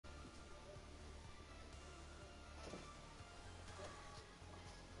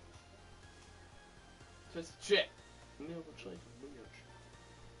piece of shit. Milk like a bitch.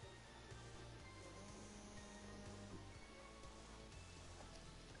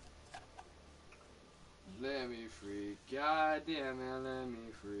 Let me free, goddamn it, let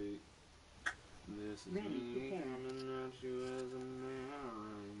me free. This is me coming at you as a man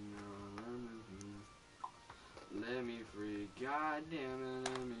right now. Let me free, goddamn it,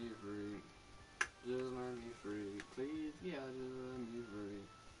 let me free. Just let me free, please, yeah, just let me free.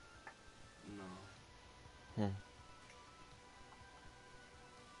 No.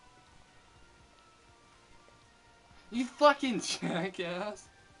 You fucking jackass.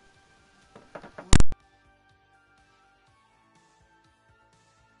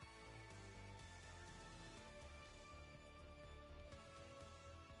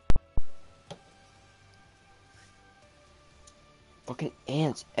 Fucking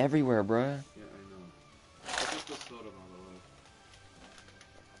ants everywhere, bruh. Yeah, I know. I just the soda, by the way.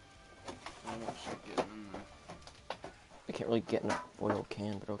 I don't shit getting in there. I can't really get in a foil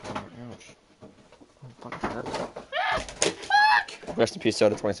can, but okay. Ouch. Oh, fuck that. Rest in peace,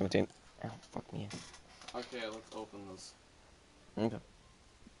 Soda 2017. Ow, fuck me. Okay, let's open this. Okay.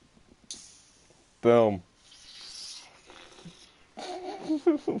 Boom.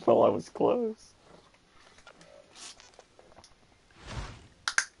 Well, I was close.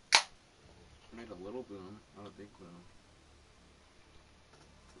 Made a little boom, not a big boom.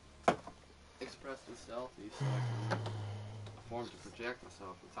 Expressed a selfie so I can a form to project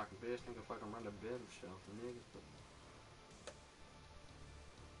myself. I'm talking bitch, think if I can run a bed shelf for niggas, but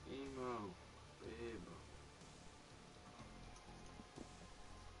emo, babe.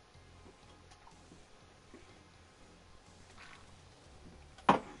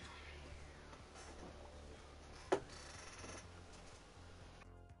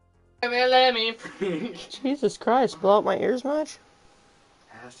 Let me preach. Jesus Christ, blow out my ears much?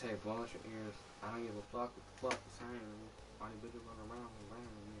 Hashtag blow out your ears. I don't give a fuck what the fuck is saying. Why you bitches run around with me?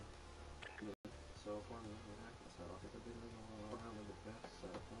 So for me, I hack myself. If a bitch doesn't run around with the best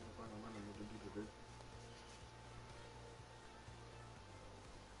self, I'm gonna fucking run with the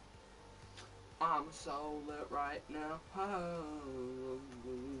I'm so lit right now. Oh,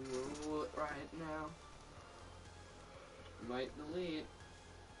 right now. Might delete.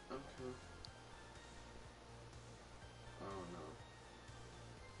 Okay. Oh no.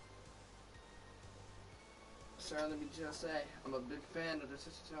 Sir, let me just say, I'm a big fan of the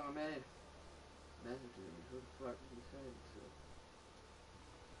sister I made. Message me. Who the fuck did you say it to?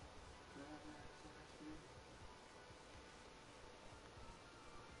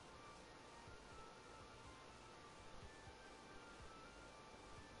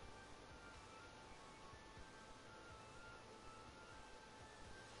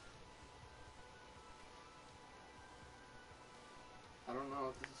 I don't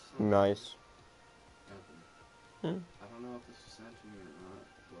know if this is sent Nice. I don't know if this is sent to me or not,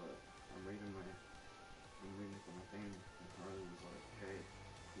 but I'm reading from my thing, and Harley was like, hey,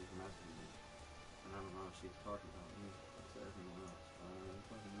 please message me. And I don't know if she's talking about me, or to everyone else. I don't really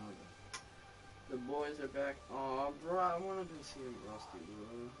fucking know yet. The boys are back. Aw, bro, I wanted to see Rusty, bro.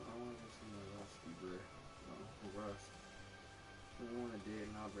 I wanted to see my Rusty, bro. No, Rust. I want to date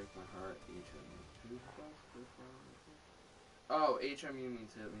and I'll break my heart. HMU. Who the fuck? Oh, HMU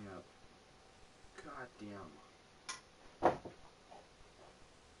means hit me up. God damn.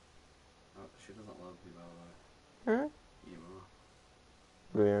 Oh, she doesn't love me, by the way. Huh? Emo.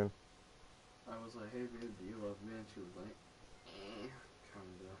 Yeah. I was like, hey babe, do you love me? And she was like,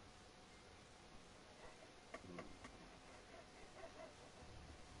 kinda.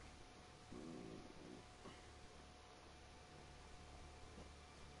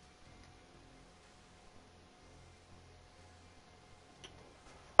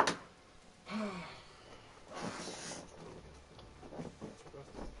 You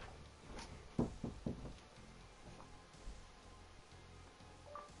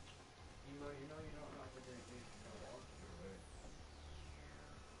know you don't have to take me to walk through, right?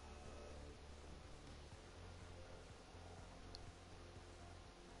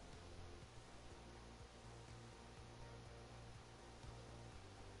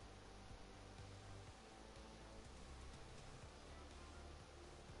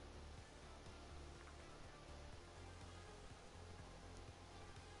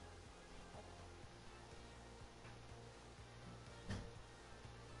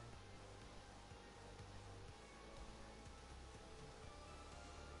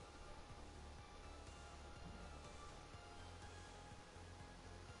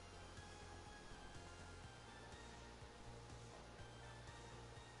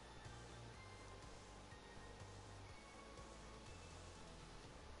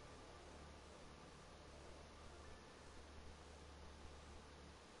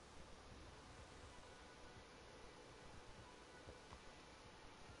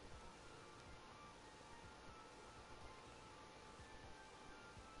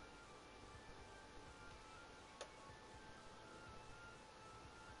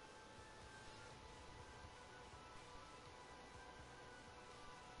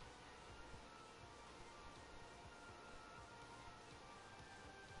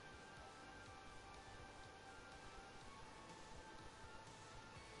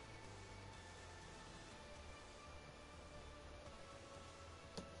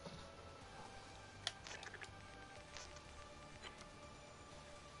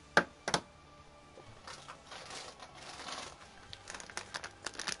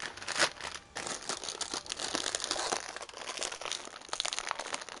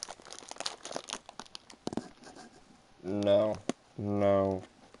 No. No.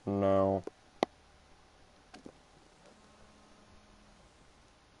 No.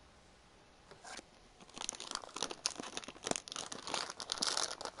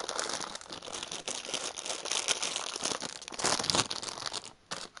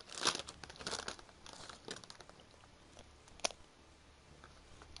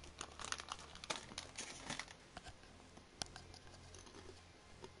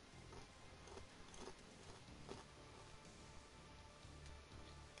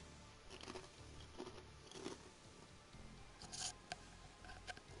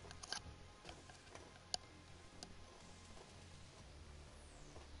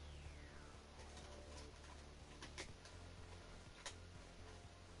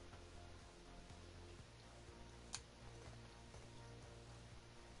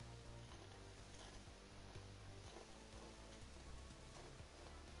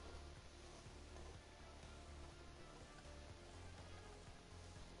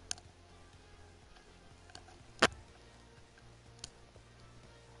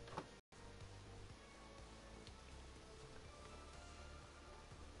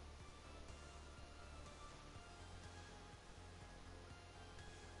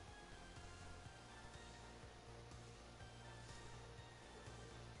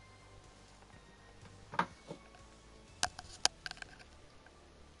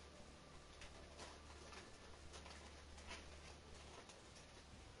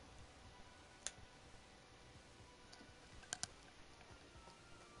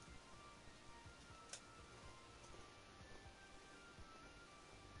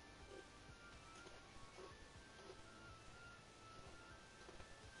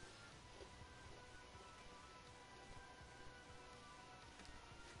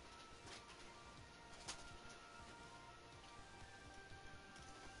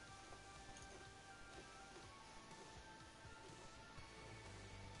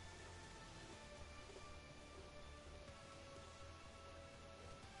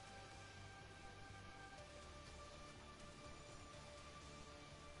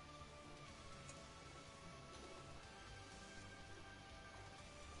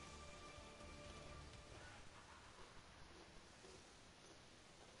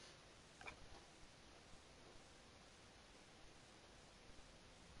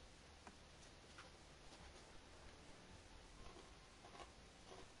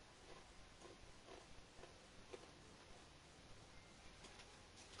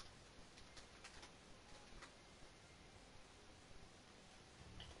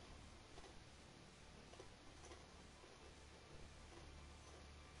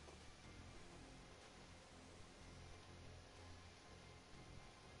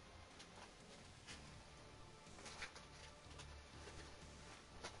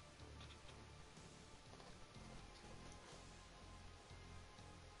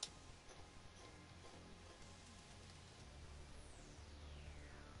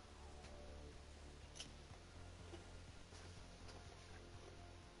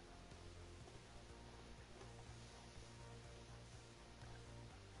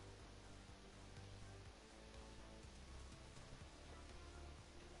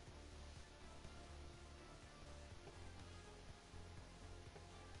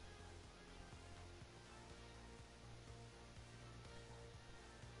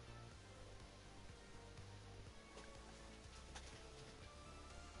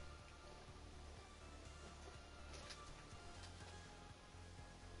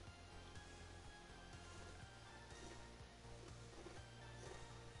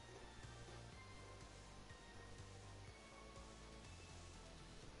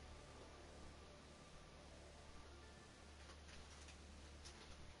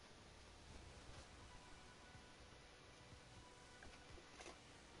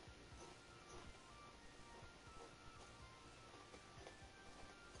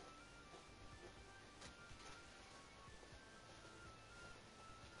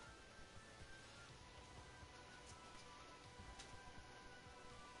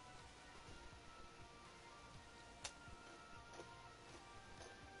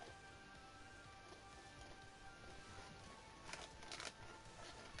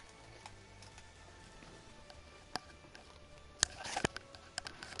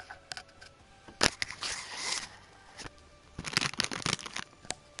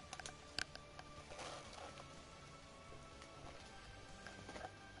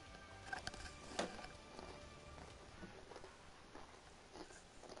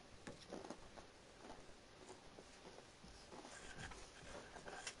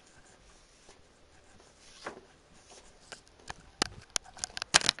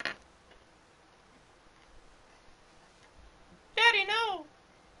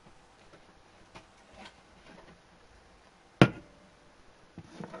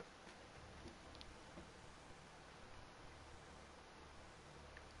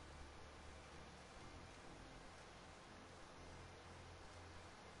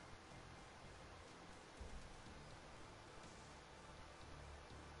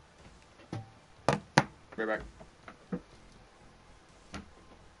 Right back.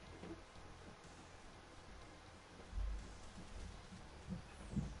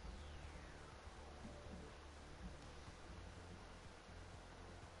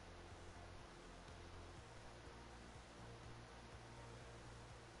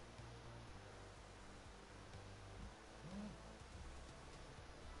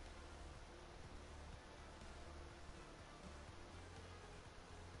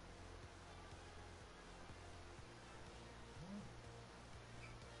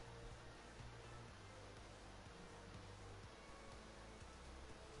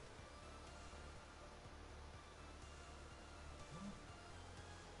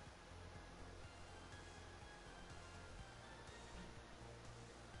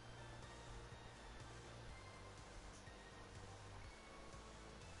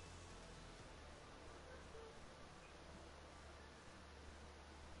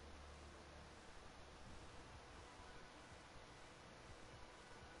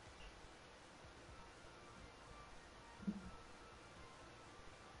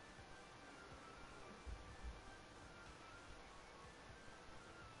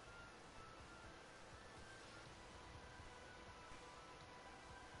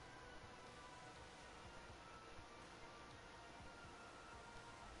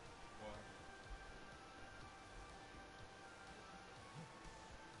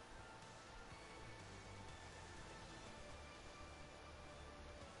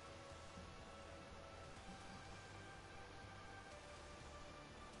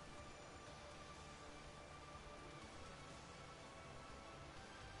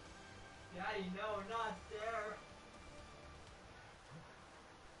 Daddy, no, not there.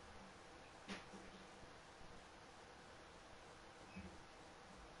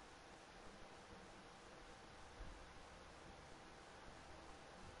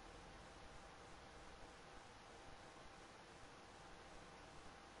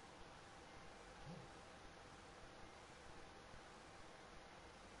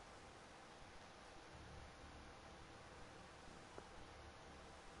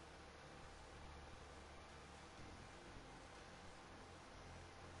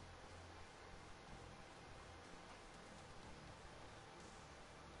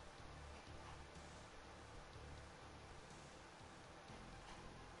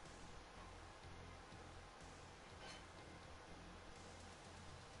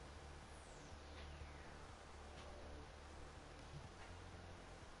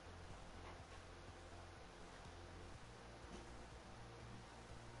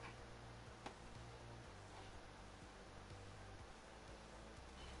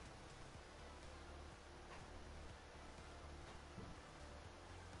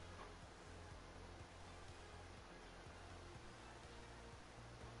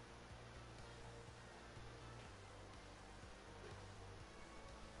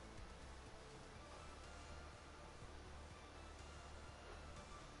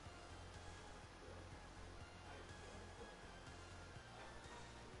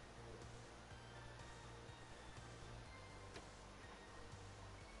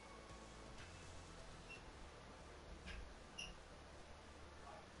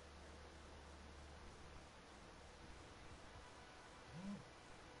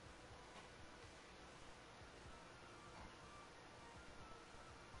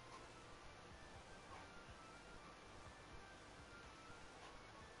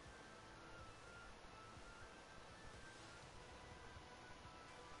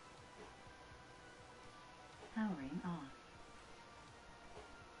 Powering on.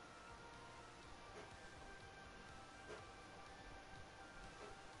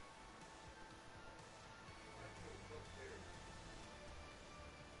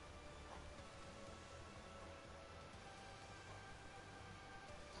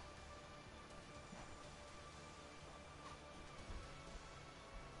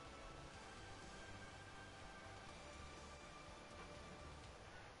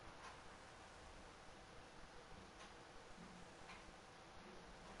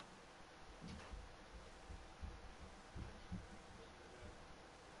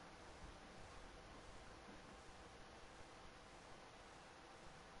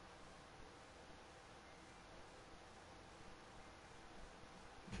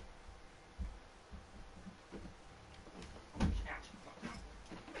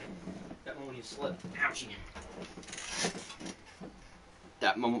 That moment when you slip. Ouchie.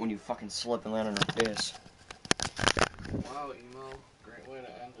 That moment when you fucking slip and land on your face. Wow, emo. Great way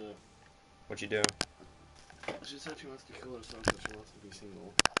to end it. What you do? She said she wants to kill herself, but she wants to be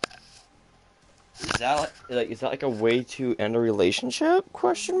single. Is that like a way to end a relationship?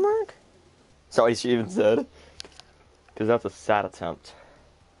 Question mark. Sorry, she even said. Because that's a sad attempt.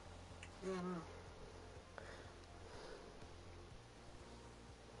 Yeah, no.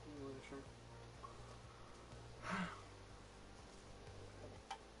 I'm really sure.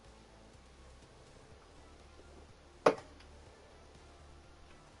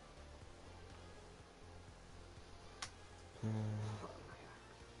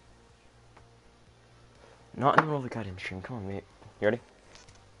 Not in the middle of the goddamn stream. Come on, mate. You ready?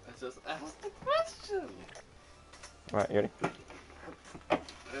 I just asked the question. Alright, you ready? Yeah,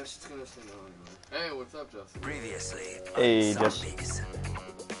 she's gonna say no anyway. Hey, what's up, Justin? Previously, Hey, on Jess. Zombies.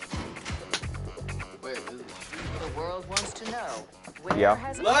 Wait, is it The world wants to know where Yeah.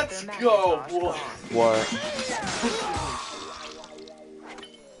 has Let's Arthur go, McIntosh boy. gone? What?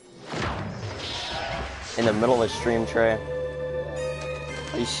 In the middle of a stream, Trey?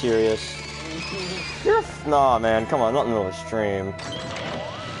 Are you serious? Nah, man. Come on, not in the middle of a stream.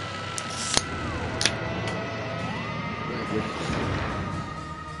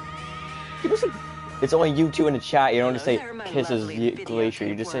 It's only you two in the chat. You don't just say Hello there, my kisses lovely Glacier.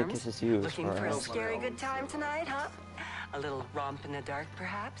 You videotape just say worms. kisses you. Looking for a Alright. scary good time tonight, huh? A little romp in the dark,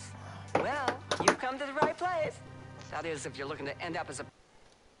 perhaps? Well, you've come to the right place. That is, if you're looking to end up as a...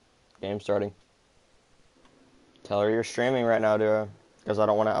 Game starting. Tell her you're streaming right now, Dura. Because I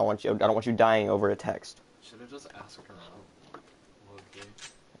don't want you dying over a text. Should I just ask her out? Okay.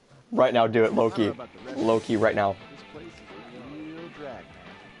 Right now, do it, Loki. Loki, right now. This place is a real drag, man.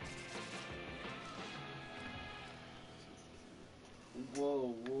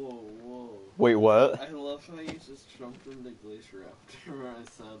 Whoa, whoa, whoa. Wait, what? I love how you just jumped into Glacier after I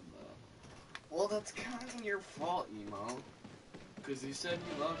said that. Well, that's kind of your fault, Emo. Because you said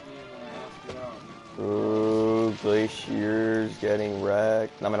you loved me when I asked you out. Ooh, Glacier's getting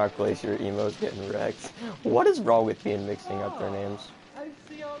wrecked. I mean, not Glacier, Emo's getting wrecked. What is wrong with me and mixing up their names? I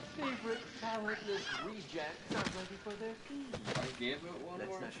see our favorite talentless reject are ready for their feed. I gave it one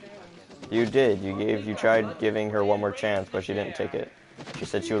more chance. You did. You tried giving her one more chance, but she didn't take it. She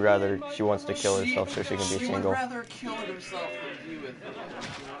said she wants to kill herself so she can be She single. would rather kill herself than be with me.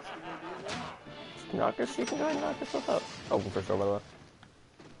 She wants me to do that. She can go ahead and knock herself out. Open for sure, by the way.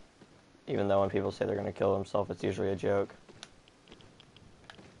 Even though when people say they're gonna kill themselves, it's usually a joke.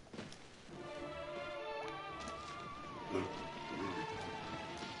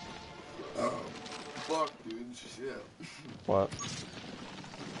 Oh, fuck, dude, shit. What?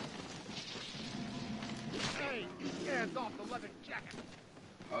 Hey, hands off the leather jacket.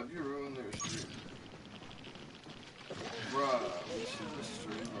 How'd you ruin their stream? Bruh, we should just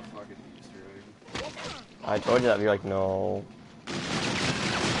stream a fucking Easter egg. I told you that. You're like, no. I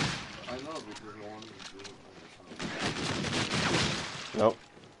know, because I wanted to do it by yourself. Nope.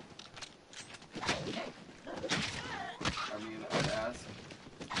 I mean, I'd ask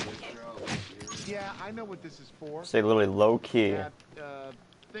Glacier out this year. Yeah, I know what this is for. Say literally low key. That,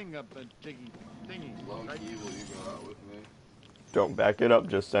 thing up a thingy. Low right? key, will you go out with me? Don't back it up.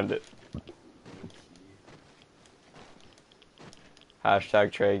 Just send it.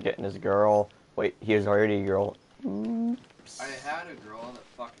 Hashtag Trey getting his girl. Wait, he is already a girl. Oops. I had a girl that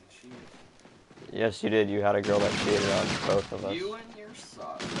fucking cheated. Yes, you did. You had a girl that cheated on both of us. You and your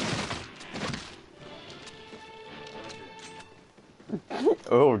sauce.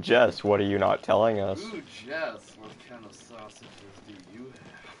 Oh, Jess, what are you not telling us? Ooh, Jess, what kind of sausages do you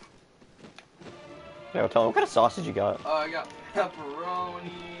have? No, tell me, what kind of sausage you got? Oh, I got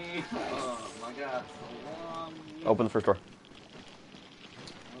pepperoni. I got salami. Open the first door.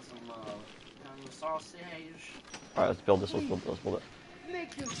 With some kind of sausage. Alright, let's build this. Let's build it.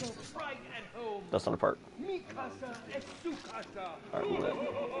 Make yourself right at home. That's not a part. Mi casa es su casa. Alright, we'll do it.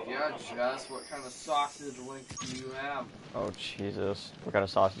 Yeah, Jess, what kind of sausage links do you have? Oh, Jesus. What kind of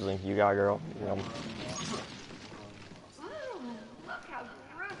sausage link you got, girl? Yum. Ooh, look how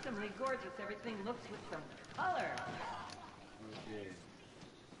gruesomely gorgeous everything looks with some color. Okay.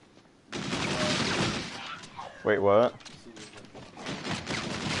 Wait, what?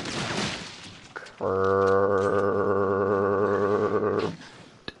 Curved.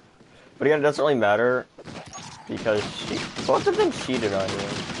 But again, it doesn't really matter because both of them cheated on you.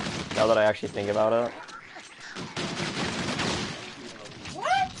 Now that I actually think about it.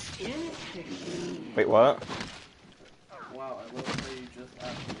 What? Interesting. Wait, what? Wow, I love how you just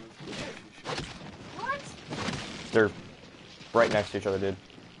asked me this relationship. What? They're right next to each other, dude.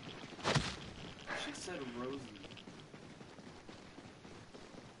 She said Rosie.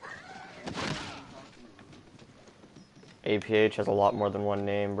 APH has a lot more than one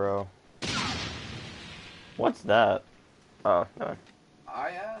name, bro. What's that? Oh, no.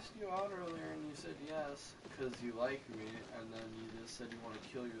 I asked you out earlier and you said yes because you like me, and then you just said you want to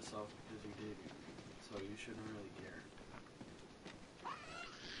kill yourself because you're dating me. So you shouldn't really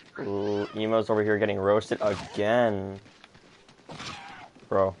care. Ooh, Emo's over here getting roasted again.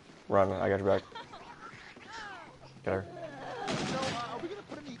 Bro, run. I got your back. Get her. So, are we gonna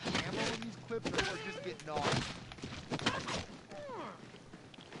put any ammo in these clips, or just getting off?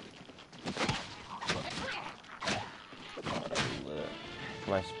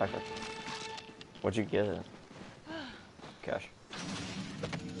 My spectre. What'd you get? Cash.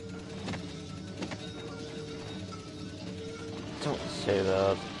 Don't say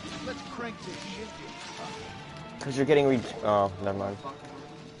that. Let's crank this shit, Cause you're getting oh, never mind.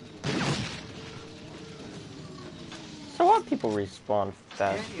 So what? People respawn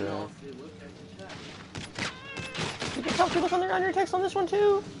faster. And you know, if you look at your text. You can tell if you look on your text on this one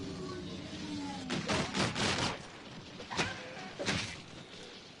too.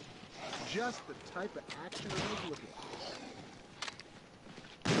 Just the type of action I was looking for.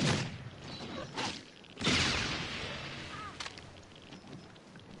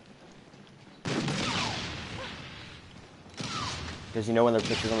 Because you know when the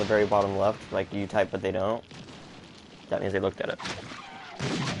picture's on the very bottom left, like you type but they don't, that means they looked at it.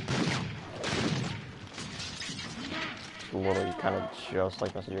 It's literally kind of just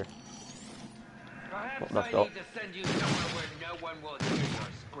like Messenger. Perhaps Left I belt. need to send you somewhere where no one will hear your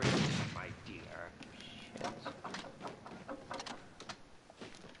screams, my dear.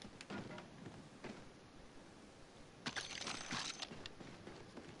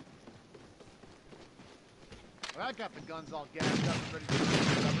 Well, I got the guns all gassed up and ready to be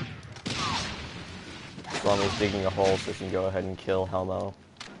covered. Romney's digging a hole so she can go ahead and kill Helmo.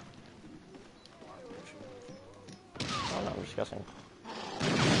 Oh no, I'm just guessing.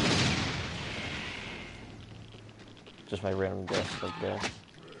 Just my random guess of the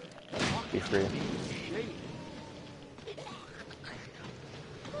be free.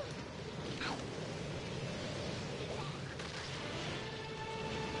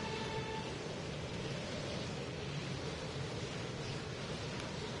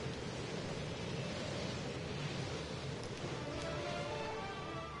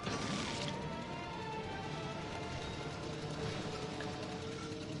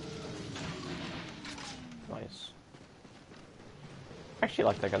 Nice. I actually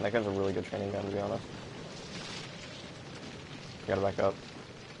like that gun. That gun's a really good training gun, to be honest. Gotta back up.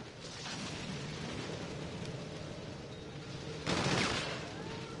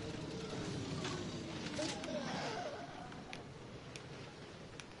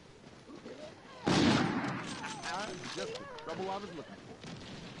 Just the trouble I was looking for.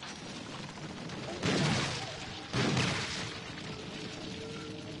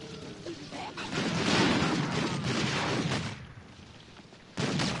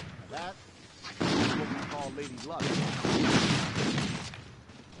 That is what we call Lady Luck.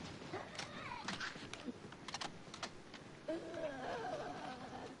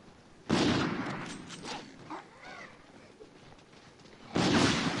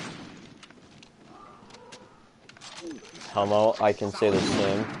 Helmo, I can say the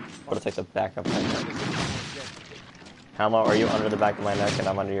same, but it's like the back of my neck. Helmo, are you under the back of my neck and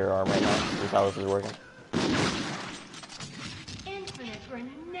I'm under your arm right now? Is how this is working? Infinite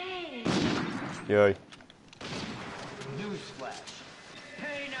grenade! Yay. Newsflash.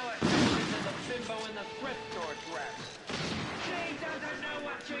 Pay no attention to the bimbo in the thrift store dress. She doesn't know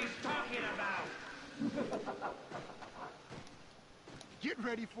what she's talking about. Get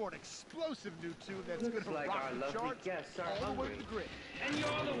ready for an explosive new tune that's Looks gonna like rock our the lovely charts guests are all the way hungry. to the grid. And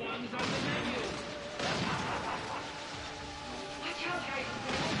you're the ones on the menu. Watch out, guys!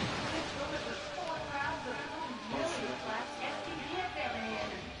 This room is 4 rounds of million class empty hit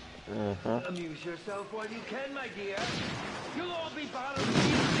ammunition. Amuse yourself while you can, my dear. You'll all be bottling.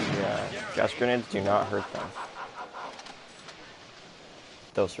 Yeah, gas grenades do not hurt them.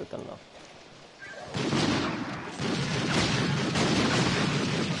 Those hurt them though.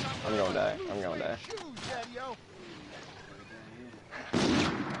 I'm gonna die. I'm gonna die. Shoes, Daddy-o.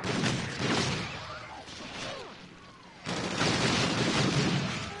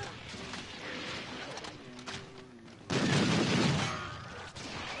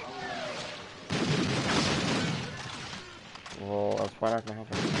 Well, that's probably not gonna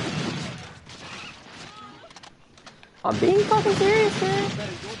happen. I'm being fucking serious, man.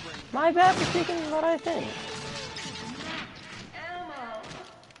 My bad for thinking what I think. Ammo!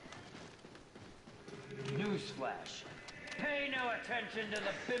 Newsflash. Pay no attention to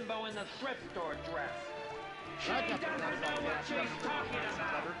the bimbo in the thrift store dress. She I got the doesn't guns know all what gassed she's up and talking ready to be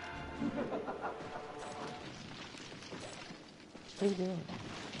about. covered. What are you doing?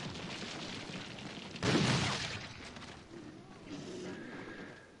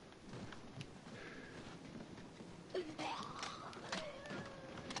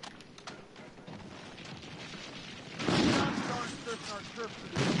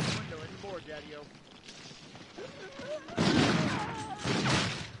 door, Daddy-O.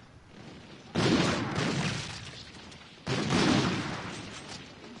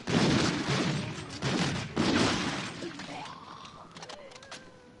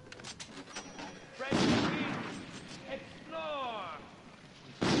 French Queen, explore!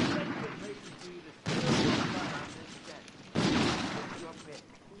 Plenty of places for you to spill your blood on this set. What's your pick?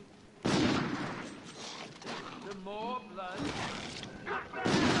 The more blood,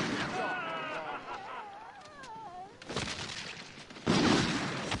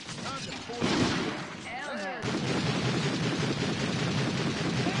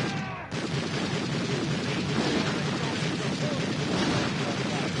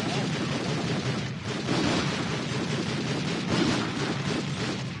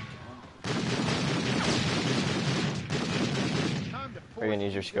 Are you gonna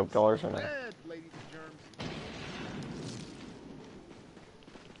use your scope dollars or not? Bed, ladies and germs.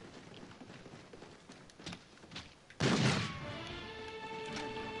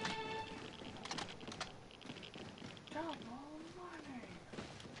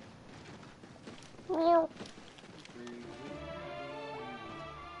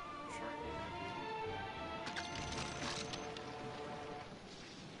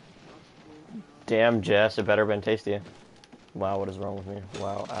 Damn, Jess, it better been tasty. Wow, what is wrong with me?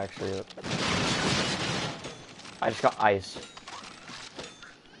 Wow, actually, I just got ice.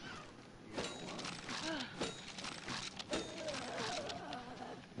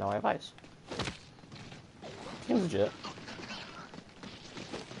 Now I have ice. Seems legit.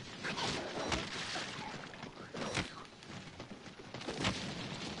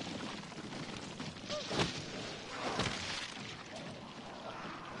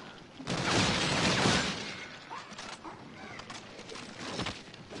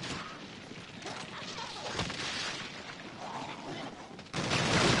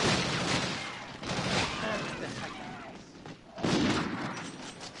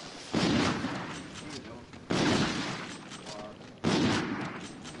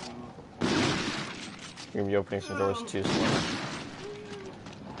 You're gonna be opening some doors too soon.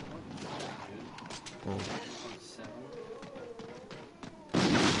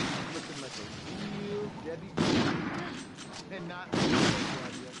 Looking like a real Debbie. And not Daddy-O.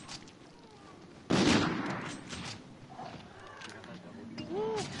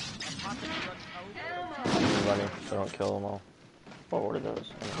 Money, so don't kill them all. What were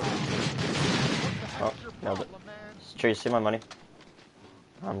those? Oh, nailed it. Chase, see my money?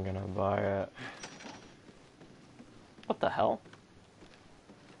 I'm gonna buy it. What the hell?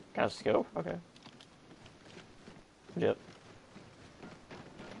 Got a scope? Okay. Yep.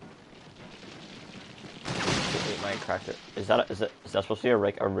 Might cracked it. Is that supposed to be a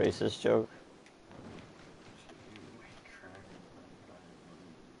racist joke?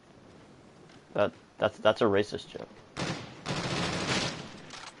 That's a racist joke.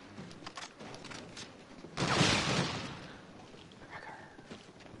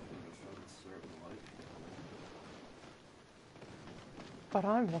 But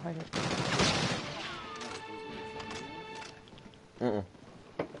I'm white. Mm-mm.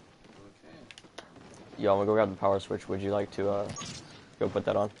 Yo, I'm gonna go grab the power switch. Would you like to go put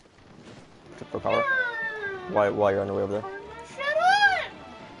that on for power? While you're on the way over there.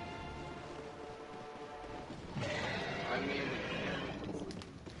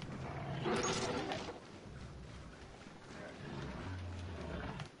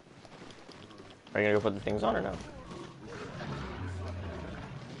 Are you gonna go put the things on or no?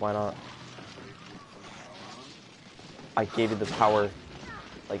 Why not? I gave you the power,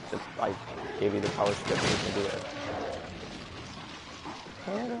 I gave you the power strip and you can do it.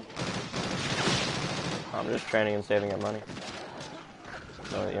 I'm just training and saving up money.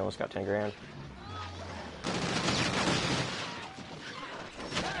 So you almost got 10 grand.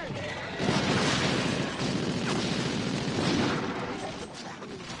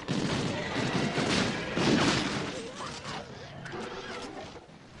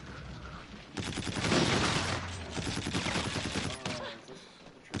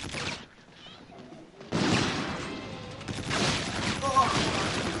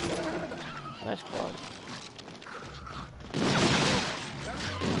 Nice quad.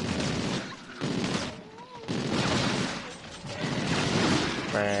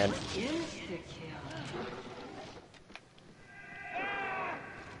 Brad.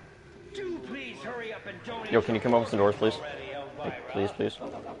 Do please hurry up and donate. Yo, can you come open some doors, please? Please, please.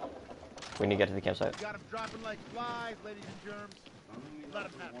 We need to get to the campsite. Got them dropping like flies, ladies and germs.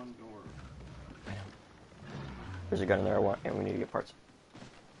 Let them have one door. There's a gun in there I want, and we need to get parts.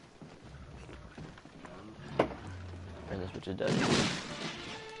 And this bitch is dead.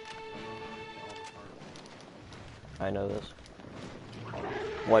 I know this.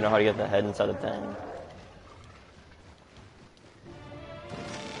 Well, I know how to get the head inside the thing.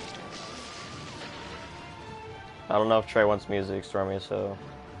 I don't know if Trey wants music, Stormy, so...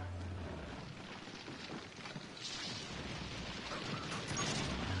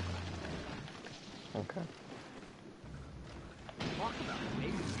 Okay. Talk about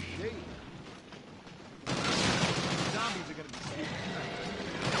making shade. Zombies are gonna be sleeping tonight.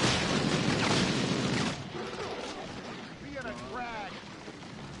 Being a drag.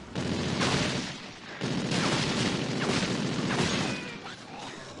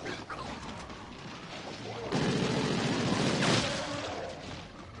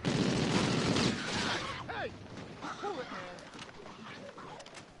 Hey! Pull it, man.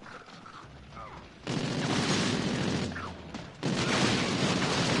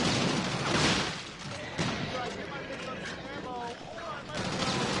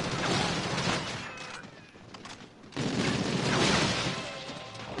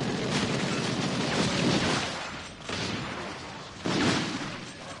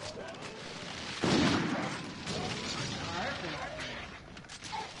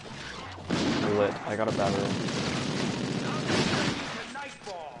 Lit. I got a battery.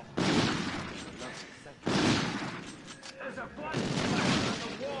 Nightfall. There's a blood on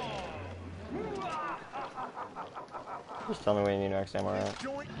the wall. Just tell me when you need next ammo, right? This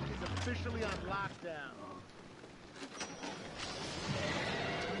joint is officially on lockdown.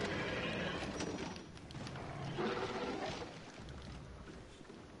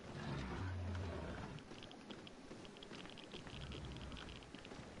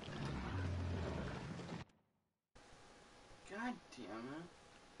 God damn it.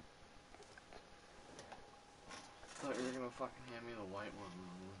 I thought you were gonna fucking hand me the white one and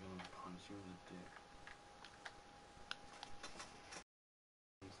I was gonna punch you in the dick.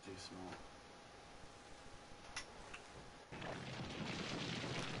 It's too small.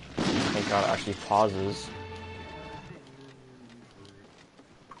 Thank God it actually pauses.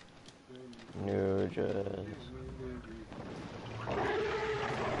 Nuges.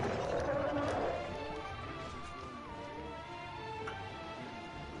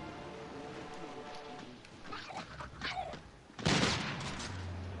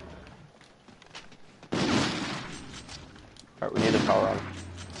 Alright, we need the power on.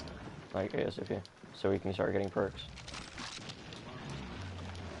 Like ASAP. So we can start getting perks.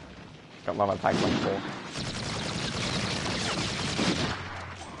 Got my pack punch full.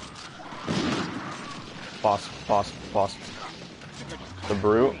 Boss. The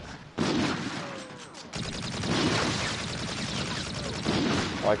brute.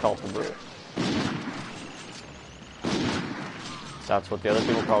 Well, I call it the brute. That's what the other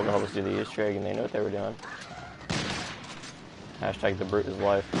people called to help us do the Easter egg, and they knew what they were doing. Hashtag the brute is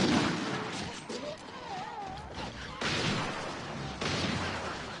life.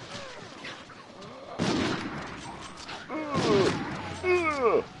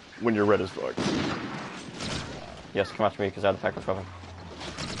 When you're red as fuck. Yes, come after me because I have the pack of weapon.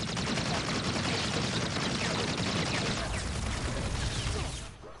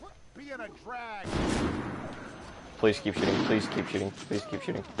 Being a drag. Please keep shooting. Please keep shooting. Please keep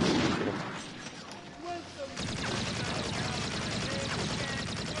shooting. Please keep shooting.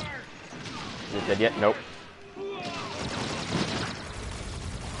 Is it dead yet? Nope.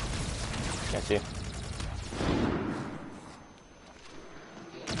 Can't see.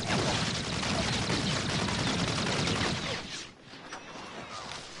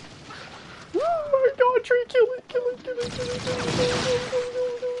 Oh my God, Tree, kill it.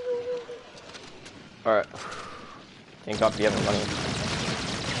 Alright. Thank God we have money.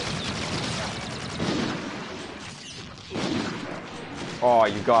 Oh,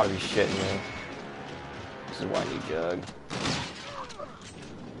 you gotta be shitting me. This is why I need Jug.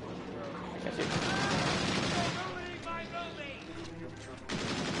 Can't see.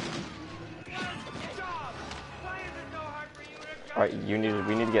 Alright, we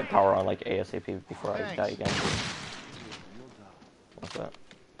need to get power on like ASAP before I die again. What's that?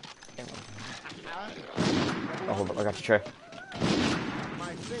 Oh, hold up, I got your tray.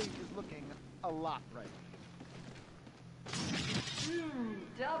 My safe is looking a lot brighter.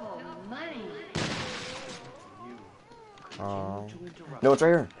 Double money. No, it's right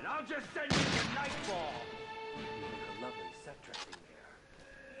here. And I'll just send you to Nightfall. You make a lovely set dressing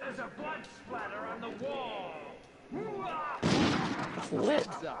there. There's a blood splatter on the wall. It's lit.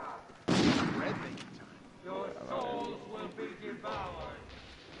 What's up? Red making time. Your souls will be devoured.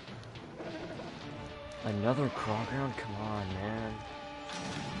 Another crawl ground? Come on, man.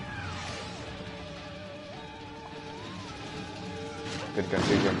 Good.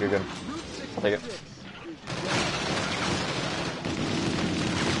 I'll take it.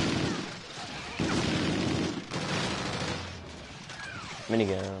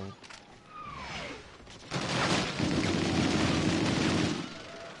 Minigun.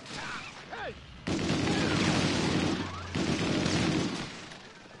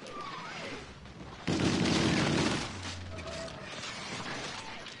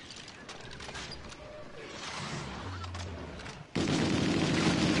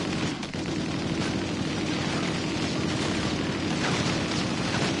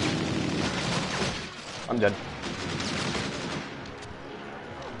 I'm dead.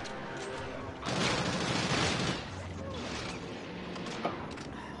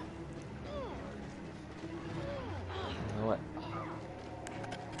 You know what?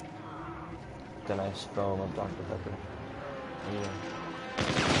 The nice foam of Dr. Pepper.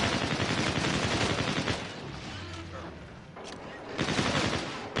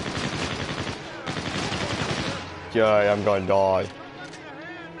 Yeah, I'm gonna die.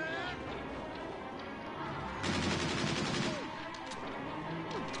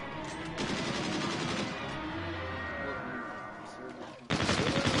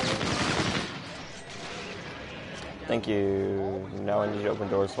 Thank you. Now I need to open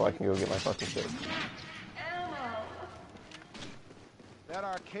doors so I can go get my fucking shit. That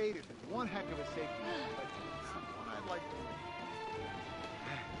arcade is one heck of a safety net, but one I'd like to see.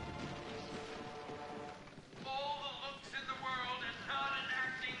 All the looks in the world and not an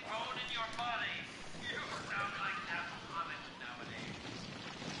acting bone in your body. You sound like Apple Hobbit nowadays.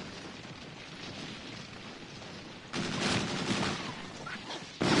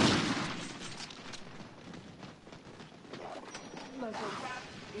 Like a rat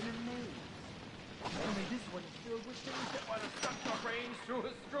in a maze. Only this one is filled with things that Want to suck your brains through a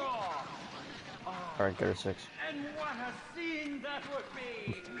straw. Alright, get her 6. And what a scene that would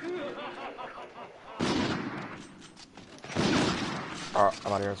be! Alright,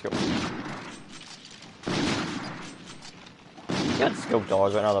 I'm out of here. Let's go. Get scope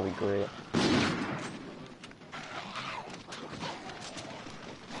dollars right now, that'd be great.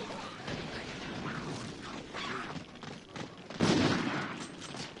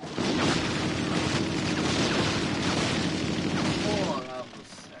 Oh, that was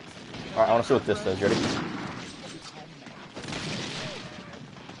sexy. Alright, I wanna see what this does. You ready?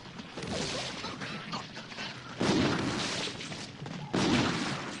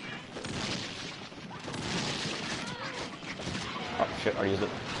 Oh shit, I already used it.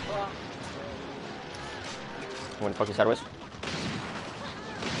 You wanna fuck you sideways?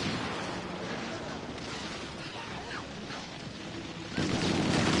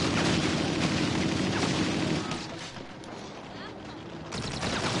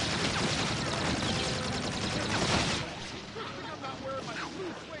 I'm not wearing my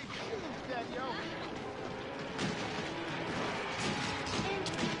blue suede shoes, Daddy-o.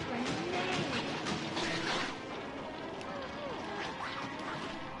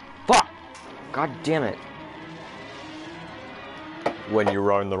 Fuck! God damn it. When you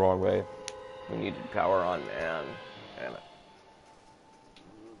run the wrong way. You needed power on, man. Damn it.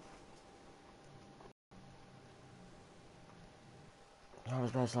 That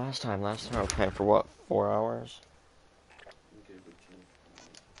was best last time. Last time I was playing for what? 4 hours? Okay, good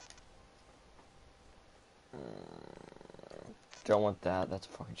job. Don't want that. That's a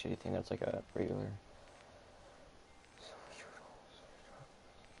fucking shitty thing. That's like a regular.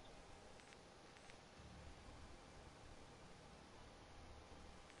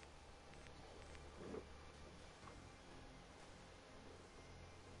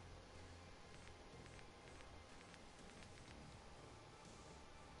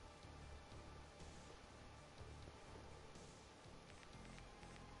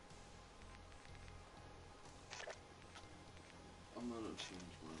 I'm gonna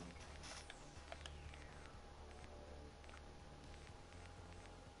change mine.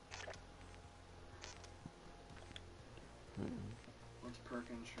 What's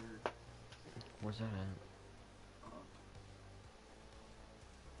Perkins' shirt? Where's that at?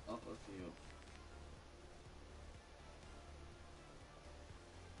 Up a few.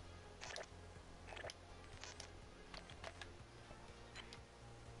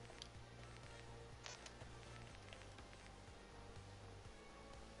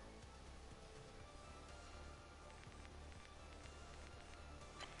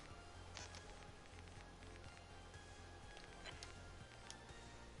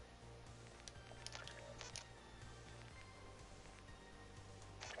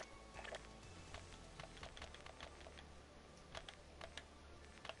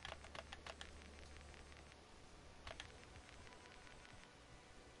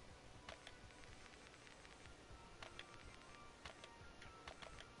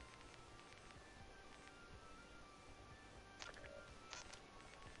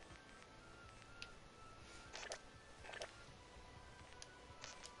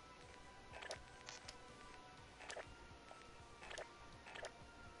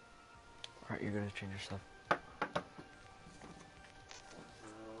 Alright, you're gonna change your stuff. Okay,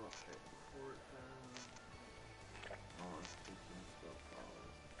 report down. Oh, it's teaching stuff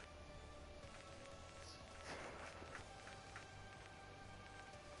college.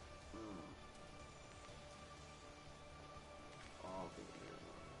 All the year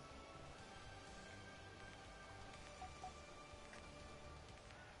ones.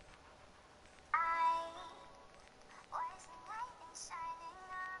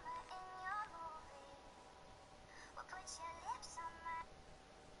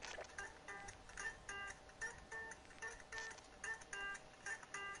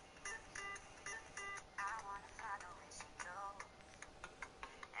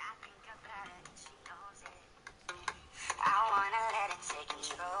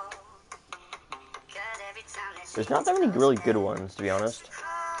 There's not that many really good ones, to be honest.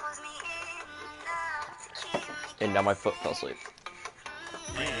 And now my foot fell asleep.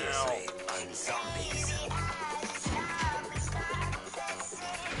 Previously on Zombies.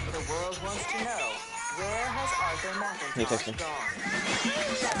 The world wants to know, where has Arthur Can you text me? McIntosh gone?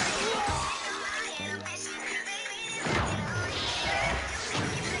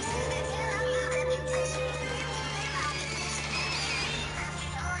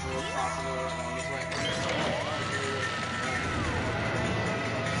 Real popular on his way.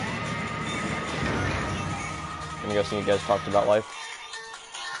 I'm guessing you guys talked about life.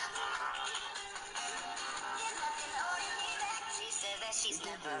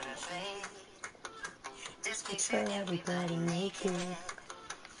 Everybody naked. I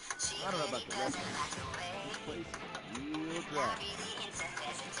don't know about the rest of it. This place is real dry.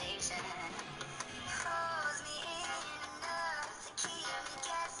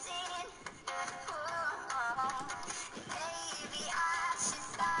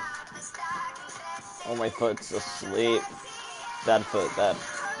 Oh, my foot's asleep. Bad foot, bad.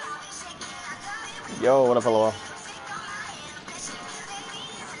 Yo, what up, hello?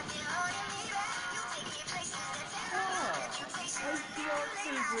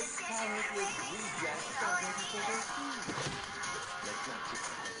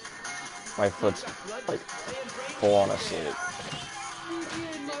 My foot's like full on asleep.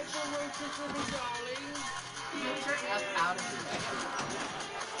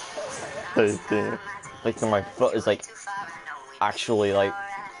 Like my foot is like actually like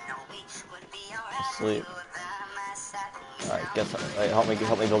asleep. Alright, guess help me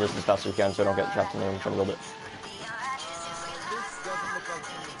build this as fast as you can so I don't get trapped in there and try to build it.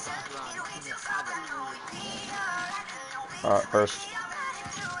 Alright, first.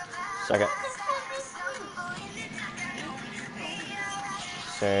 Second.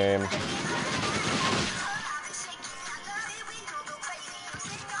 Same.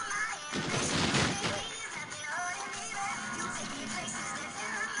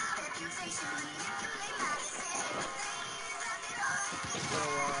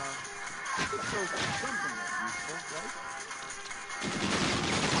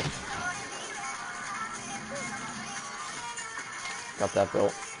 Got that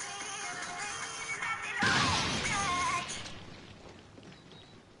built.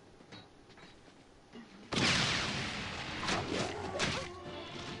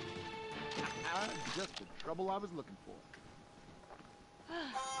 Just the trouble I was looking for.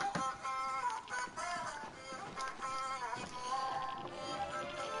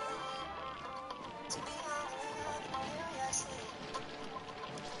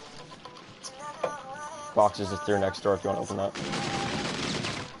 Boxes is through next door if you want to open that.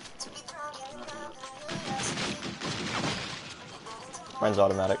 Mine's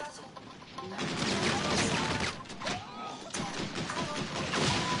automatic.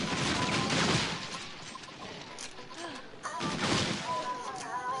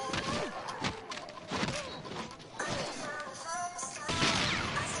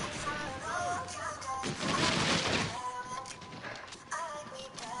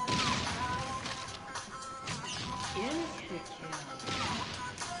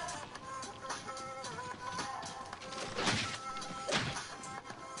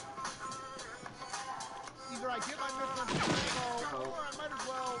 Either I get my mission or I might as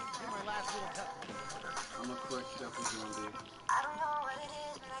well get my last little cut. I'm a quick step with zombie.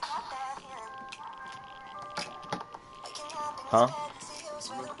 Huh?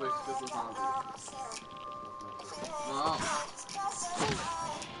 I'm a quick step with zombie. Wow.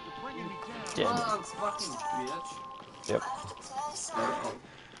 You're bringing me down. Dead. Oh, fucking bitch. Yep. Oh.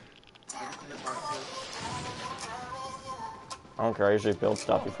 I get to hit box too. I don't care, I usually build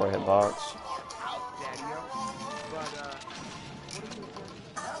stuff before I hit box. Out, Daddy-o.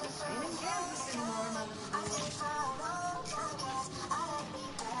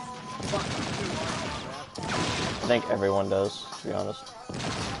 But, I think everyone does, to be honest.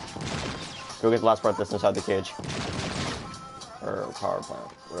 Go get the last part that's inside the cage. Or power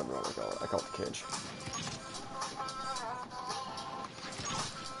plant, whatever you want to call it. I call it the cage.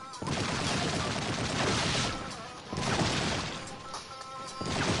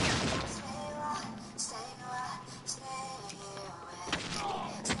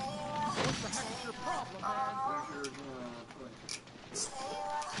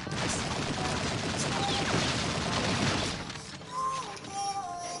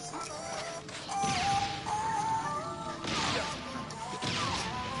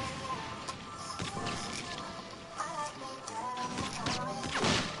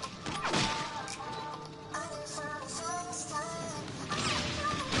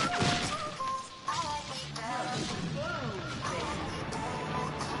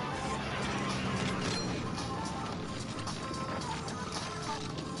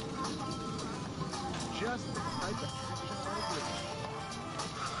 Just the type of action I was looking for.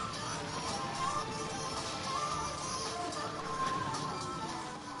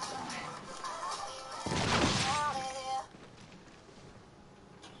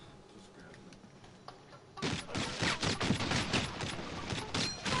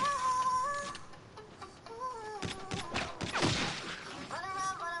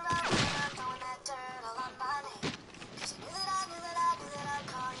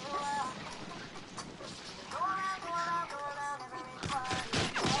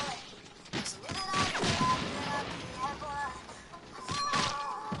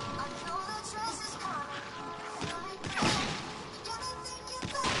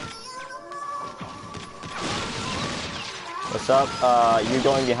 What's up? You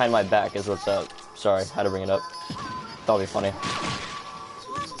going behind my back is what's up. Sorry, had to bring it up. Thought it'd be funny.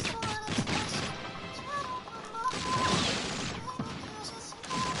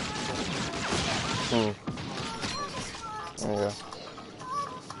 There you go.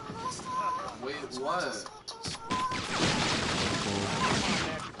 Wait, what?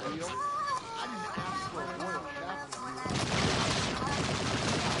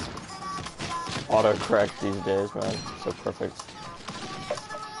 Autocorrect these days, man. So perfect.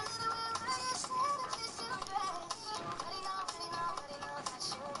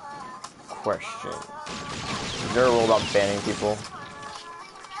 Question. Is there a rule about banning people?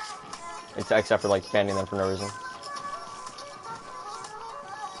 It's except for like banning them for no reason.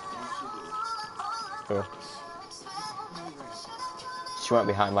 Who? She went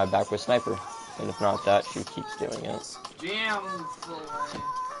behind my back with sniper, and if not that, she keeps doing it. Damn,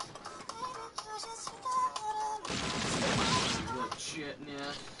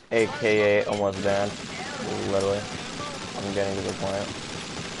 legitness. AKA almost banned. Literally. I'm getting to the point.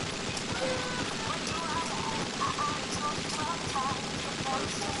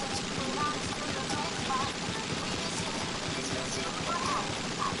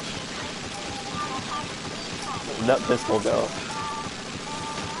 Let pistol go.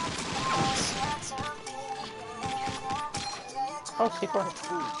 Oh, C4.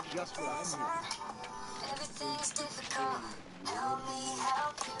 Just what I need.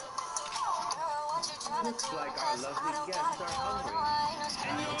 Looks like our lovely guests are hungry.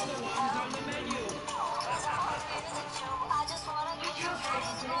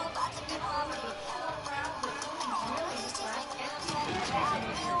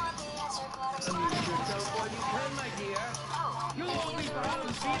 Amuse yourself while you can, my dear. You'll only bottom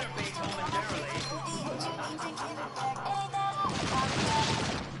feeder bait momentarily.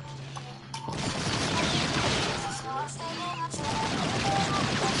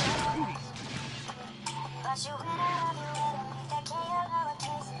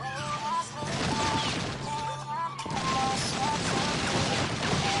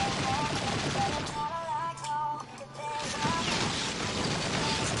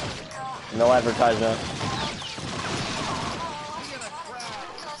 No advertisement.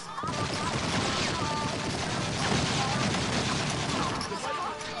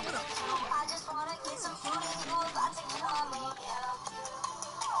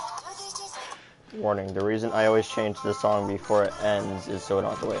 Warning, the reason I always change the song before it ends is so I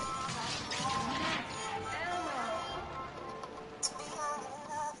don't have to wait.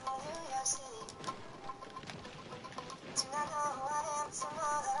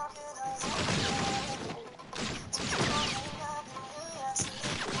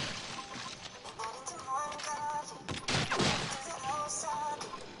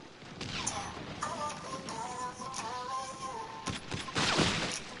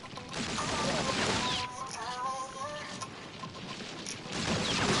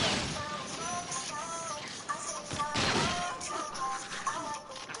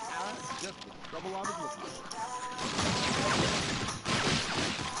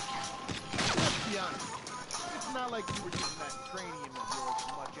 like you were using that cranium of yours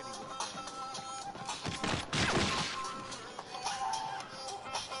too much anyway.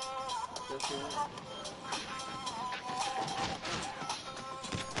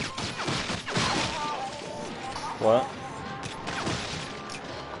 What?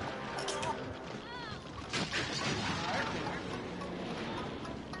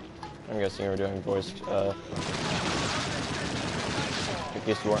 I'm guessing you were doing voice, in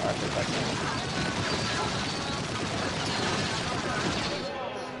case you weren't actually texting.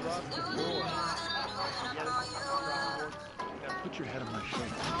 Now put your head on my shoulder.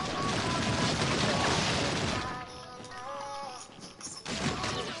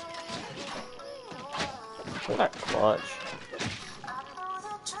 Look at that clutch.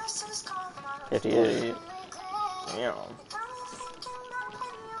 58. Damn.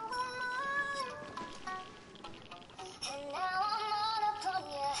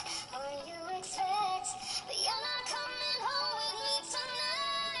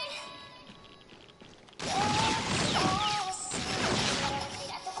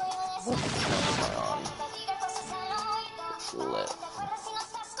 Lit.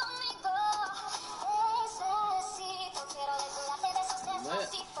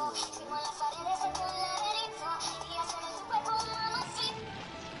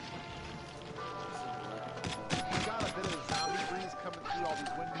 Got a bit of a zombie breeze coming through all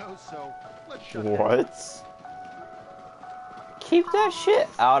these windows, so let's shut it. What? Keep that shit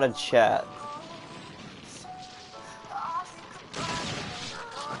out of chat.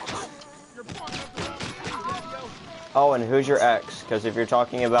 Oh, and who's your ex? Because if you're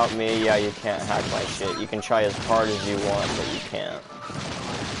talking about me, yeah, you can't hack my shit. You can try as hard as you want, but you can't.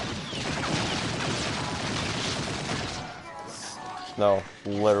 No,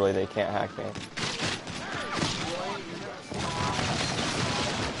 literally, they can't hack me.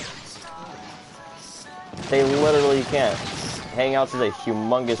 They literally can't. Hangouts is a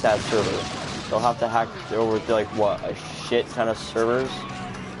humongous ass server. They'll have to hack over to, like, what, a shit ton of servers?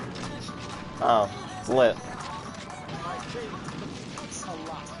 Oh, lit.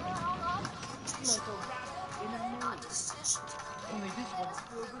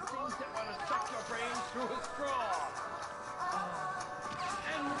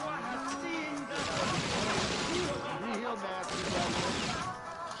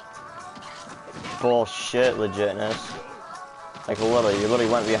 Bullshit legitness. Like literally, you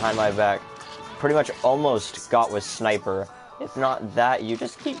literally went behind my back. Pretty much almost got with sniper. If not that, you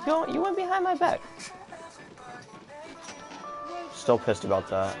just keep going. You went behind my back. Still pissed about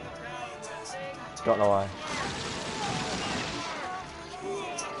that. Don't know why.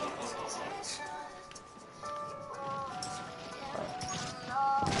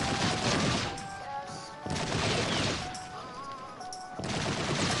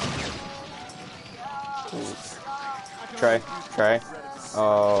 Trey.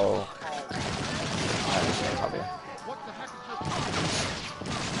 Oh. I'm just gonna copy.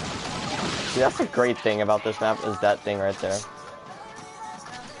 See, that's the great thing about this map is that thing right there.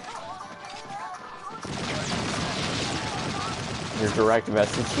 Your direct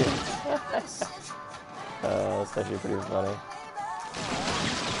messaging. That's actually pretty funny.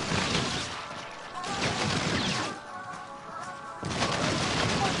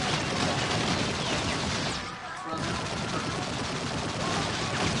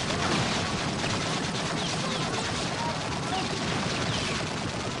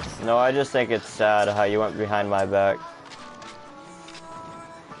 No, I just think it's sad how you went behind my back.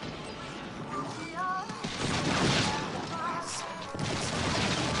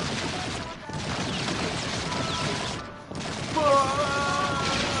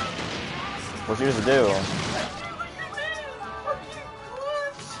 What you just do?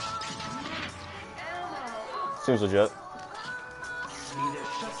 Seems legit.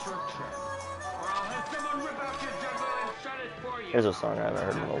 Here's a song I haven't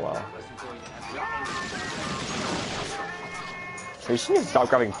heard in a while. We just need to stop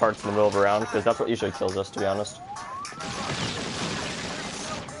grabbing parts in the middle of a round, because that's what usually kills us, to be honest.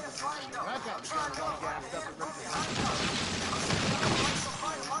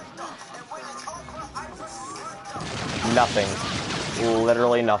 Nothing.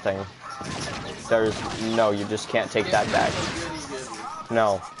 Literally nothing. There's no, you just can't take that back.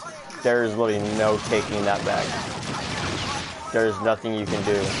 No. There's literally no taking that back. There's nothing you can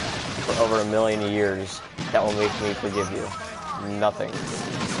do for over 1 million years that will make me forgive you. Nothing.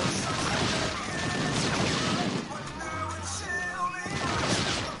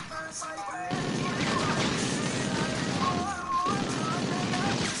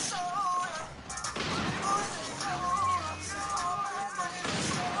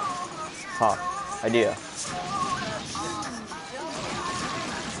 Huh. Idea.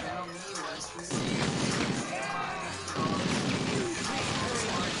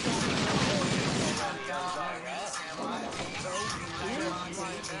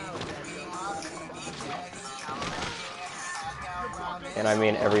 and I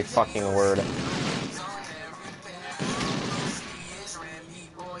mean every fucking word.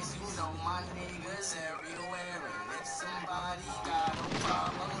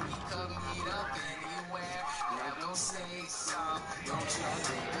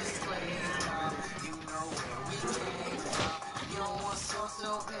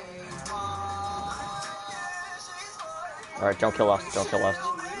 Alright, don't kill us, don't kill us.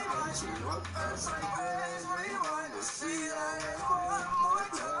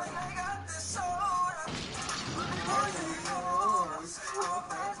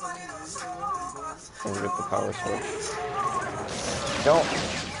 And rip the power switch. Don't!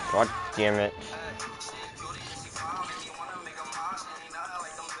 God damn it.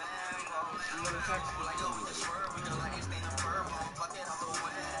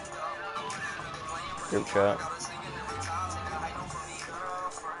 Group chat.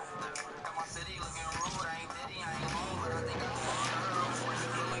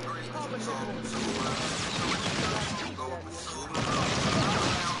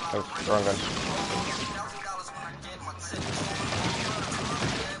 Oh, wrong gun.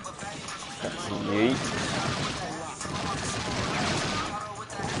 Yeet.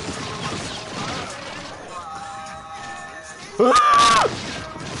 Ah!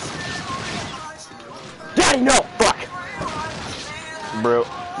 Daddy, no! Fuck! Bro,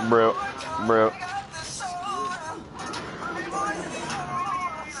 bro, bro.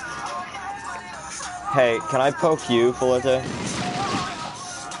 Hey, can I poke you, Felite?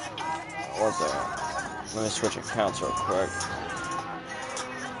 What the? Let me switch accounts real quick.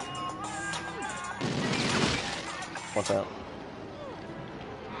 What's up?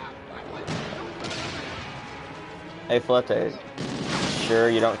 Hey, Felite. Sure,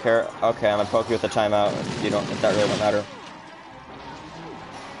 you don't care? Okay, I'm gonna poke you with the timeout. If you don't, if that really don't matter.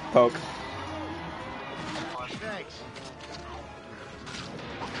 Poke.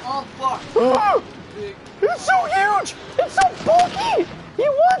 Oh fuck! It's so huge! It's so bulky! He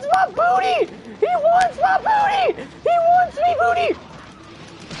wants my booty! He wants my booty! He wants me booty!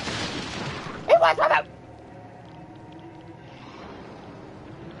 He wants my booty!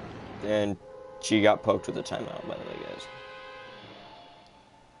 And she got poked with a timeout, by the way, guys.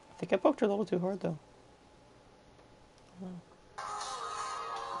 I think I poked her a little too hard, though.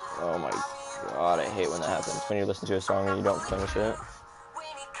 Oh my god, I hate when that happens. When you listen to a song and you don't finish it.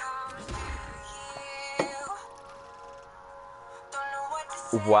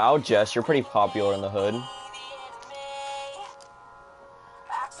 Wow, Jess, you're pretty popular in the hood.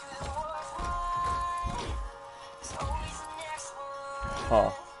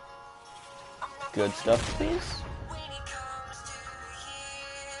 Huh. Good stuff, please?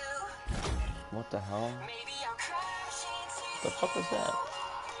 What the hell? What the fuck was that?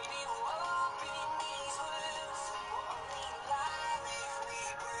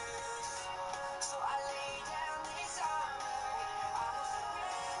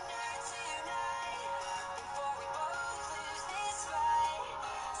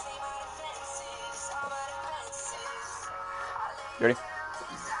 You ready?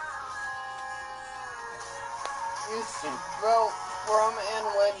 Instant vote from and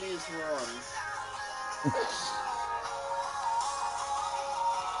Wendy's run.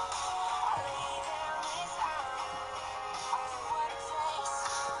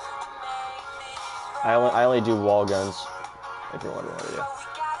 I only do wall guns, if you're wondering what I do.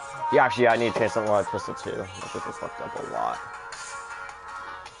 Yeah, actually, I need to change something on my pistol too. My pistol fucked up a lot.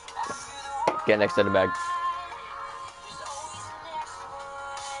 Get next to the bag.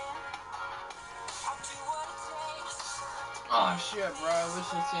 Oh shit, bro! I wish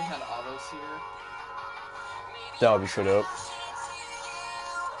this thing had autos here. That would be shut up.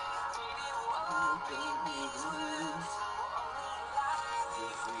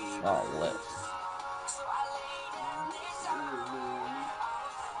 Oh, lit.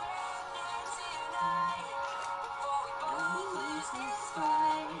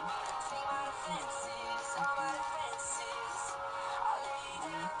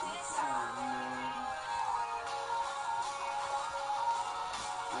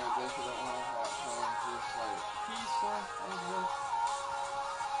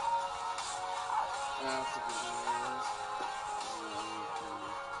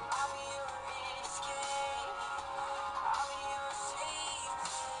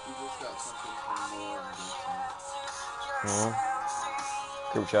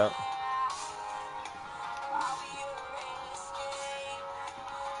 Group chat.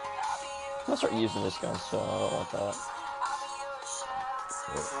 I'm gonna start using this gun, so I don't want that.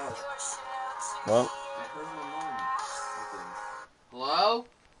 Well. Hello?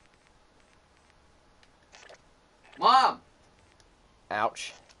 Mom! Ow.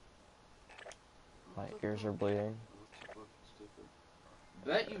 Ears are bleeding. Fucking stupid.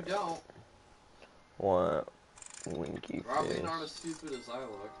 Bet you don't. What? Winky Probably face. not as stupid as I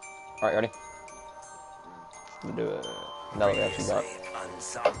look. Alright, ready? We'll do it. Now that we actually got. I guess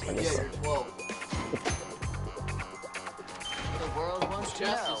so. You're 12. The world wants to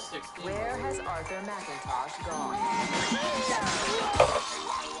Jess know, is 16. where has Arthur McIntosh gone?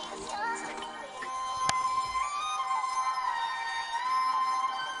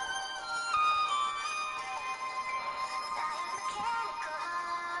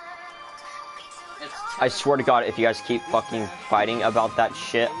 It's I swear to God, if you guys keep fucking fighting about that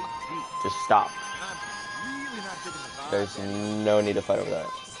shit, just stop. There's no need to fight over that.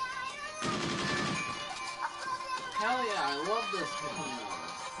 hell yeah, I love this gun.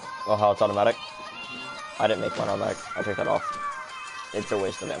 Oh, how it's automatic? I didn't make mine automatic. I took that off. It's a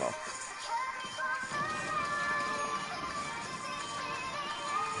waste of ammo.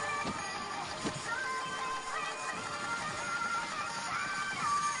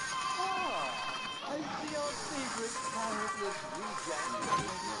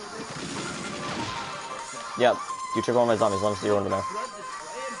 Yep, you took all my zombies. Let me see your one now.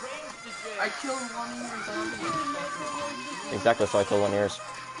 I killed one of your zombies. Exactly, so I killed one of yours.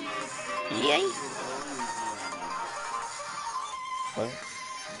 Yay! What?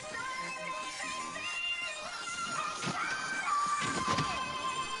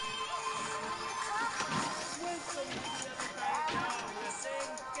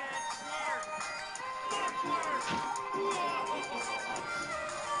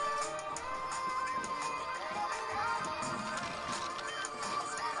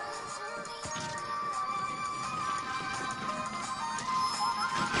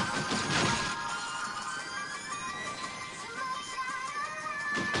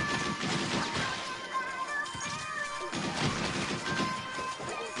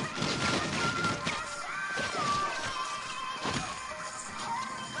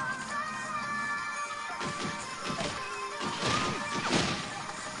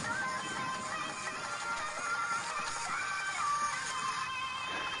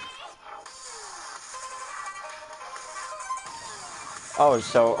 Oh,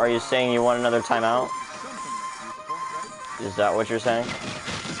 so are you saying you want another timeout? Is that what you're saying?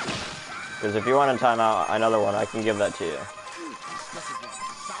 Because if you want a timeout, another one, I can give that to you.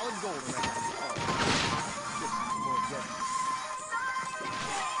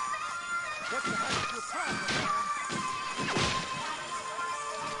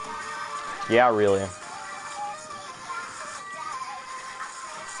 Yeah, really.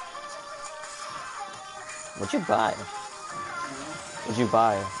 What'd you buy? What'd you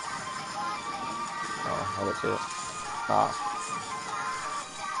buy? Oh, I didn't see it. Ah.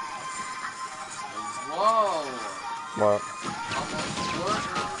 Whoa. What?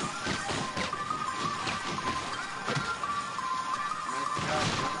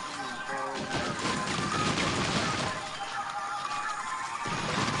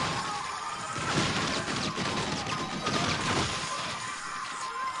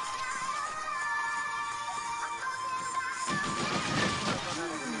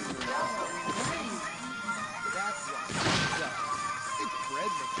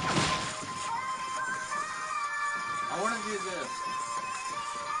 I want to do this.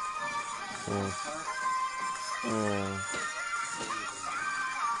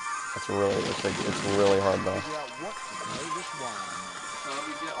 It's really hard though. So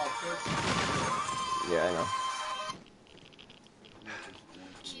we get all sorts of Yeah, I know.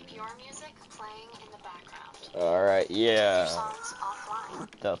 Keep your music playing in the background. Alright, yeah. Songs offline.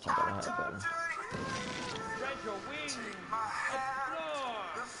 That's not gonna happen. Spread your wings.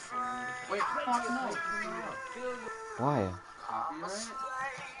 Explore. Wait, fuck no. Why? Copyright?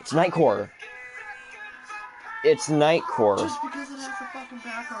 It's Nightcore. It's Nightcore. Just because it has the fucking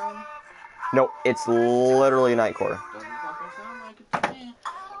background. No, it's literally Nightcore. Doesn't fucking sound like it to me.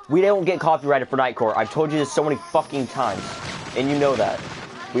 We don't get copyrighted for Nightcore. I've told you this so many fucking times. And you know that.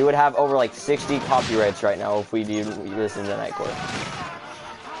 We would have over like 60 copyrights right now if we did listen to Nightcore.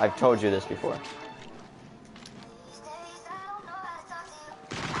 I've told you this before.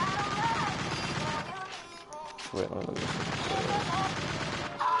 Wait, let me look at this.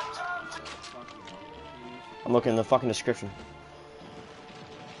 I'm looking in the fucking description.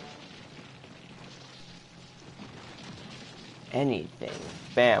 Anything.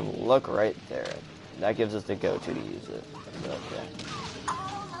 Bam, look right there. That gives us the go-to to use it. Okay.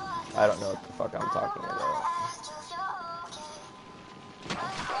 I don't know what the fuck I'm talking about.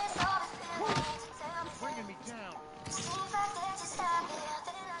 Bringing me down.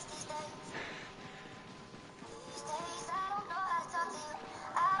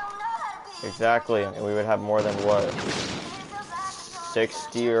 Exactly, and we would have more than what,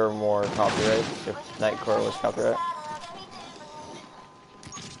 60 or more copyrights if Nightcore was copyright.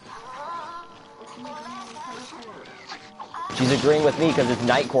 She's agreeing with me because it's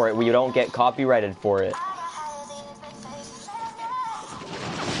Nightcore. We don't get copyrighted for it.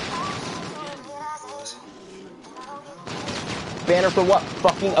 Banner for what?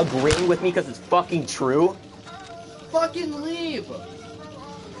 Fucking agreeing with me because it's fucking true? Fucking leave!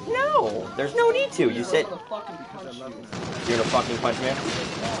 No, there's no need to. You said I'm gonna fucking punch you. you're gonna fucking punch me.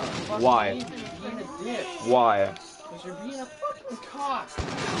 Fucking Why? leave, you're being a dick. Why? Because you're being a fucking cock.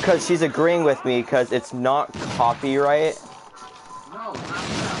 Because she's agreeing with me because it's not copyright. No, not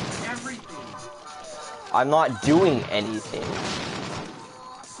that. Everything. I'm not doing anything.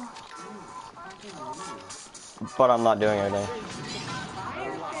 But I'm not doing anything.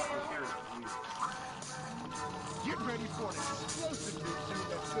 Get ready for an explosive new suit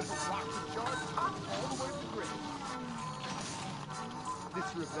that's good for boxing charges all the way to the grave. This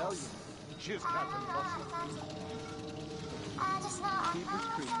rebellion just Captain Muscle. Keepers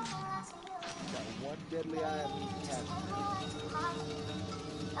creepers. Got one deadly eye on these passengers.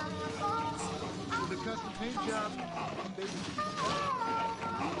 With a custom paint job, they can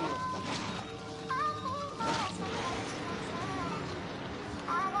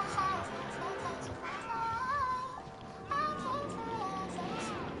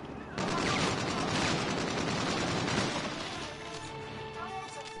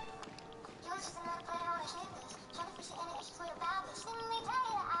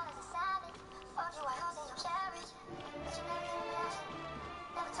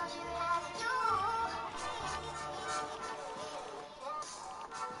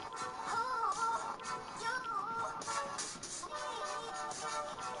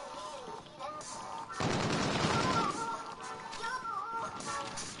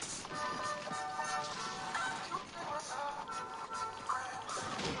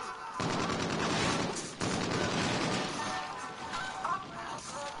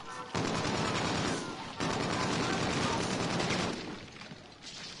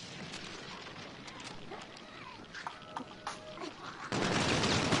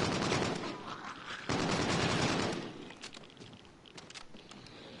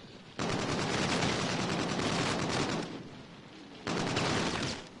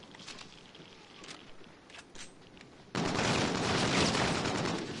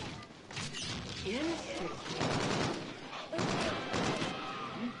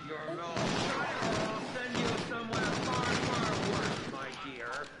You're no. I'll send you somewhere far, far worse, my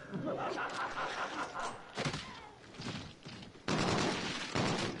dear.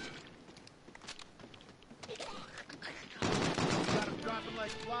 got them dropping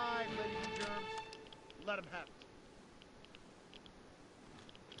like flies, ladies and germs. Let them have it.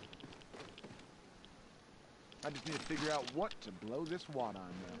 I just need to figure out what to blow this wad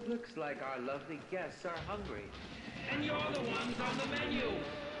on now. Looks like our lovely guests are hungry. And you're the ones on the menu.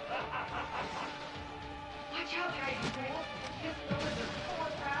 Watch out, guys and girls. This delivers 4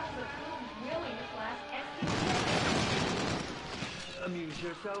 pounds of food willing to last STD. Amuse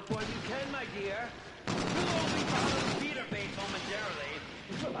yourself while you can, my dear. You'll only follow feeder bait momentarily.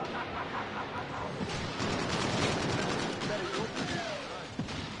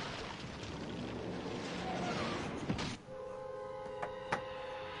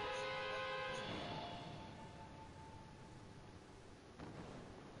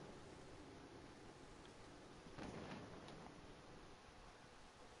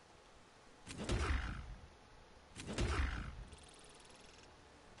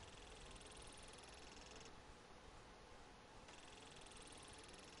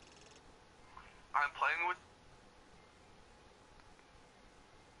 I'm playing with...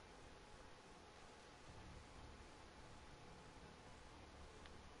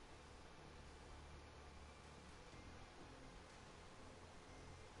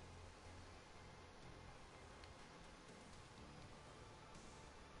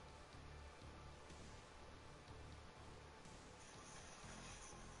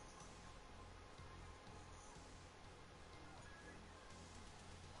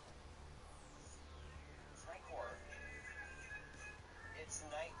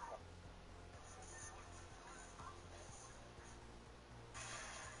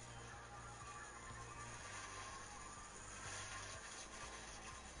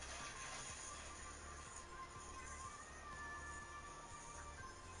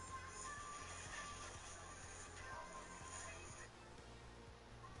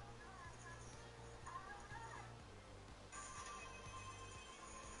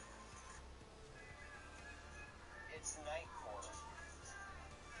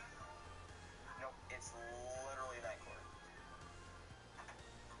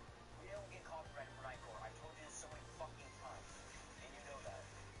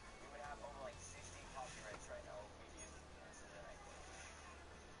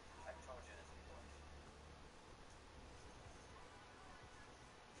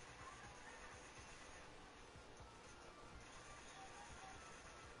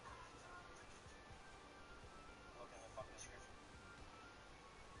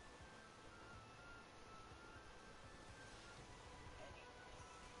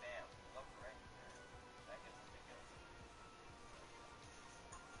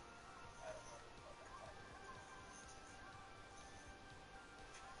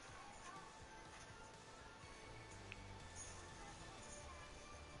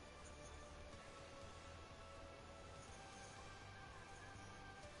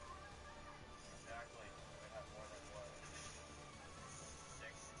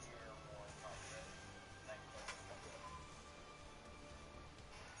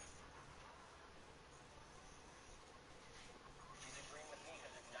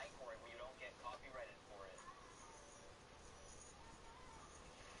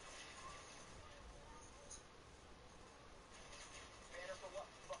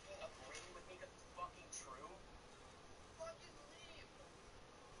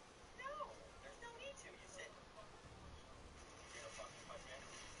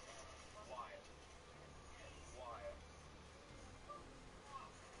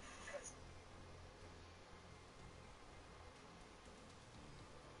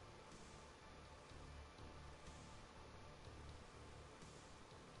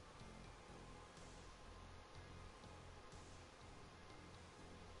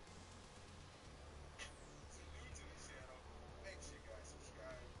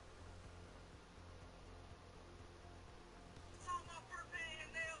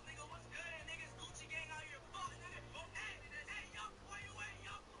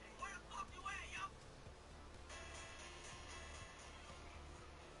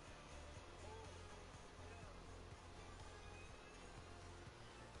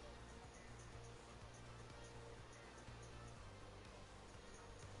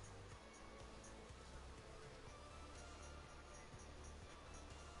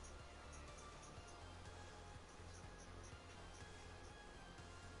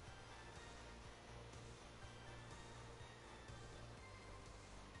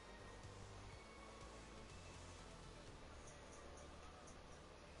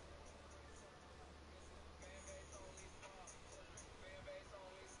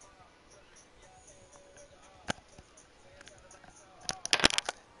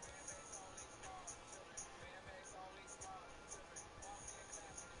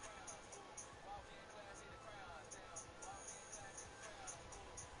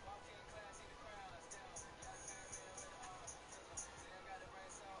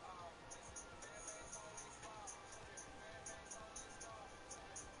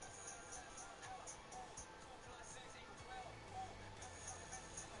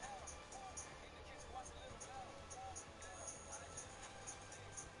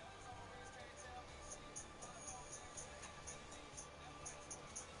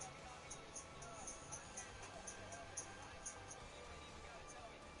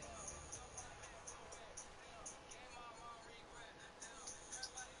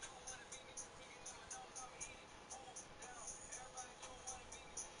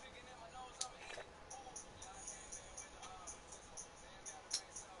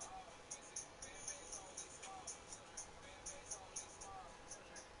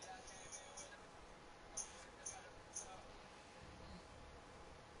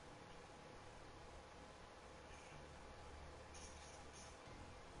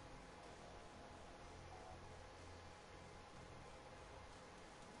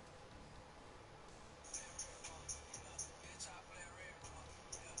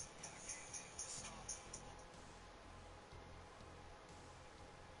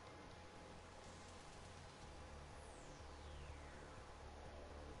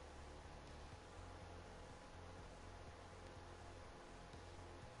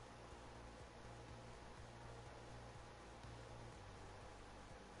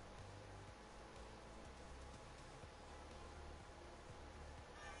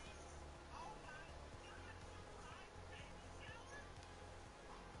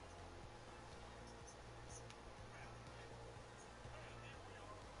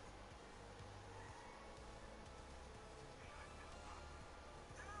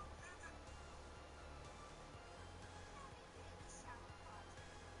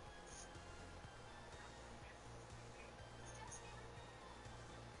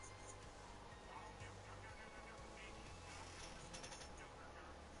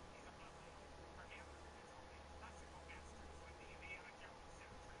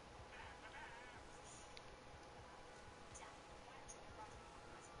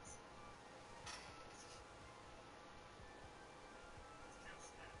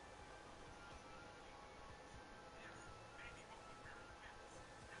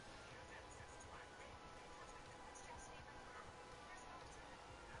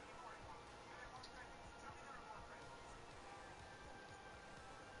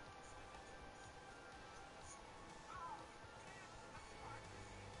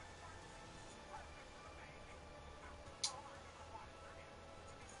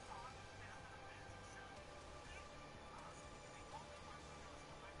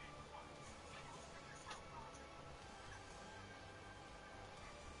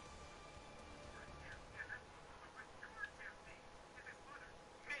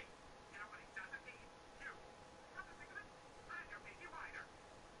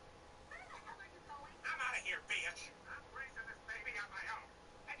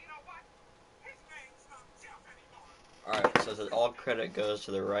 says that all credit goes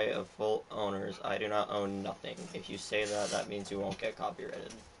to the right of full owners. I do not own nothing. If you say that, that means you won't get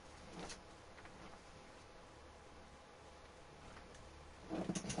copyrighted.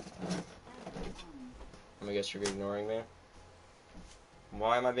 I guess you're ignoring me.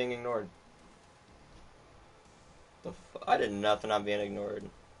 Why am I being ignored? I did nothing. I'm being ignored.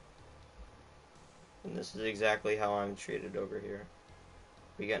 And this is exactly how I'm treated over here.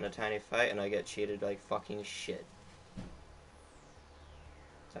 We get in a tiny fight and I get cheated like fucking shit.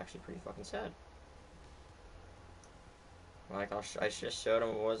 It's actually pretty fucking sad. Like, I just showed him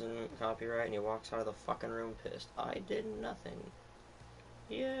it wasn't copyright and he walks out of the fucking room pissed. I did nothing.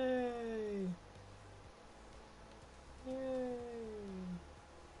 Yay! Yay!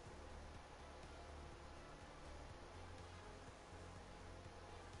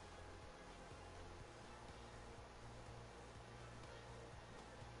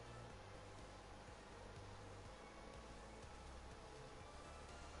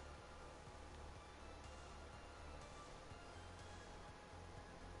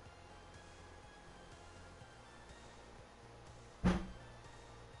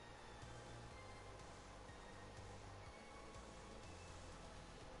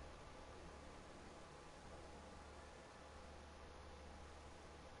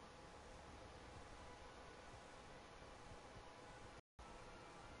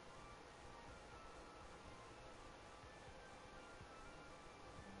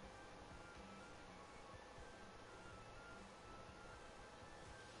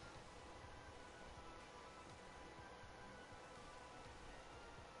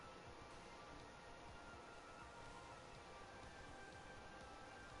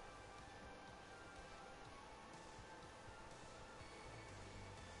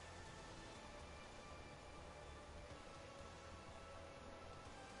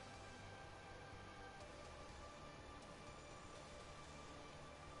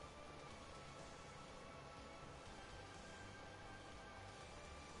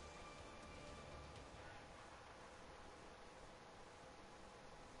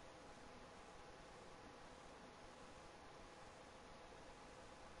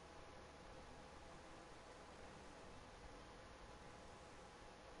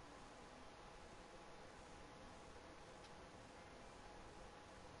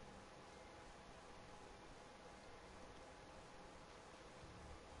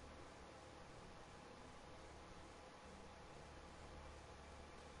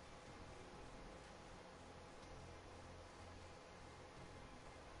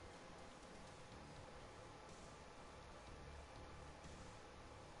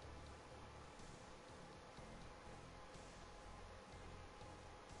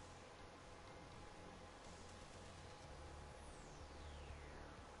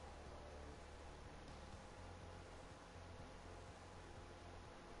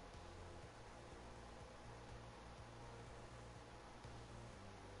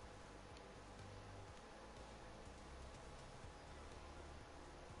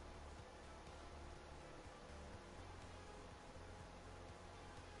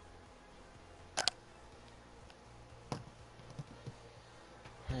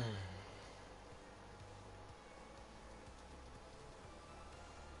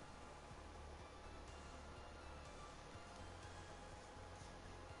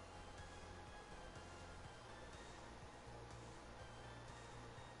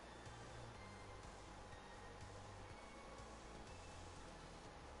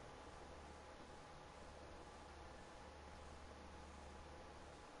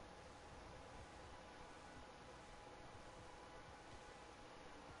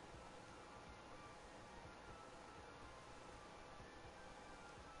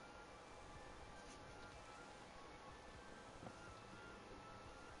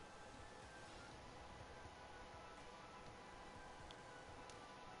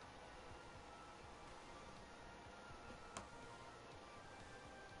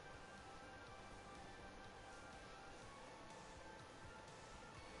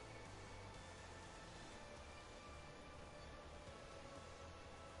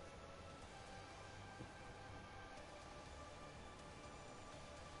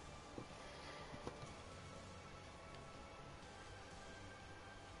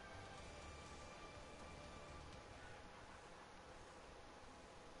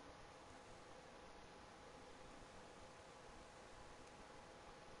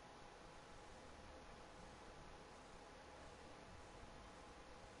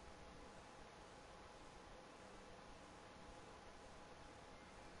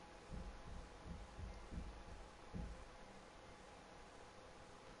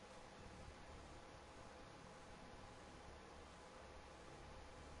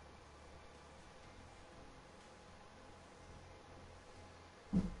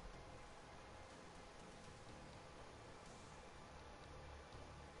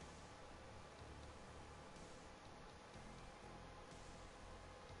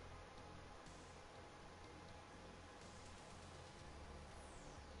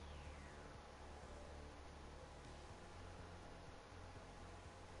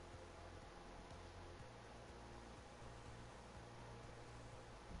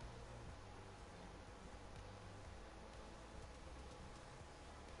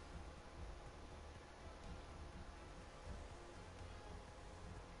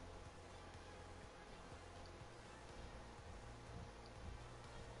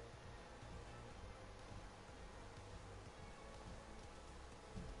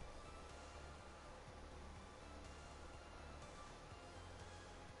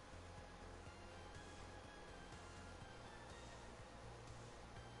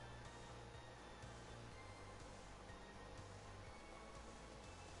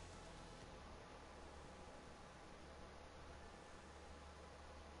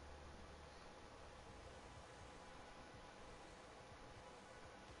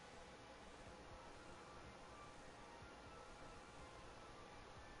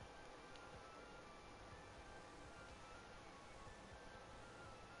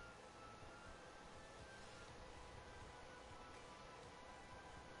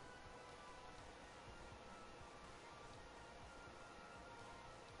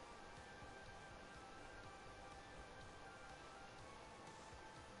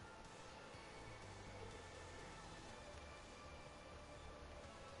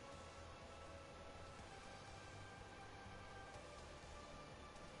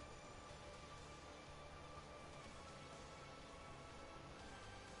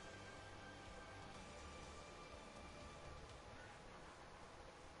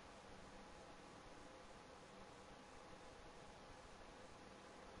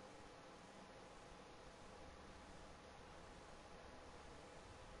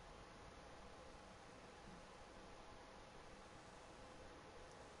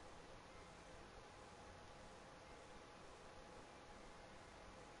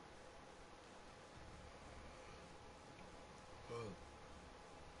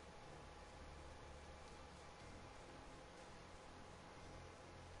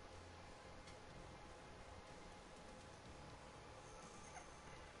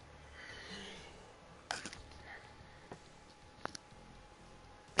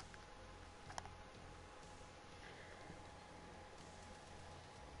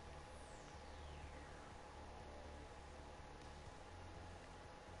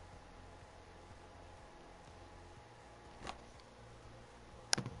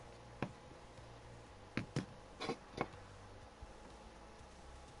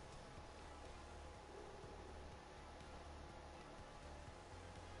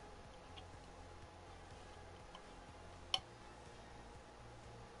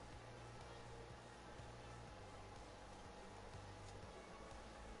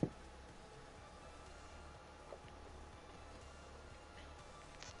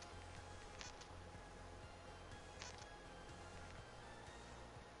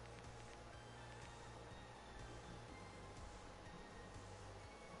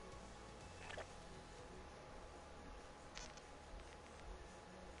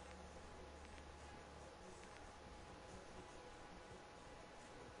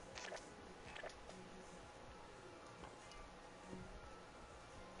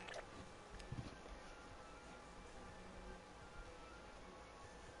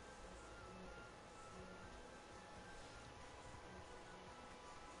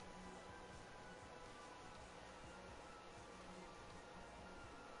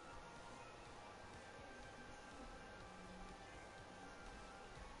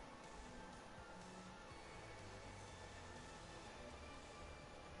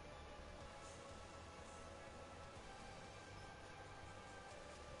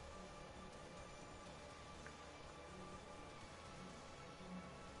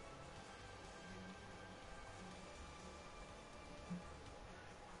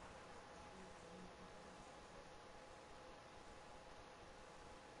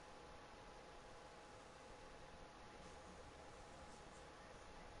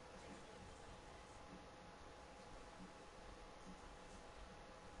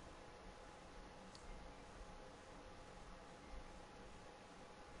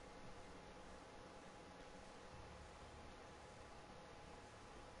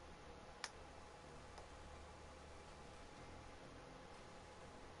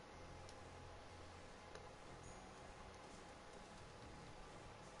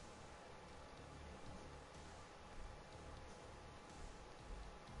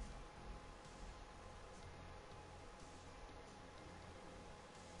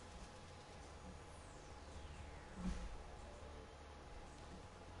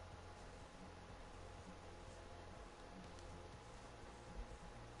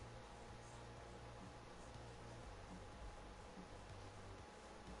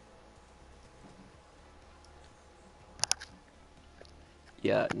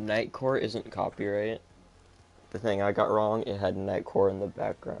 Yeah, Nightcore isn't copyright. The thing I got wrong, it had Nightcore in the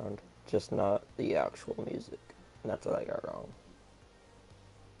background, just not the actual music. And that's what I got wrong.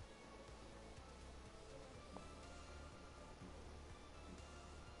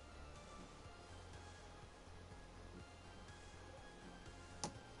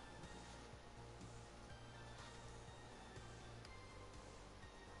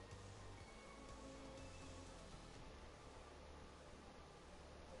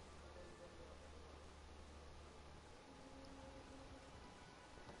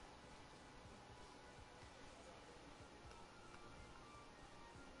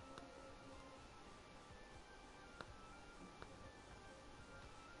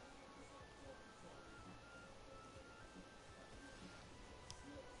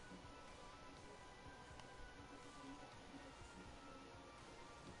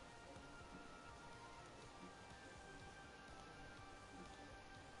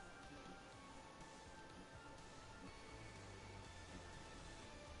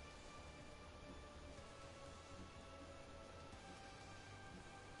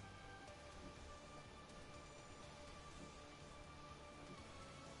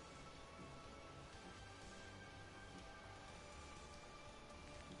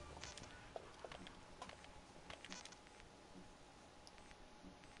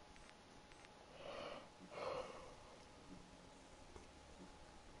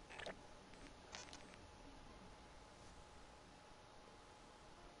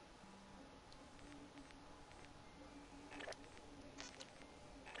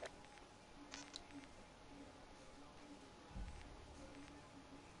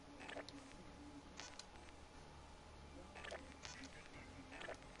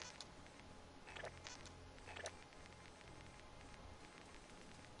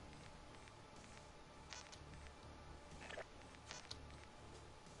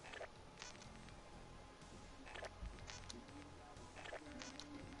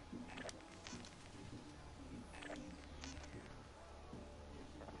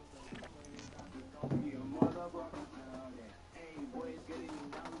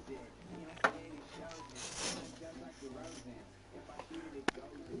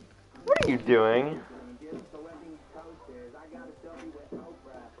 What are you doing?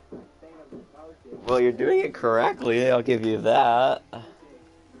 Well, you're doing it correctly, I'll give you that.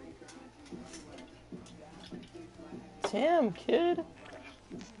 Damn, kid.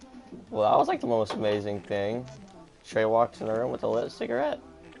 Well, that was like the most amazing thing. Trey walks in the room with a lit cigarette.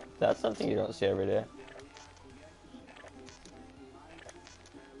 That's something you don't see every day.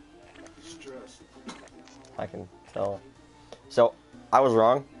 Stress. I can tell. So, I was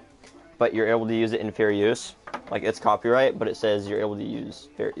wrong, but you're able to use it in fair use. Like, it's copyright, but it says you're able to use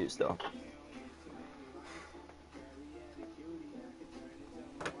fair use, though.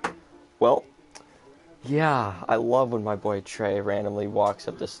 Well, yeah, I love when my boy Trey randomly walks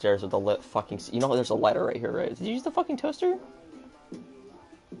up the stairs with a lit fucking... You know, there's a lighter right here, right? Did you use the fucking toaster?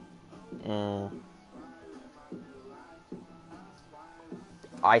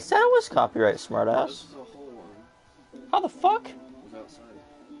 I said it was copyright, smartass. This is a whole one. How the fuck? It was outside.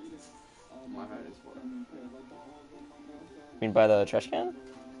 My height is what? You mean by the trash can?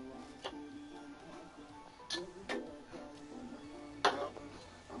 I'm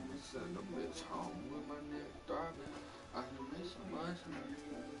gonna send a bitch home with my neck throbbing. I can miss so much.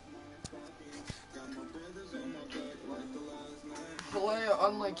 Kalea,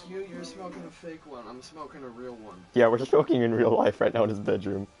 unlike you, you're smoking a fake one. I'm smoking a real one. Yeah, we're smoking in real life right now in his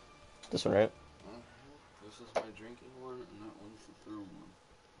bedroom. This one, right? This is my drinking one, and that one's the third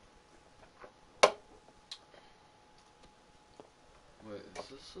one. Wait, is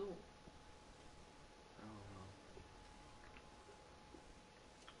this so? I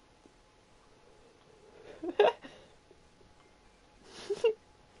don't know.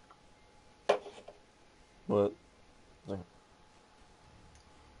 What?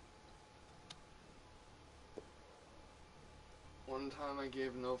 One time I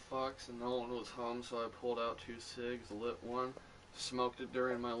gave no fucks and no one was home, so I pulled out 2 cigs, lit one, smoked it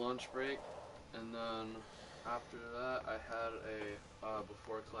during my lunch break, and then after that I had a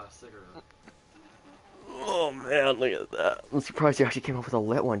before class cigarette. Oh man, look at that. I'm surprised you actually came up with a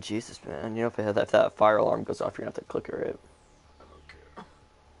lit one. Jesus, man. You know, if that fire alarm goes off, you're gonna have to click it, right? I don't care.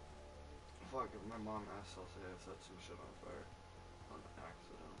 Fuck, if my mom asks, I'll say I set some shit on fire. On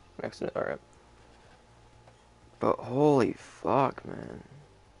accident. Accident, alright. But holy fuck, man.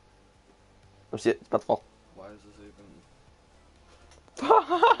 Let's see it. It's about to fall. Why is this even...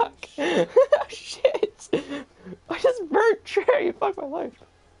 Fuck! Shit! I just burnt Trey. Fuck my life.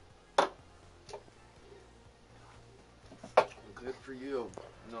 I'm Good for you.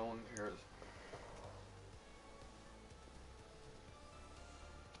 No one cares.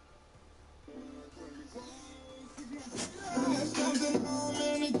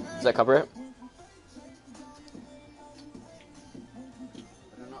 Does that cover it? I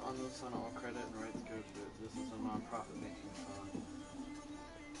do not own this on all credit and rights go to it. This is a non-profit making song.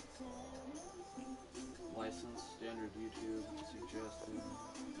 Licensed, standard YouTube, suggested.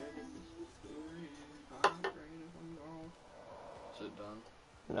 Is it done?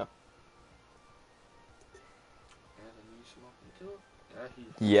 No. And you smoking too?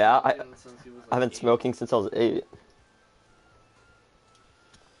 Yeah, Yeah, since he was like I've been 8. smoking since I was 8.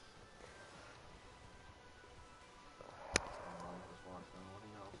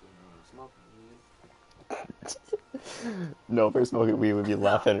 No, if we're smoking weed, we'd be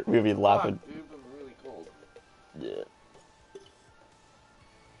laughing. We'd be laughing. Dude, but really cold. Yeah.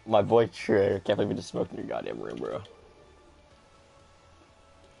 My boy Trey, can't believe we just smoked in your goddamn room, bro.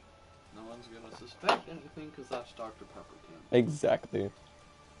 No one's gonna suspect anything because that's Dr. Pepper can. Exactly.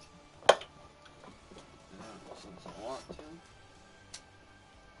 Yeah, since I want to.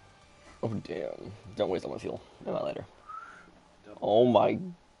 Oh damn! Don't waste all my fuel. Am I later? Double. Oh my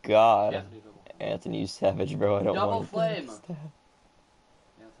god, Anthony double. Anthony, you savage, bro. I don't Double want flame. to. Anthony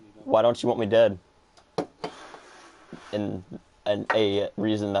double. Why don't you want me dead? In a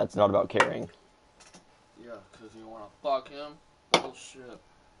reason that's not about caring. Yeah, because you want to fuck him? Bullshit.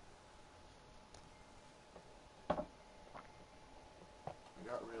 I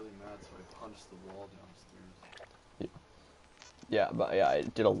got really mad, so I punched the wall downstairs. Yeah, but yeah, I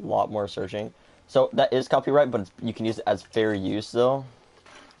did a lot more searching. So that is copyright, but you can use it as fair use, though.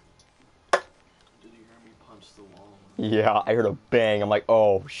 Did you hear me punch the wall? Yeah, I heard a bang. I'm like,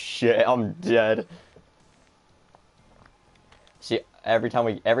 oh shit, I'm dead. See, every time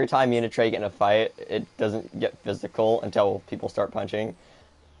me and a Trey get in a fight, it doesn't get physical until people start punching,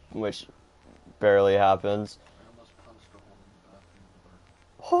 which barely happens. I almost punched a hole in the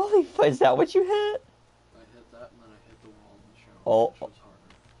bathroom door. Holy fuck, is that what you hit? I hit that and then I hit the wall in the shower, Oh. which was harder.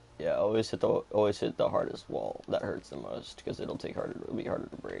 Yeah, always hit the hardest wall. That hurts the most because it'll be harder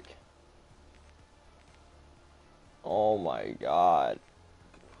to break. Oh my god. I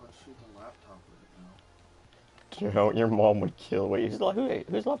could punch through the laptop right now. Dude, your mom would kill. Wait,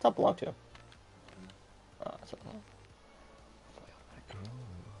 whose laptop belong to? That's what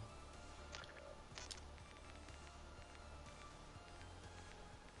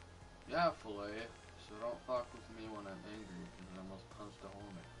Yeah, Filet. So don't fuck with me when I'm angry because I almost punched a hole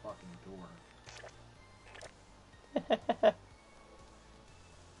in my fucking door.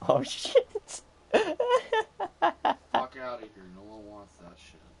 Oh shit. Fuck out of here. No one wants that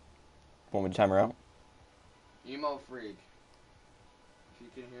shit. Want me to time her out? Emo freak. If you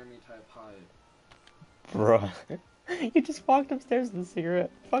can hear me, type hi. Bruh. You just walked upstairs with a cigarette.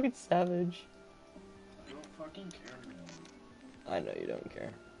 Fucking savage. I don't fucking care anymore. I know you don't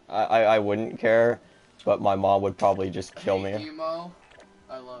care. I wouldn't care, but my mom would probably just kill me. Emo,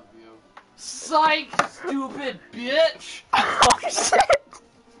 I love you. Psych, stupid bitch! Oh shit!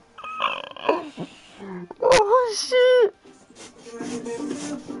 Oh shit!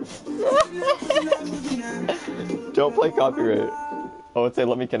 Don't play copyright. I would say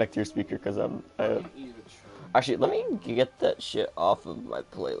let me connect to your speaker because actually, let me get that shit off of my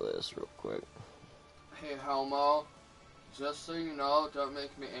playlist real quick. Hey, Helmo. Just so you know, don't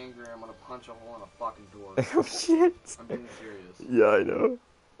make me angry. I'm gonna punch a hole in a fucking door. Oh shit! I'm being serious. Yeah, I know.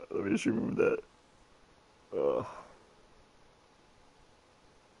 Let me just remove that. Ugh.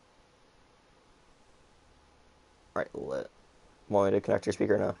 Alright, lit. Want me to connect your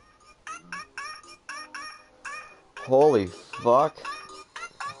speaker now? Holy fuck.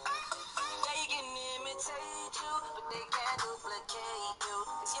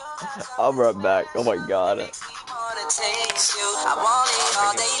 I'm right back. Oh my god. I want it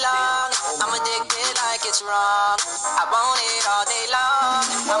all day long. I'm addicted like it's wrong. I want it all day long.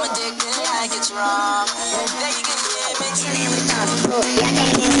 I'm addicted like it's wrong. They can give me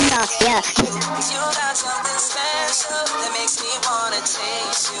yeah. You got something special that makes me wanna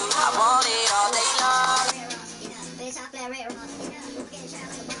taste you. I want it all day long.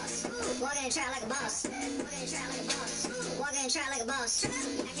 Walk in and try like a boss. Walk in and try like a boss.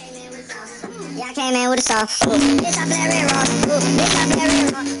 Yeah, I came in with a sauce. Bitch, I play red raw. Bitch, I play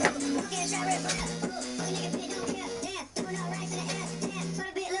red raw. Walk in and try red raw. Nigga, bitch, don't care. Damn, throwing no racks in the air. Damn, put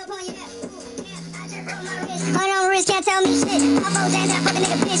a big little on your ass. Damn, I just broke my wrist. Hold on, wrist, can't tell me shit. I'm both damn, that fucking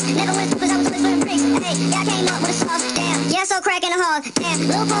nigga bitch. Never went cause I was always putting bricks. Hey, yeah, I came up with a sauce. Damn, yeah, so crack in the hall. Damn,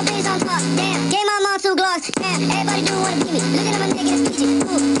 little four beans on top. Damn, gave my mom 2 gloss. Damn, everybody do wanna be me. Looking at my neck and it's peachy.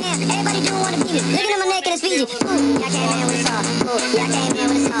 Ooh, damn, everybody do wanna be me. Looking at my neck and it's peachy. Ooh, yeah, I came in with a sauce.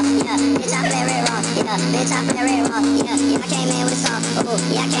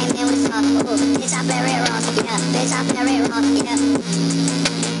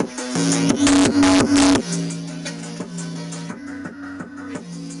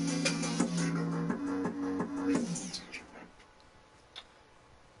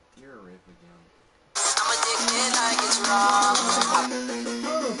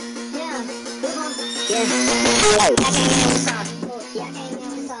 Yeah. Y'all came in with the sauce. Y'all came in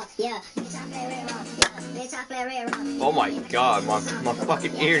with the sauce. Yeah. Bitch, I play red rum. Yeah. Bitch, I play red rum. Oh my god, my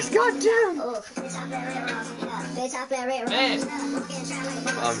fucking ears, goddamn. Bitch, I play red rum. Yeah. Bitch, I play red rum. Man. Walk in trap like a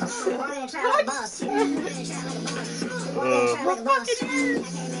boss. Walk in trap like a boss. Walk in trap like a boss. Walk in trap like a boss.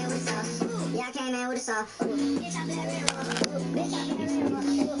 Y'all came in with the sauce. Y'all came in with the sauce. Bitch, I play red rum. Bitch, I play red rum.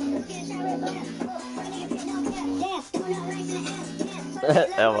 Walk in trap red rum. Fuck a nigga, bitch, don't care. Damn, doing no ranks in the ass.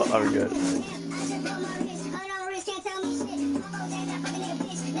 Damn, I'm good.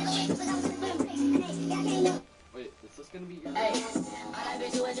 Wait, is this gonna be your Hey, I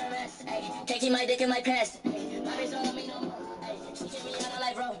bitch you with your mess. Hey, taking my dick in my pants. Hey, my bitch don't love me no more. Hey, she kicked me out of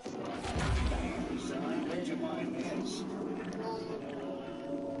life, bro.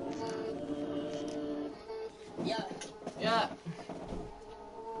 Yeah. Yeah.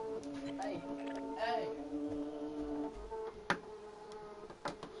 Hey, hey.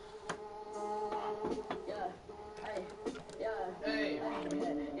 Yeah, hey, yeah. Hey.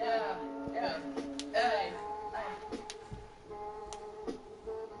 Yeah, yeah. Hey.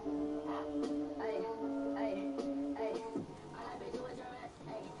 Hey, hey, hey. I bitch you with your ass.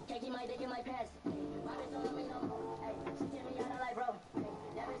 Hey, taking my dick in my pants. Hey, my bitch don't love me no more. Hey, she kicked me out of life, bro. Hey,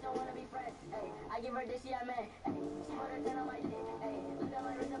 that bitch don't wanna be friends. Hey, I give her this, yeah, man. Hey, she put her 10 on my dick. Hey, look at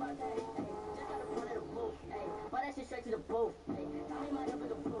my wrist about 10. Hey, just got a phone in the booth. Hey, but that shit straight to the booth. Hey, tell me my up in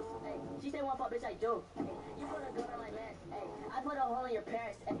the booth. Hey, she say one fuck, bitch, I do. Hey, you put a gun on my man. Hey, I put a hole in your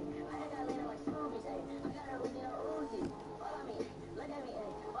parents. Hey, I just got laid on my smoothies. Hey, I got a Uzi, no Uzi. Fuck on me, look at me.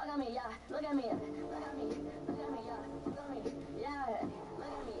 Hey, fuck on me, yeah. Look at me, look at me, look at me, yeah. Fuck on me, yeah. Hey,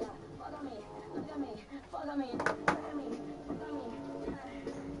 look at me, yeah. Fuck on me, look at me, fuck on me, look at me, fuck on me, yeah.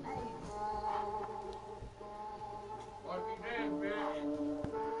 Hey. What you did, bitch?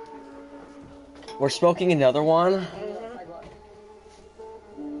 We're smoking another one?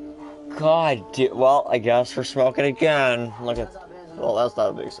 God, well, I guess we're smoking again. Look at, well, that's not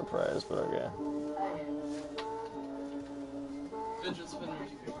a big surprise, but okay. Fidget spinners.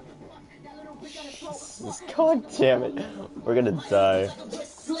 Jesus, God damn it. We're gonna die.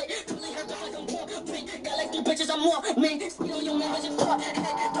 Bitches, I'm more mean. Steal your man, just fuck.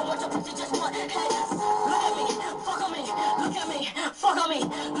 Hey, don't want your pussy, just want. Hey, look at me, fuck on me, look at me, fuck on me,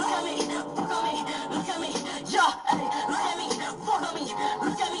 look at me, fuck on me, look at me, yeah. Hey, look at me, fuck on me,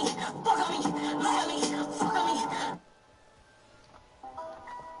 look at me, fuck on me, look at me, fuck on me.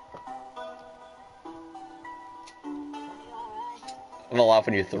 I'm gonna laugh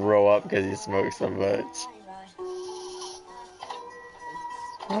when you throw up because you smoke so much.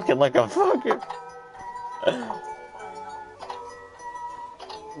 Smoking like a fucker.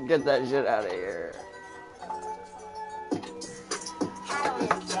 Get that shit out of here.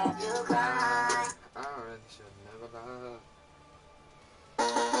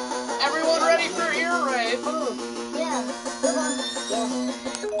 Everyone ready for ear rape? Yeah, good one. Yeah,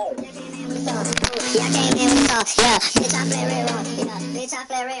 I came in with the sauce. Yeah, bitch, I play red rum. Yeah, bitch, I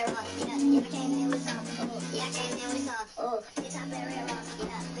play red rum. Yeah, I came in with the sauce. Yeah, I came in with the sauce. Bitch, I play red rum.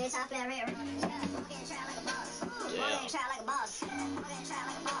 Yeah, bitch, I play red rum. Yeah, walk in trap like a boss. Walk in trap like a boss. Walk in trap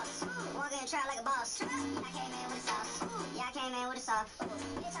like a boss. Walk in trap like a boss. I came in with the sauce. Yeah, I came in with the sauce.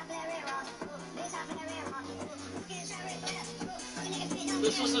 Bitch, I play red rum. Bitch, I play red rum. Walk in trap red rum.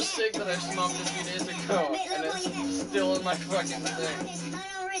 This was a cig that I smoked a few days ago, and it's still in my fucking thing.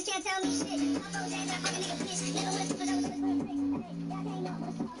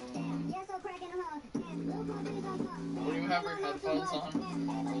 When you have your headphones on.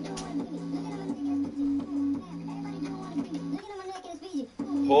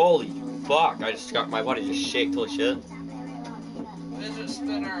 Holy fuck, I just got my body just shaked, holy shit. Fidget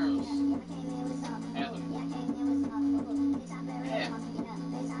spinners. Yeah.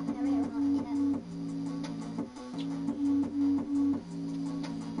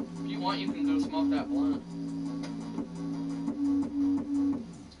 If you want, you can go smoke that blunt.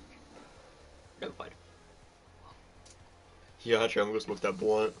 No, fine. Yeah, actually, I'm gonna smoke that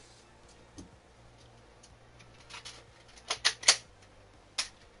blunt.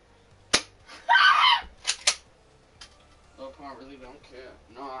 I really don't care.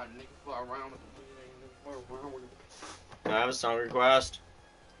 Nah, nigga, fly around with Can I have a song request?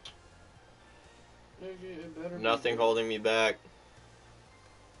 Nigga, it better Nothing be. holding me back.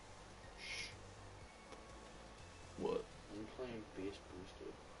 What? I'm playing Bass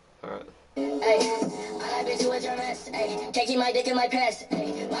Boosted. Alright. Hey, I bitch you with your mess. Hey, taking my dick in my pants.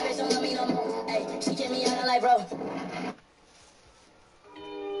 Hey, my bitch don't love me no more. Hey, she kicked me out of life, bro.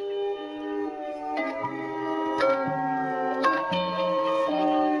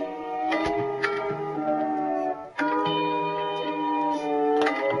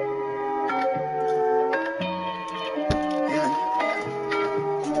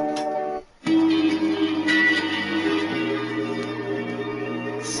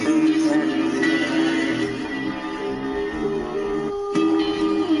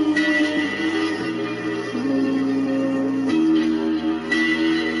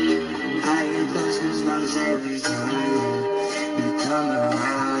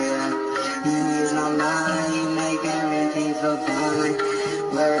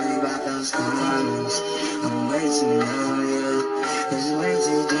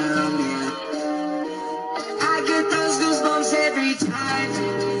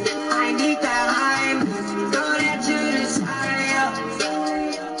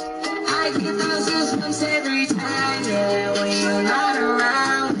 get those goosebumps every time, yeah, when you're not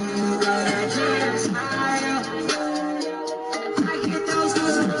around. But I just smile. I get those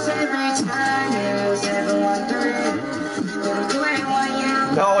goosebumps every time, yeah, 713. Little 21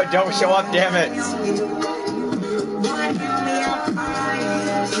 years. No, it don't show up, damn it. Boy, tell me I'm fine,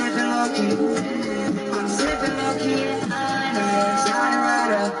 yeah, sipping low-key. I'm sipping low-key at night, yeah,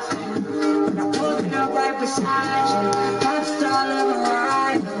 Colorado. I'm pulling up right beside you. Pop star of a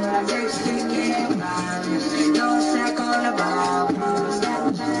ride, I take speaking violence. No sack on the ball,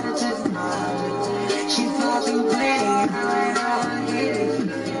 Snapchat to the mall. She fall through plenty, I get it.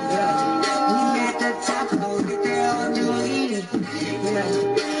 Yeah. We at the top, hold it down, do it. Yeah.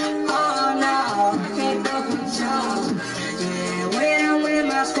 Oh no, I can't fuck with y'all. Yeah, when I'm with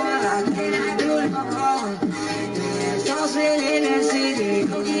my squad, I cannot do no wrong. Yeah, saucepan in the city,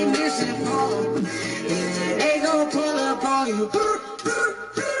 don't get misinformed. Yeah, they gon' pull up on you.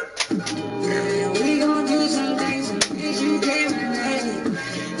 Yeah, we gon' do some things you can't relate.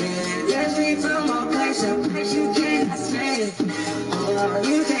 Yeah, guess we from a place you cannot stay. Oh,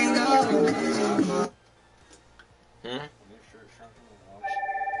 you can't go.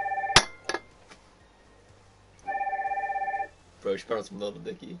 Bro, she put on some Little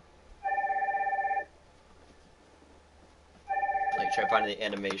Dicky. Like, try finding the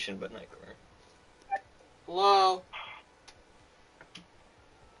animation, but not correct. Hello?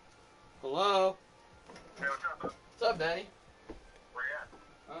 Hello? Hey, what's up, bud? What's up, Daddy? Where you at?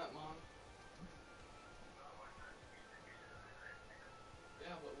 Alright, Mom.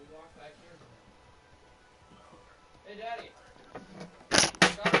 Yeah, but we walked back here. Hey, Daddy.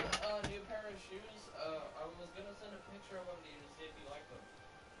 Got a new pair of shoes. I was gonna send a picture of them to you to see if you like them.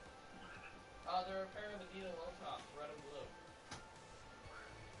 They're a pair of Adidas low tops, red and blue.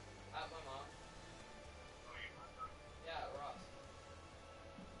 At my mom. Yeah, Ross.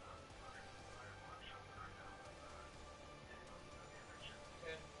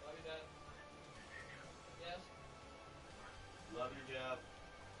 Okay, love you, Dad. Yes? Love you, Jeff.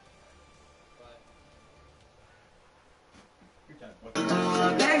 Bye. Your time. What?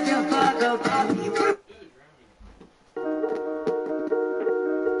 Back the fuck up off you. Dude,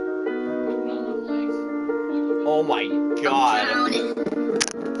 oh my god. I'm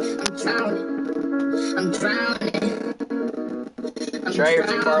drowning. I'm drowning. Trey, you're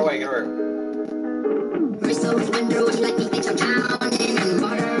too far away, get her. Crystal's window, she like me, bitch, I'm drowning. In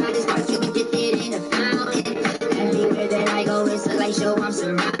water, I just got you and dipped it in a fountain. Everywhere that I go, it's a light show, I'm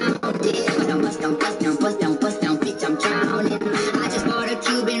surrounded. Bust down, bust down, bust down, bust down, bitch, I'm drowning. I just bought a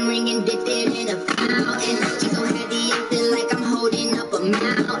Cuban ring and dipped it in a fountain. She's so heavy, I feel like I'm holding up a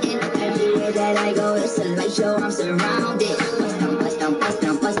mountain. Everywhere that I go, it's a light show, I'm surrounded. Bust down, bust down, bust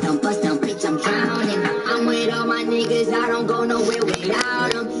down, bust down, bust down, bitch, I'm drowning. I'm with all my niggas, I don't go nowhere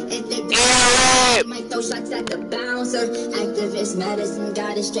without them. If they might throw shots at the bouncer. Activist medicine,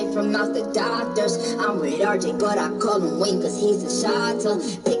 got it straight from out the doctors. I'm with RJ, but I call him Wayne, cause he's a shotter.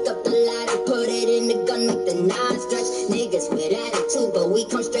 Pick up the ladder, put it in the gun, make the knife stretch. Niggas with attitude, but we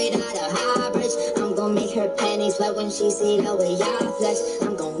come straight out of Highbridge. I'm gon' make her panties wet when she see the way I flex.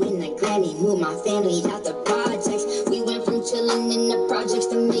 I'm gon' win the Grammy, move my family out the projects. We went from chillin' in the projects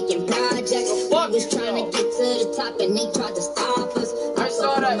to making projects. We was trying to get to the top and they tried to stop us. I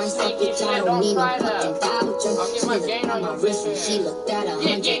saw that sneaky shit, don't try that. I'll get my gain on your wrist. She looked at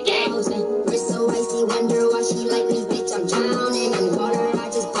 100,000. Wrist so icy, wonder why she like me, bitch, I'm drowning in water. I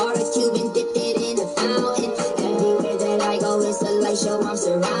just bought a cube and dipped it in a fountain. Everywhere that I go, it's a light show, I'm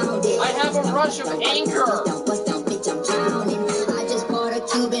surrounded. I have a rush of anger. Bust down, bitch, I'm drowning. I just bought a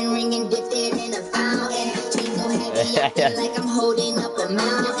Cuban ring and dipped it in a fountain. Chain so heavy, I feel like I'm holding up a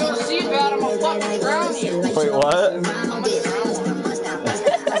mountain. See that, I'm a fucking drowning. Wait, what?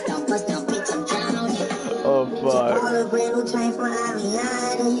 Oh, fuck. All a brand new chain from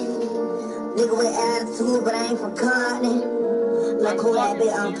Ariana. Nigga with attitude, but I ain't from Carney. Like who that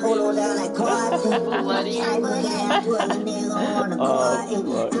bitch, I'm polo down like Carton. I put a nigga on the carton.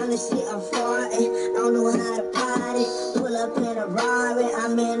 On the shit, I'm farting. Don't know how to party. Pull up in a Rari,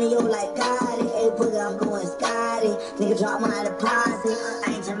 I'm in yo like Gotti. Hey, put I'm going Scotty. Nigga drop my deposit.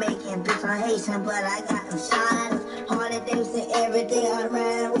 I ain't Jamaican, bitch, I'm Haitian, but I got them shotters. Harley Davidson every day, I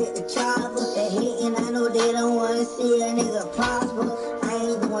ride with the chopper. They hating, I know they don't wanna see a nigga prosper. I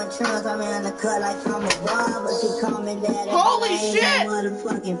ain't doing trans, I'm in the cut like I'm a barber. She call me daddy. Holy shit!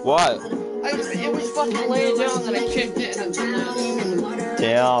 What? It was fucking laying down and I kicked it and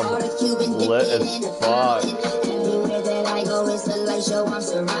Damn. Lit as fuck. Everywhere that I go, it's a light show, I'm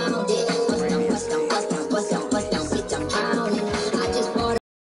surrounded. Bust down, bust down, bust down, bust down, bust down, bitch, I'm drowning. I just bought a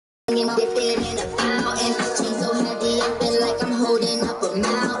ring and dipped it in a fountain. Chain so heavy, I feel like I'm holding up a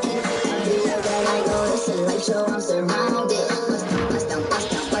mountain. so I'm surrounded. Bust down,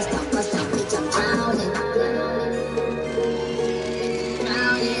 bust down, bust down, bust down, bitch, I'm drowning.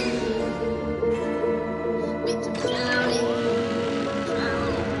 Drowning. Bitch, I'm drowning.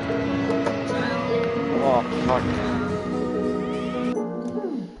 Drowning. Oh, fuck.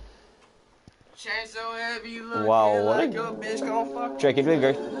 Chain so heavy, you look Wow, like what a a... bitch gon' fuck. Trey, can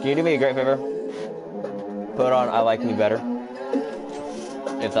you do me a great favor? Put on I Like Me Better.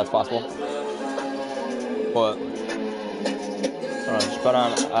 If that's possible. What? Just put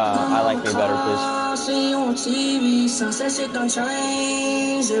on I Like Me Better, please. See you on TV, sunset shit done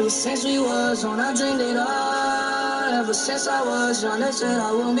changed. Ever since we was on, I dreamed it all. Ever since I was young, they said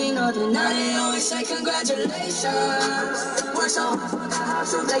I won't be nothing. Now they always say congratulations. Work so hard for the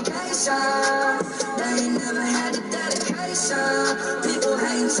house on vacation. They ain't never had the dedication. People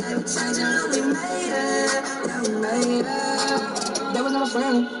hating, say we changing, look, we made it. Yeah, we made it. That was never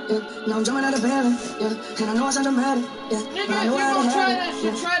friendly, yeah. Now I'm jumping out of van, yeah. And I know I sound dramatic, yeah. Nigga, But I if know you how to gon' try handle that it,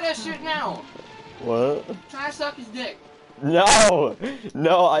 shit, yeah. try that shit now. What? Try to suck his dick. No!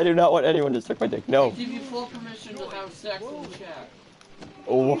 No, I do not want anyone to suck my dick. No. I give you full permission to have sex in the chat.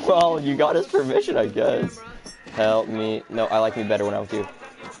 Well, you got his permission, I guess. Help me. No, I like me better when I'm with you.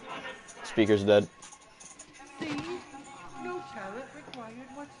 Speaker's dead. See? No talent required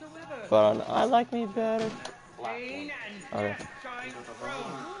whatsoever. But on I Like Me Better. Plain and Okay. shine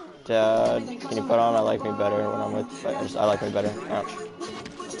through. Dad, can you put on I Like Me Better when I'm with... I Like Me Better. Ouch.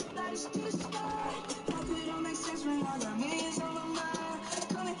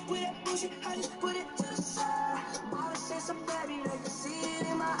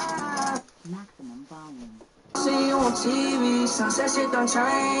 Maximum volume. See you on TV, sunset shit done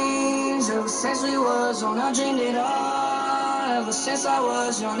changed. Ever since we was on, I dreamed it all. Ever since I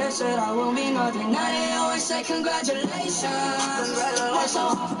was young, they said I won't be nothing. Now they always say congratulations. Work so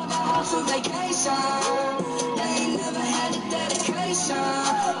hard for the house on vacation. They ain't never had the dedication.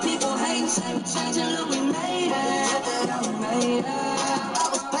 People hating, say we changing, look, we made it. Yeah, we made it. I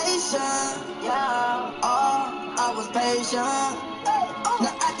was patient, yeah. Oh, I was patient.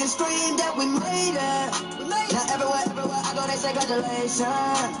 Now I can scream that we made it. Now everywhere I go, they say congratulations.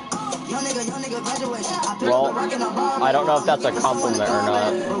 Young nigga, graduation. Well, I don't know if that's a compliment or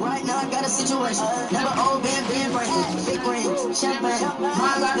not. But right now I got a situation. Never old been friends. Big rings, champagne.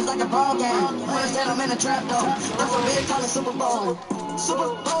 My life is like a ball game. First that I'm in a trap though. That's what we call it Super Bowl.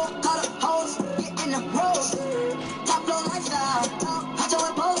 Super Bowl, call it hoes, get in the road. Top floor lifestyle. Hot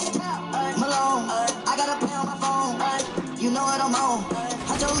and post. Malone, I got a play on my phone. You know what I'm on.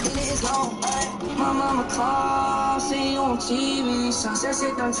 I told you it's long. My mama called, see you on TV. Sunset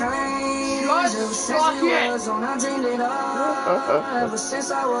shit done changed. Ever since we was on, I dreamed it all. Ever since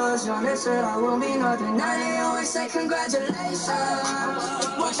I was young, they said I won't be nothing. Now they always say congratulations.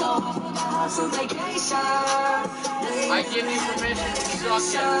 Work so hard for the house on vacation. I give you permission to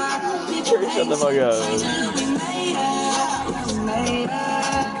suck it. Shut the fuck up. We made it. We made it.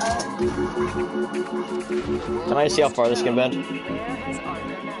 Can I see how far this can bend? Where has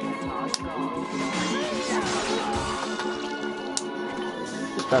Arthur McIntosh gone?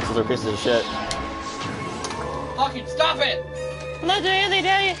 These pencils are pieces of shit. Fucking stop it! I'm not doing anything,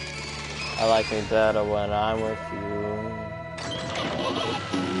 Daddy. I like me better when I'm with you.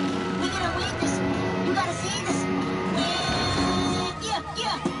 We gotta win this. You gotta see this.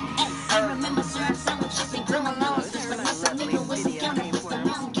 Yeah. I remember syrup sandwiches and grandma allowances. But that's a nigga was a counterfeit. The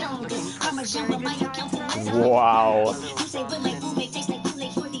mountain calendars. Parmesan with my account. Wow. You say with my food, it tastes like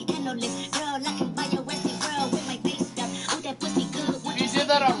Kool-Aid for the analyst. Girl, I can buy your Westie girl with my face stuff. Oh, that pussy good. If you did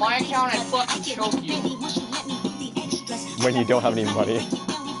that on my account, I'd fucking choke you. When you don't have any money.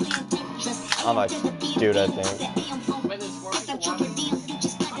 I'm a dude, I think. When this works, If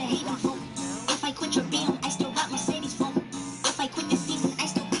I quit your band, I still got Mercedes phone. If I quit this season, I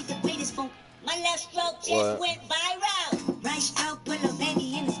still beat the greatest phone. My left stroke just What? went viral. Right stroke put a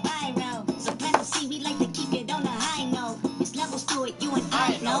baby in the spiral. Soprano C, we like to keep it on the high note. There's levels to it, you and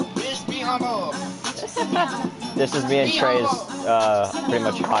I know. bitch, be humble. This is me and Trey's pretty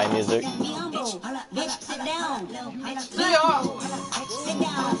much high music. Be humble. Bitch, sit down. Bitch, Lay off. sit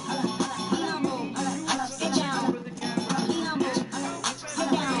down. Be humble. Sit down. Be humble. Sit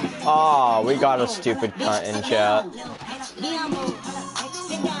down. Aw, we got a stupid cunt in chat. Be humble.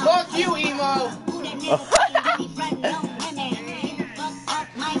 Sit down. Fuck you, emo.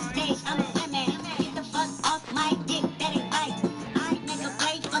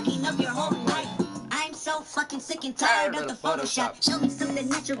 Fucking sick and tired of the Photoshop. Show me something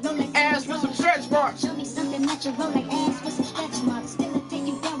natural like Ass with some stretch marks. Show me something natural like ass with some stretch marks. Still take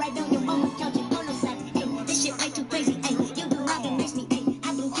you down right on your mama couch and polo socks. Hey, this shit way too crazy. Hey, you do not amaze me. Hey,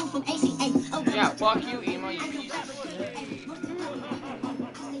 I blew cool from ACA. Oh, Yeah, Fuck you, emo, you piece of shit.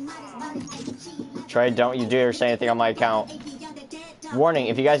 Trey, don't you dare say anything on my account. Warning,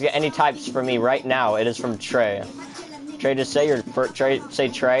 if you guys get any types from me right now, it is from Trey. Trey, just say say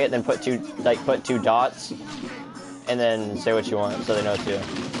Trey, and then put two dots, and then say what you want, so they know it's you.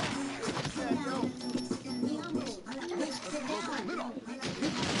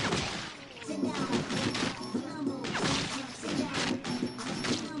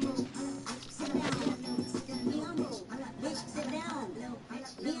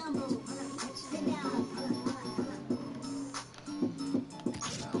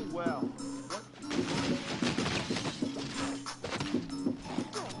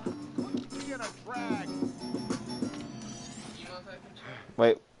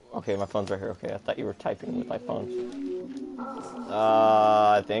 Wait, okay, my phone's right here. Okay, I thought you were typing with my phone.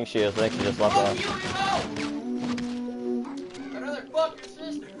 I think she is. I think she just left off. I'd rather fuck your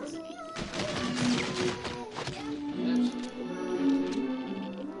sister.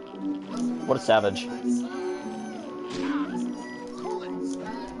 What a savage.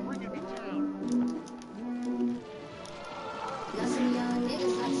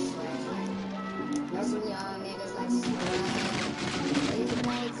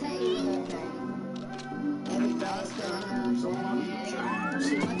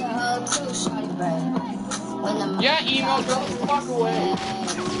 Yeah, emo, go the fuck away.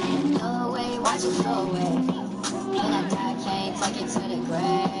 Watch it go away. When I die, can't take it to the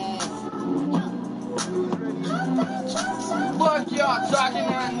grave. Fuck y'all talking, I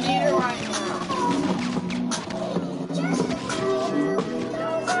need it right now.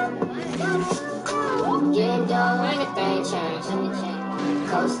 Getting dough, anything change.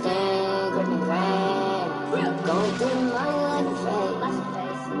 Coasting, gripping rain. Going through the money like a fake.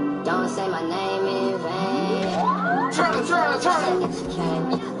 Don't say my name in vain. Turn it.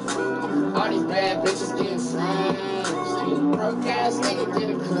 All these bad bitches getting slain. Broke ass nigga did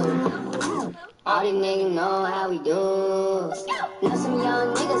a clue. All these niggas know how we do. Know some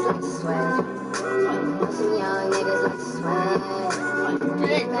young niggas like to sway. Know some young niggas like to sway.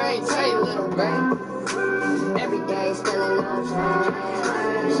 Big brain, tight little brain. Every day spilling on train.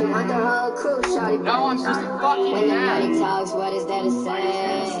 She want the whole crew, shawty. No, I'm just a fucking when the man. money talks, what is there to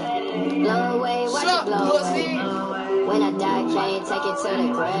say? Blow away, watch it blow away. When I die, can't take it to the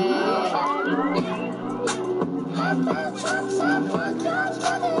grave.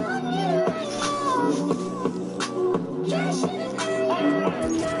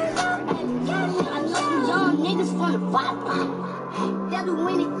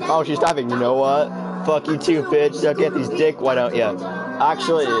 Oh, she's typing. You know what? Fuck you too, bitch. Suck at these dick. Why don't you?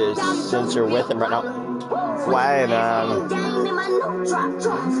 Actually, since you're with him right now. Why, man?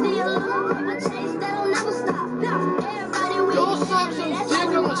 Go suck some dick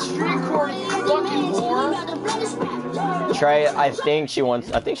on the street corner, you fucking whore. Trey, I think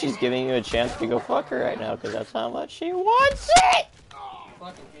she's giving you a chance to go fuck her right now, because that's how much she wants it!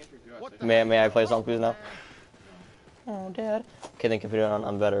 May I play a song, please, now? Oh, Dad. Okay, then computer on.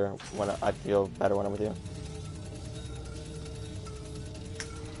 I'm better when I feel better when I'm with you.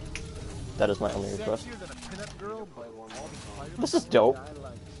 That is my only request. This is dope.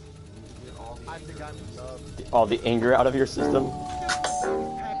 All the anger out of your system.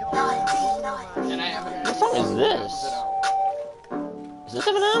 What song is this? Is this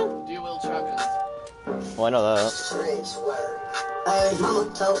Eminem? Do you will chuggers? Well, I know that. Hey, mama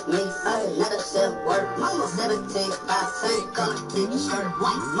told me I let her sell work. Mama 17, I say color t-shirt.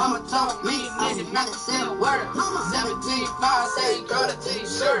 Mama told me I let her sell work. Mama 17, I say color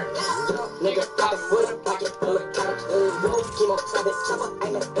t-shirt. Nigga, got it with a pocket full of cabbage. Roll, chemo, stab it, chopper,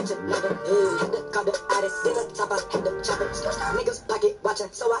 ain't no bitch, never. Had to call the addict, then the top, I had to chop it. Niggas pocket watching,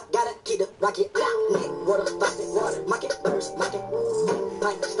 so I gotta keep the rocket. Neck, water, faucet, water, market, birds, market.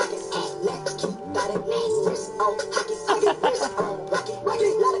 Blank, stack it, let's keep that it. Wrist on, hockey, wrist on. Rocket,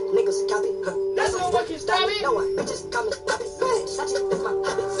 lot of niggas copy. That's not what you stop me. No one bitches call me Bobby. Such it is my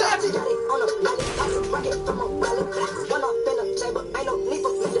habit. Got it on a mallet. I'm a rocket from a wallet. One off in the chamber. Ain't no need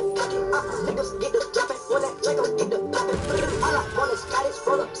for me to cock it. Niggas get the dropping. When that Draco get the popping. All I want is cottage.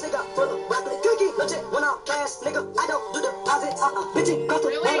 Roll up, cigar full of broccoli. Cookie, legit, when I'm cash, nigga. I don't do deposits. Bitches cross the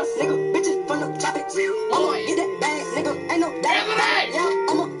border, nigga. Bitches from the tropics. I'ma get that bag, nigga. Ain't no bag.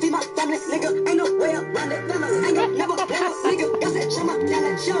 Yeah, I'ma feed my family, nigga. Ain't no way around it. Ain't got never, nigga. Got that show my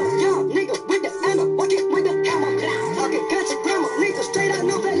talent show. Young nigga with the hammer, walking with the hammer. Talking country grammar, nigga straight out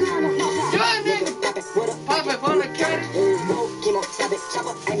North Carolina. Good nigga. Pop it on the couch. Chemo, stab it,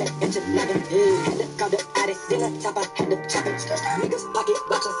 chopper, ain't an inch of nothing. Had to call the addict, then the top, I had to chop it. Niggas pocket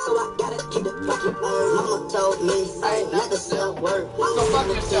watching, so I gotta keep it rocket. Mama told me I ain't not the sell word. Go fuck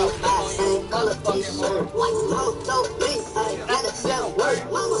yourself. I ain't color t-shirt. Mama told me I got to sell work.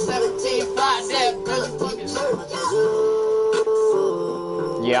 17, 5, that color t-shirt.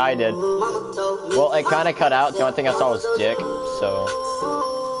 Yeah, I did. Well, it kind of cut out. The only thing I saw was dick, so.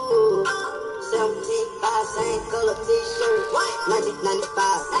 75, same color t-shirt.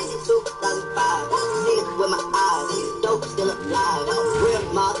 1995, 2005. Seen it with my eyes. Dope still alive. Real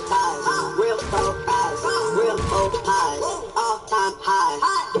mob ties. Real pro eyes. Real old pies. All time high.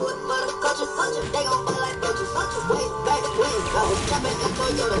 Do it for the culture. They gon' feel like roaches. Way back when I was trapping in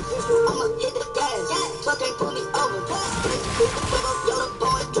Toyota. I'ma hit the gas. Truck ain't pull me over. Yoda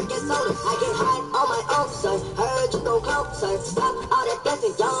boy drinking soda. I get high on my own, son. Heard you gon' cloak, son. Stop all that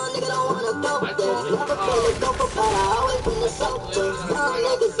dancing. Young nigga don't wanna go there. Never feel it go for bad. I always been the soldier. Young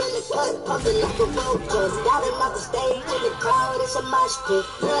niggas in the cut, pumping like a vulture. Scouting off the stage in the crowd, it's a mosh pit.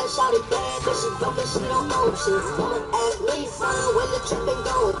 Blood shot it bad, but she broke and she don't own shit. Mama asked me, son, when the trippin'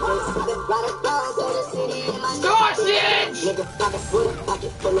 going quick. I been right around through the city in my sausage! Nigga, pocket with a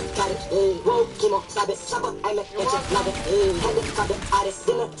pocket full of cottage. Whoa, chemo, stop it, chopper, aim it, catch it, love it. Had to pop it, out it,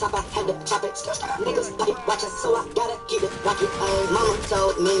 then the top, I had to chop it. Niggas pocket watching, so I gotta keep it rocket. Mama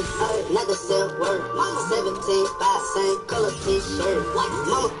told me, not to sell word. 17, 5, same color t-shirt.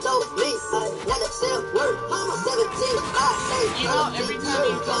 Mama told me, not to sell word. 17, 5, same You color know, every t-shirt. time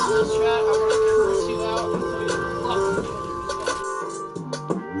you come to this chat, I want to curse you out until you're fucking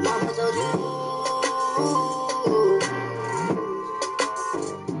Mama told you.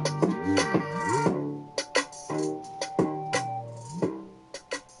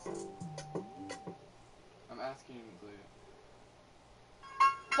 I'm asking you, Glee.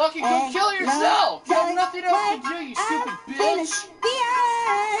 Fucking go kill yourself! You have nothing else to do, you stupid bitch!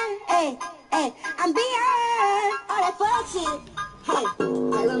 Hey, I'm beyond all that fuck shit. Hey,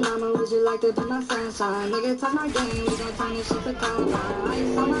 little mama, would you like to be my sunshine? Nigga, talk my game, we gon' turn this shit to Columbine.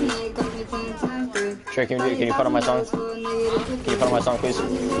 Ice on my neck, got me 10 times through. Trey, can you put on my song? Can you put on my song, please?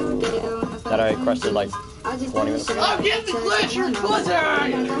 That I requested like 20 minutes ago. I'm getting the glacier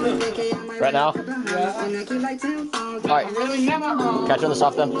blizzard! Right now? Yeah. Alright. Catch you on the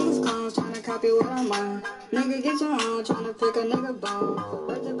soft then. Nigga, get your own, tryna pick a nigga bone.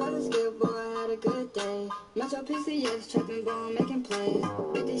 Worked the brother skill, boy, I had a good day. Metro PCS, trapping bone, making plays.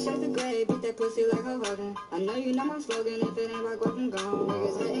 50 shades of gray, beat that pussy like a Hogan. I know you know my slogan, if it ain't rock, I'm gone.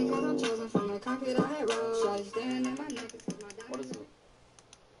 Niggas hating cause I'm chosen from the concrete I had rolled. Shawty staring at my neck, cause my diamond. What is it?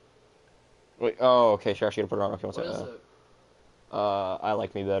 Wait, oh, okay, sure, I should put it on. Okay, one What second. is it? I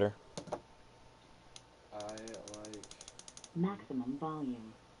like me better. I like. Maximum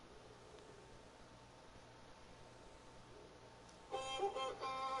volume.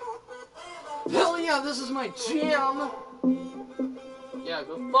 Hell yeah, this is my jam! Yeah,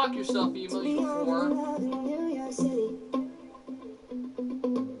 go fuck yourself, emo, you whore.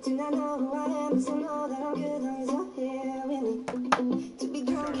 Do not know who I am, so know that I'm good long as you're here with me. To be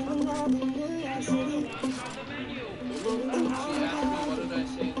drunk in love in New York City. She asked me what did I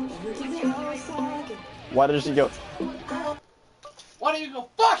say in the street. Why did she go? Why don't you go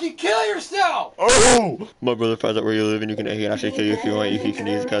fucking kill yourself? Oh! My brother finds out where you live and he can actually kill you if you want. You can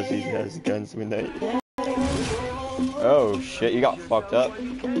use because he has guns midnight. Oh shit, you got fucked up.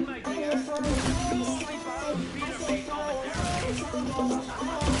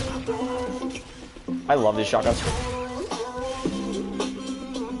 I love these shotguns.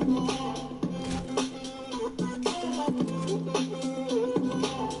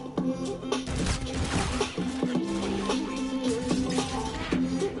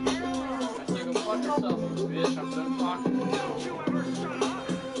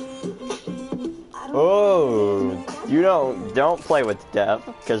 Oh, you don't play with death,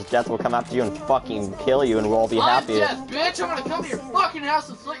 because death will come after you and fucking kill you, and we'll all be happy. I'm dead, bitch! I'm gonna come to your fucking house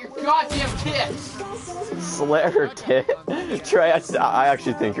and slit your goddamn tits! Slit her tit. Trey, I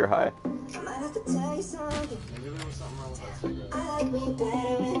actually think you're high.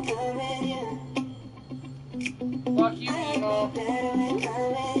 Fuck you, emo.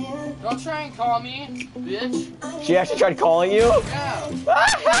 Don't try and call me, bitch. She actually tried calling you?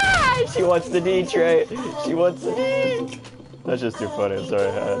 Yeah. She wants the D, Trey. She wants the D. That's just too funny. I'm sorry.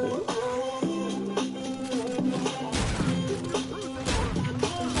 I had it.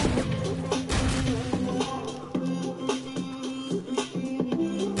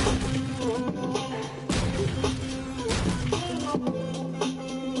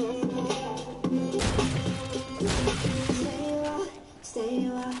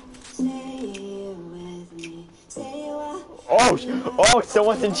 Oh,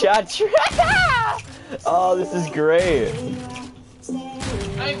 someone's in chat. Oh, this is great.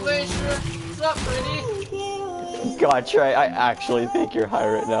 Hey, Glacier. What's up, pretty? God, Trey, I actually think you're high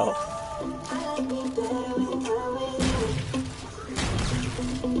right now.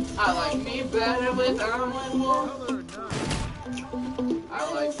 I like me better with arm and wolf. I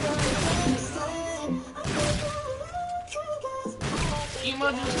like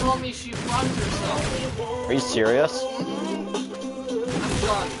Ema just told me she fucked herself. Are you serious? I'm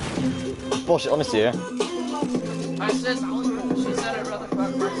done. Bullshit, let me see. I said, she said I'd rather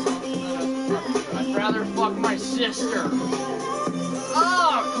fuck myself than I'd rather fuck my sister.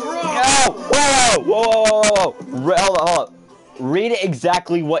 Oh, gross! No! Whoa! Hold up. Read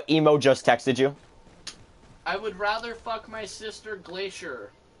exactly what Emo just texted you. I would rather fuck my sister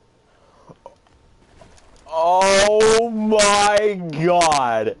Glacier. Oh my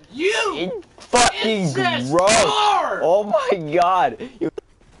god. You! Fucking incest gross. whore! Oh my god. You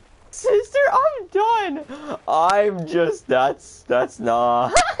sister, I'm done. I'm just, that's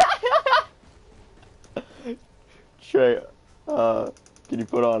not. Trey, can you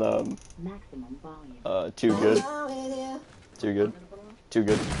put on, Maximum volume. Too Good? Too Good? Too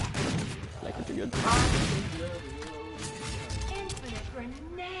Good. Make it Too Good. Infinite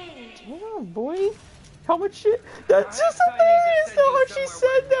grenade. Damn, boy. How much shit? That's just hilarious how much she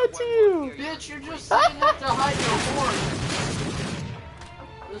said that to you. Bitch, you're just saying that to hide your horn.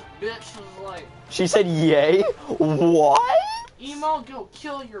 This bitch is like... She said yay? What? Emo, go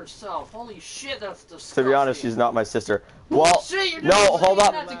kill yourself. Holy shit, that's disgusting. To be honest, she's not my sister. Well, Shit, you're no, just hold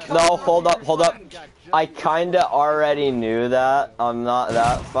saying up. that to No, cover hold your up, hold up. I kinda already knew that. I'm not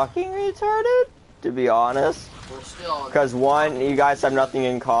that fucking retarded, to be honest. We're still... Because one, you guys have nothing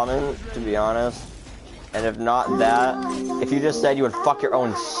in common, to be honest. And if not that, if you just said you would fuck your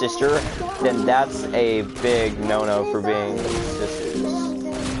own sister, then that's a big no-no for being sisters.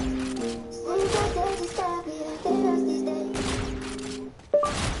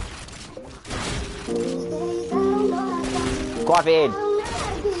 Coffee. I'm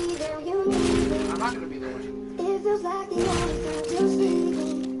not gonna be there with you.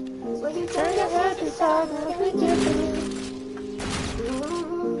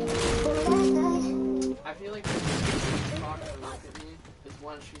 I feel like the first time to look at me is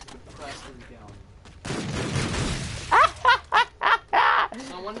when she's depressed and down.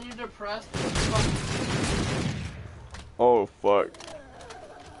 So when you're depressed, fuck. Oh, fuck.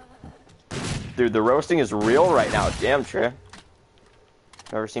 Dude, the roasting is real right now. Damn, Trey.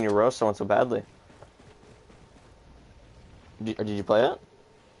 Never seen you roast someone so badly. Did you play it?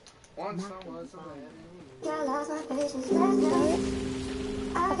 Once someone's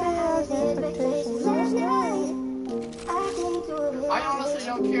I honestly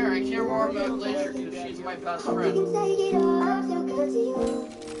don't care. I care more about Glacier because she's my best friend.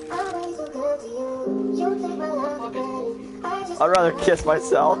 I'd rather kiss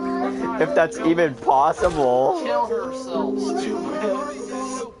myself, if that's even possible. Kill herself, stupid.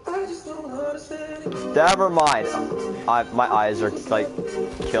 Never mind. My eyes are like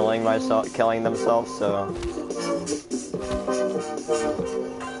killing themselves, so.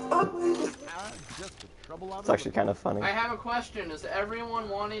 It's actually kind of funny. I have a question. Is everyone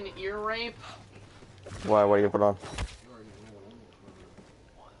wanting ear rape? Why? What do you put on?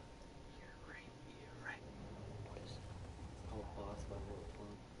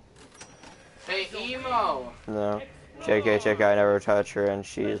 Hey, Emo! No. JK, I never touch her, and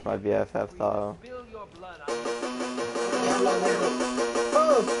she is my BFF, though.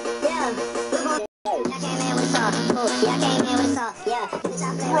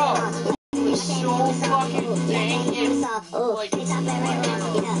 Bro, so fucking dang it. Like,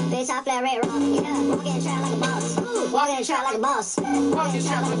 bitch, I play red wrong. Walk in the trap like a boss. Walk in the trap like a boss. Walk in the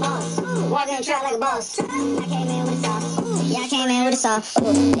trap like a boss. Walk in the trap like a boss. I came in with a sauce. Yeah, I came in with a sauce.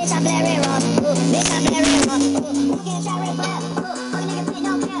 Bitch, I play red wrong. Bitch, I play red wrong. Walk in the trap red flag. Fuck nigga, bitch,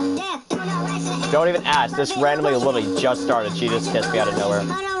 don't care. Damn, don't know right to the end. Don't even ask. This randomly literally just started. She just kissed me out of nowhere.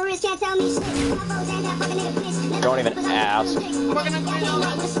 Don't even ask.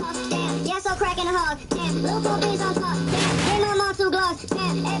 Yeah, so cracking the hog. Damn, little four bitch on top. Damn, hey, my mom too gloss.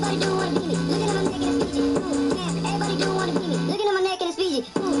 Damn, everybody do wanna be me. Look at my neck and it's Fiji. Damn, everybody do wanna be me. Look at my neck and it's Fiji.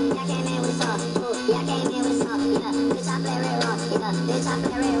 Yeah, I came in with a sauce. Yeah, I came in with a sauce. Yeah, bitch, I play red rock. Yeah, bitch, I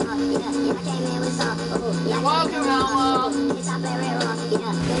play red rock. Yeah, I came in with a sauce. Yeah, welcome, Alma. Bitch, I play red rock.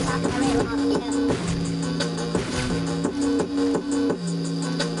 Yeah, bitch, I play red rock. Yeah.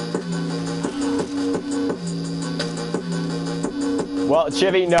 Well,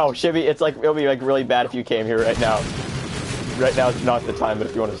 Chivy, no, Chivy, it'll be like really bad if you came here right now. Right now is not the time, but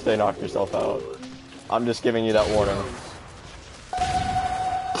if you want to stay, knock yourself out. I'm just giving you that warning.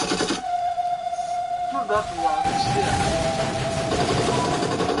 That's wrong shit.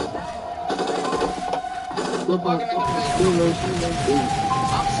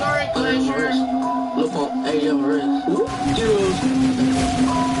 I'm sorry, Glacier. Look on AD on my wrist. Zeros.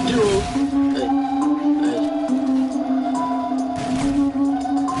 Zeros. Hey. Hey.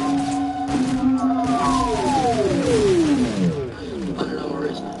 100 on my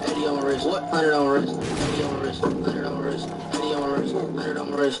wrist. 80 on my wrist. What? 100 on my wrist. 80 on my wrist. 100 on my wrist. 80 on my wrist. 100 on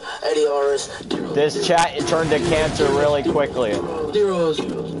my wrist. 80 on my wrist. This chat turned to cancer really quickly. Zeros.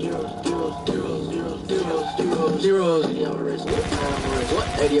 Zeros. 80 on my wrist. What?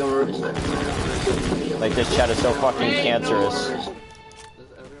 80 on my wrist. Like, this chat is so fucking cancerous.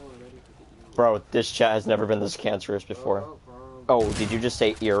 Bro, this chat has never been this cancerous before. Oh, did you just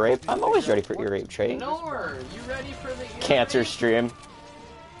say ear rape? I'm always ready for ear rape, Trey. Nor, you ready for the ear Cancer rape? stream.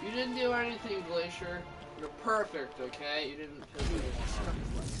 You didn't do anything, Glacier. You're perfect, okay? You didn't.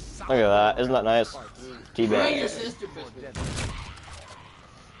 Look at that. Isn't that nice? Bring your T-bag. sister pissed me.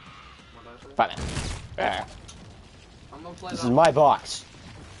 Fine. Ah. I'm gonna play This that. is my box.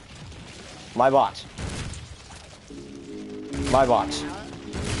 My box. My box. You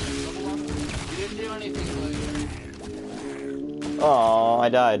didn't do anything, Glacier. Oh, I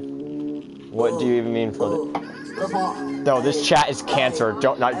died. What do you even mean for the... No, this chat is cancer.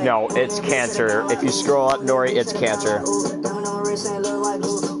 Don't not. No, it's cancer. If you scroll up, Nori, it's cancer.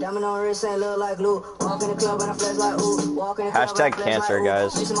 Hashtag cancer,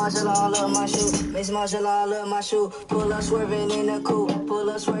 guys. I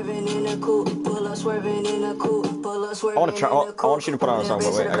want to try. I want you to put on a song,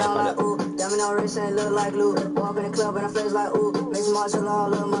 but wait, I gotta find it. Domino wrist ain't look like glue. Walk in the club and I flex like ooh. Make some martial law,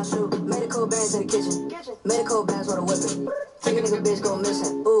 love my shoe. Medical bands in the kitchen. Medical bands for the whipping. Take a nigga bitch go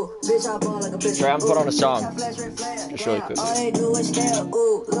missing. Ooh, bitch I ball like a bitch. Try and put on a song. Just really quick. All they do is stare.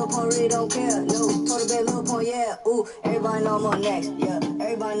 Ooh, Lil Pump really don't care. No, told the bed Lil Pump, yeah. Ooh, everybody know I'm on next. Yeah,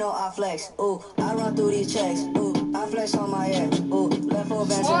 everybody know I flex. Ooh, I run through these checks. Ooh, I flex on my ex. Ooh, left 4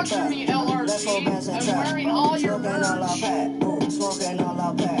 bands in Sponsor trap. me, Left 4 bands in LRG. I'm trap. wearing all your Smoking all our merch. pack. Ooh, smoking all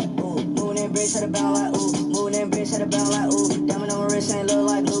our pack. Ooh, moving that bitch to the bound like ooh. Moving that bitch to the bound like ooh. Diamond on my wrist ain't look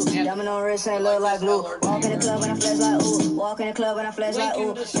like glue. Diamond on my wrist ain't look like glue. Walk in the club and I flex like ooh. Walk in the club and I flex like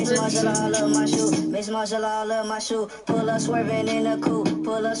ooh. Make some martial law, love my shoe. Make some martial law, love my shoe. Pull up swerving in the coupe.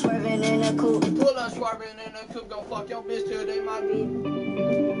 Pull up swerving in the coupe. Pull up swerving in the coop. Gon' fuck your bitch till they my dude.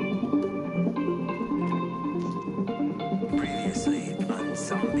 Previously on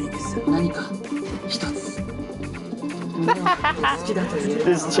Zombies.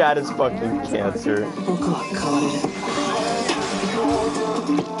 This chat is fucking cancer.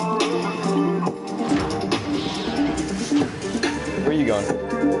 Where are you going?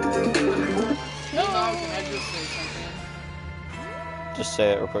 Hey, Mom, can I just say something? Just say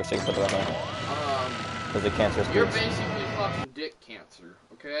it real quick so you can put it on there. Because the cancerous You're dudes. basically fucking dick cancer,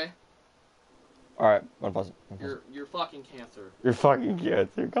 okay? Alright, one pause. You're fucking cancer. You're fucking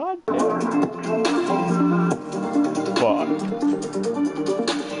cancer. God damn. Fuck.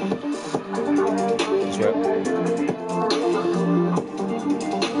 Just wait.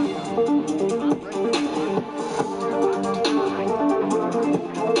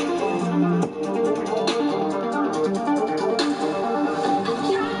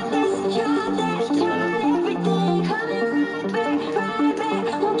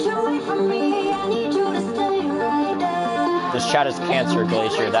 This chat is cancer,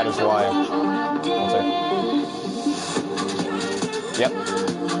 Glacier. That is why. Yep.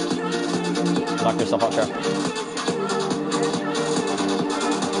 Knock yourself out, Trey.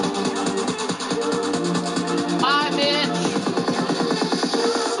 Hi, bitch!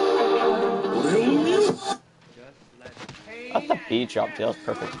 That's the beat drop, too. That was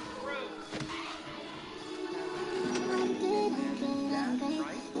perfect.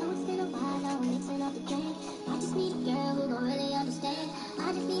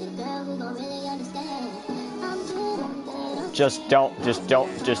 Just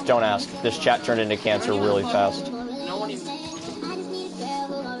don't ask. This chat turned into cancer really fast. No one even...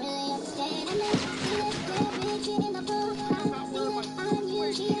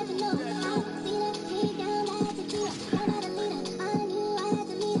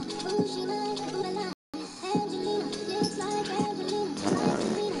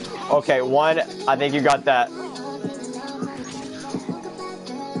 Okay, one, I think you got that.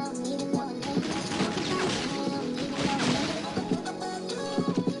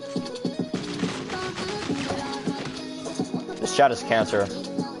 This chat is cancer.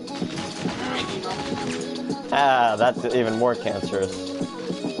 Ah, that's even more cancerous.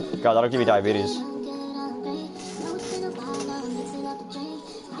 God, that'll give you diabetes.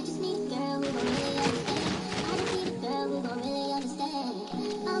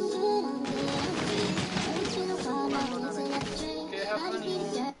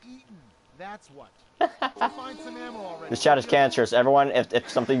 That's what. We'll find some ammo already. This chat is cancerous. Everyone, if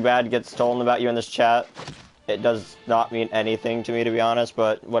something bad gets told about you in this chat, it does not mean anything to me, to be honest,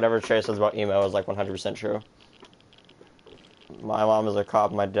 but whatever Trey says about emo is like 100% true. My mom is a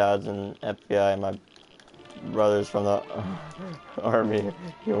cop, my dad's in FBI, and my brother's from the army.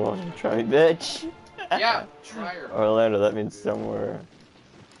 You wanna try me, bitch? Yeah, try her. Orlando, that means somewhere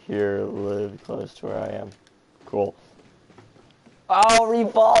here, live close to where I am. Cool. Oh,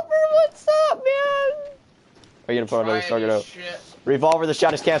 Revolver, what's up, man? Are you gonna put another target out? Revolver, the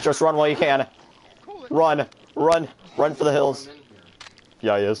shot is cancerous. Run while you can. Run, run, run for the hills.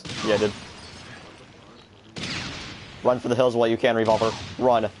 Yeah, he is. Yeah, I did. Run for the hills while you can, Revolver.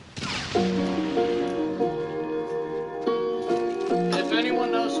 Run. If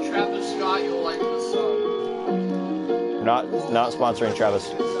anyone knows Travis Scott, you'll like this song. Not sponsoring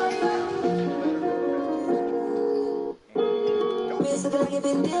Travis.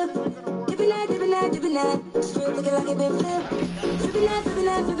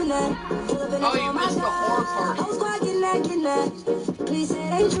 Oh, you missed the horror part. Please say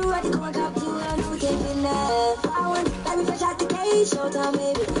it ain't true. I can go and talk to you. I know we can't get enough. I want let me fresh out the cage. Showtime,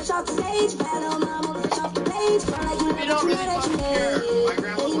 baby. Fresh off the stage. Bad little mama. Fresh off the page. Feel like you don't really fucking care. My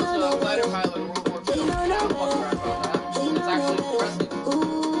grandma was a fighter pilot in World War II. I don't fucking crap about that. It's actually depressing.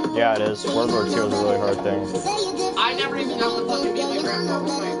 Yeah, it is. World War II is a really hard thing. I never even got to fucking meet my grandpa.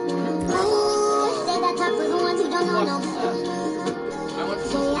 I went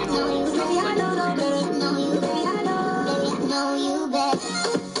to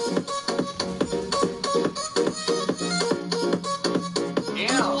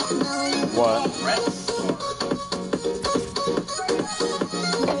What?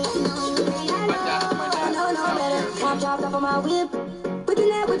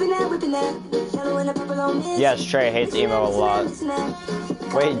 Yes, Trey hates emo a lot.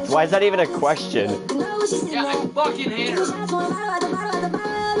 Wait, why is that even a question? Yeah, I fucking hate her.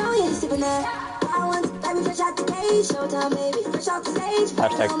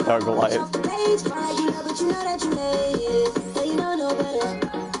 Hashtag Thug Life.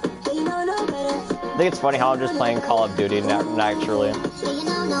 I think it's funny how I'm just playing Call of Duty naturally.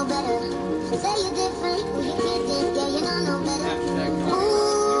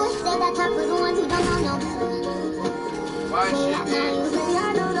 Why should we?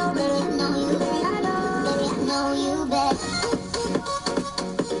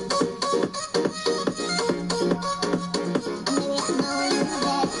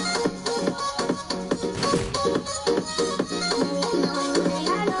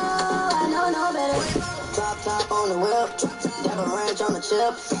 Top on the whip, dab a ranch on the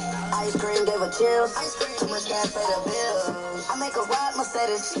chips. Ice cream gave her chills. Too much cash for the bills. I make a ride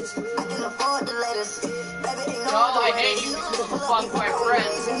Mercedes. I can afford the latest. Baby, ain't no I hate you because you fuck my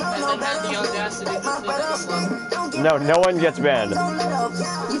friends and then have the audacity to think that you love me. No one gets banned.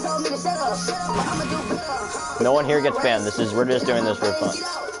 No one here gets banned. We're just doing this for fun.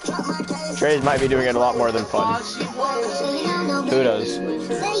 Trey's might be doing it a lot more than fun. Who does?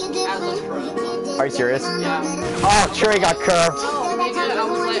 Are you serious? Yeah. Oh, Trey got curved. Oh, nigga, I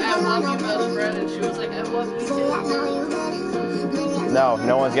was like, I love you, best friend, and she was like, I love you too.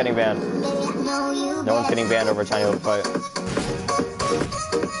 No one's getting banned. No one's getting banned over a tiny little fight.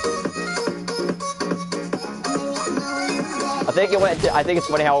 I think it's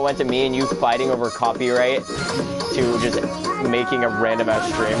funny how it went to me and you fighting over copyright to just making a random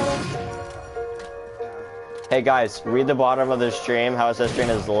ass stream. Hey guys, read the bottom of the stream. How it says stream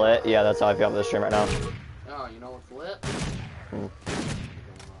is lit. Yeah, that's how I feel about this stream right now. Oh, you know what's lit?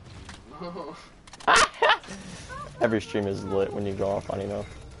 Every stream is lit when you go off on emo.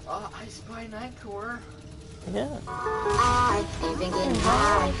 I spy Nightcore. Yeah. I ain't been getting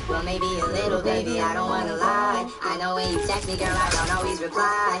high. Well, maybe a little, baby, I don't wanna lie. I know when you text me, girl, I don't always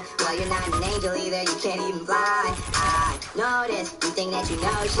reply. Well, you're not an angel either, you can't even fly. I know this, you think that you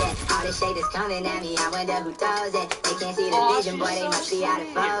know shit. All this shade is coming at me, I wonder who does it. They can't see the vision, boy, they must be out of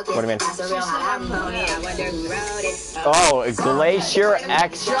focus. What do you mean? That's a real hot album, homie, I wonder who wrote it. Oh, Glacier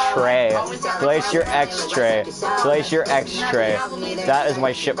X Tray. Glacier X Tray. Glacier X Tray. That is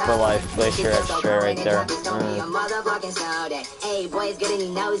my ship for life. Glacier X Tray right there. Hey, boy, it's good and he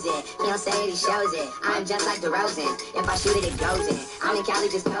knows it. He don't say it, he shows it. I'm just like DeRozan. If I shoot it, it goes in. I'm in Cali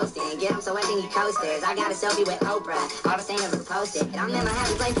just coasting. Get him so wet, then he coasters. I got a selfie with Oprah. All the same never posted. I'm never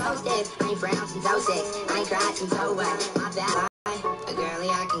happy play posted. I ain't frowned since 06. I ain't cried since 01. My bad. A girlie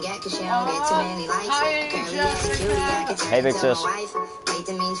I can get cause she don't get too many likes. Girlie is a cutie, I can turn into my wife. Wait,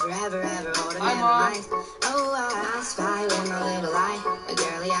 that means forever, ever, all the memories. Oh, I spy with my little eye. A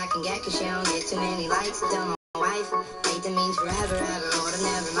girlie I can get cause she don't get too many likes. Tell my wife life. Faith that means forever, ever, or to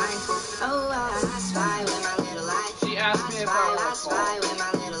never mind. Oh, I spy with my little light. She asked me if I spy with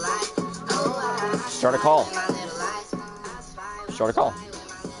my little light. Oh, I Start a call. spy with my little light. Start a call.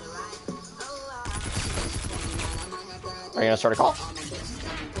 Are you gonna start a call?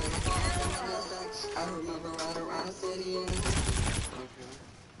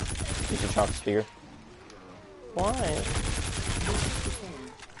 You should chop the speaker. Why?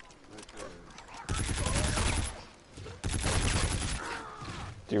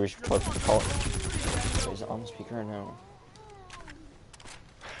 Dude, we should put the call. Is it on the speaker or no?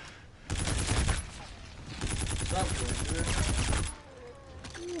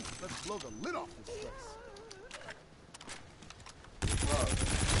 Let's blow the lid off this place.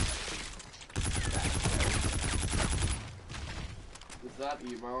 Is that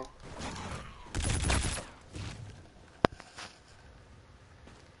emo?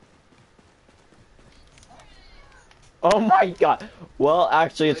 Oh my god. Well,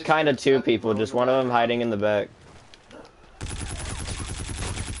 actually, it's kind of two people. Just one of them hiding in the back.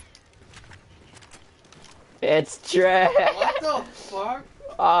 It's Trey. What the fuck?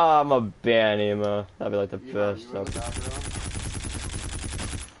 Oh, I'm a ban emo. That'd be like the best.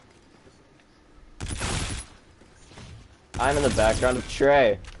 I'm in the background of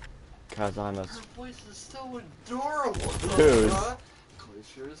Trey. Cause I'm a... Her voice is so adorable. Whose?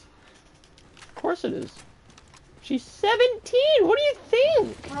 Glacier's. Of course it is. She's 17! What do you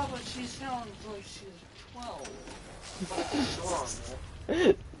think? Bro, but she sounds like she's 12.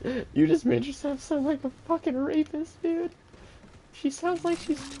 You just made yourself sound like a fucking rapist, dude. She sounds like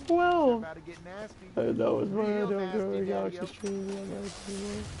she's 12. About to get nasty. That was why I Real don't go to nasty, Galaxy Daddy-o.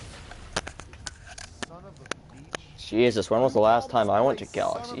 Stream. Son of a bitch. Jesus, when was the last time I went to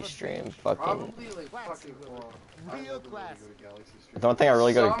Galaxy Stream? Fucking. Probably like fucking well, I Real never really classic. go to Galaxy Stream. I don't think I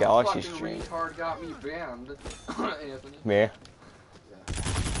really go to Some Galaxy fucking Stream. retard got me banned. Anthony. Me? Yeah.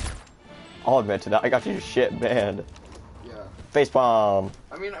 I'll admit to that. I got you shit banned. Yeah. Facepalm.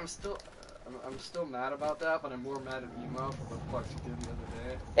 I mean, I'm still mad about that, but I'm more mad at emo for what the fuck she did the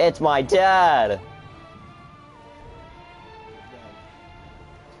other day. It's my dad.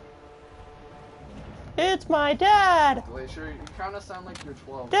 It's my dad. Glacier, you kind of sound like you're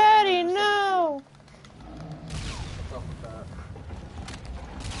 12. Daddy, You're 17. no. What's up with that?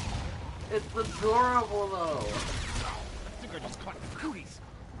 It's adorable though. I think I just caught cooties.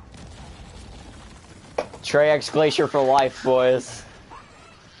 Trey X Glacier for life, boys.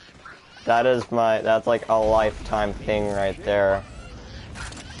 That's like a lifetime thing right there.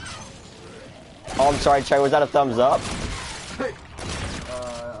 Oh, I'm sorry, Trey, was that a thumbs up? Probably.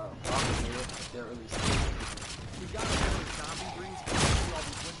 Can't really see. We got a little zombie breeze coming through all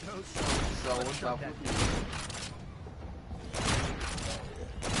these windows. So what's up with you?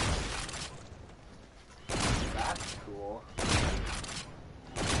 That's cool.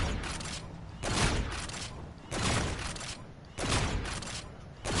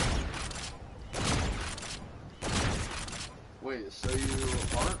 Wait, so you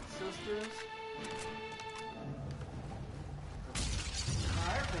aren't sisters?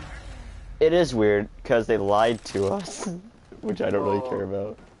 It is weird, because they lied to us, which I don't really care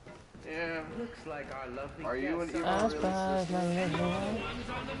about. Yeah. Looks like our lovely Are you and guest Eva really sisters?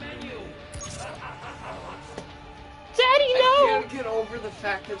 Daddy, I no! can't get over the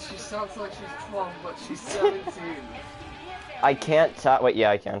fact that she sounds like she's 12, but she's 17. I can't tell. Wait, yeah,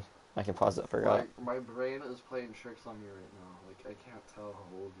 I can. I can pause it. Forgot. Like, my brain is playing tricks on me right now. Like, I can't tell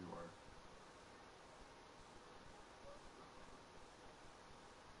how old you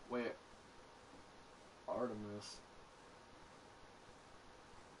are. Wait. Artemis.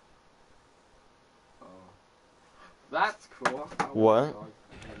 Oh. That's cool. I want What? a dog.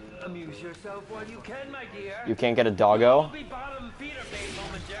 Amuse yourself while you can, my dear. You can't get a doggo? We'll be bottom feeder bait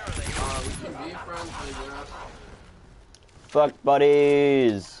momentarily. We can be friends, I guess. Fuck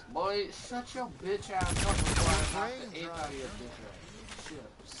buddies. Boy, shut your bitch ass up before I have to ape out of your bitch ass. Shit.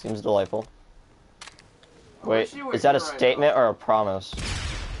 Seems delightful. I Wait, wish you were is that a here right statement now. or a promise?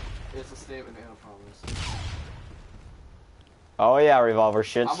 It's a statement and a promise. Oh yeah, Revolver, I'm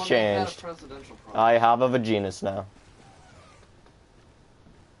shit's gonna make that a changed. presidential promise. I have a vaginas now.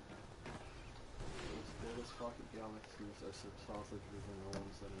 As good as fucking galaxies, I said sausages and no one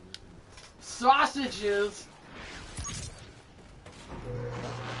said anything. Sausages!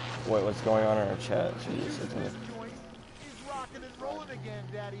 Wait, what's going on in our chat? Jesus, This joint is rocking and rolling again,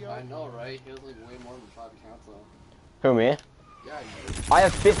 Daddy-o. I know, right? He has like way more than 5 accounts though. who, me? Yeah, you do. I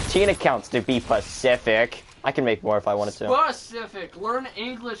have 15 accounts to be Pacific. I can make more if I wanted to. Specific! Learn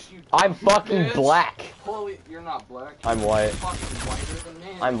English, you I'm fucking bitch. black. Holy, you're not black. I'm You're white. fucking whiter than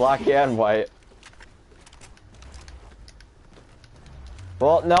me. I'm black and white.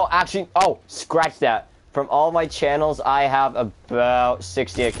 Well, no, actually, oh, scratch that. From all my channels, I have about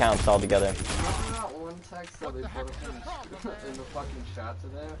 60 accounts altogether. Remember that one text that they put in the fucking chat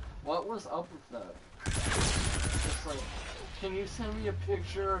today? What was up with that? It's like, can you send me a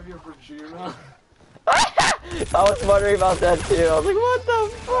picture of your vagina? I was wondering about that too. I was like, what the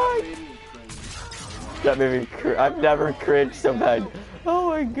fuck? That made me cringe. I've never cringed so bad. Oh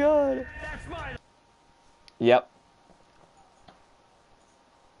my god. Yep.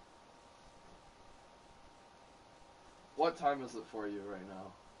 What time is it for you right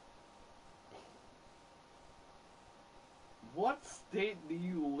now? What state do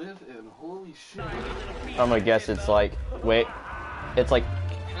you live in? Holy shit. I'm gonna guess it's like, wait, it's like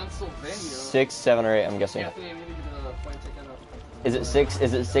Pennsylvania. 6, 7, or 8. I'm guessing. Anthony, I need to get a flight ticket out. Is it 6?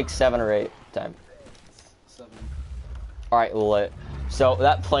 Is it 6, 7, or 8 time? 7. All right, lit. So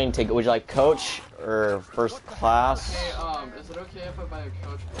that plane ticket, would you like coach or first class? Hey, is it okay if I buy a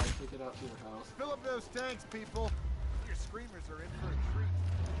coach flight ticket out to your house? Fill up those tanks, people. Your screamers are in for a treat.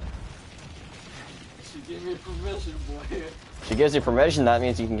 She gave me permission, boy. She gives you permission. That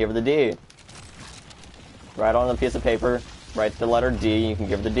means you can give her the D. Write on a piece of paper. Write the letter D. You can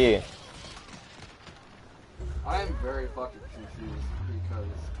give her the D. I am very fucking confused because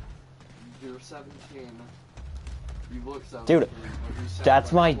you're 17. You look 17. Dude,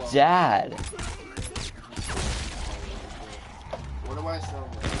 that's my dad. What do I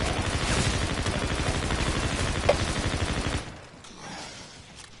sound like?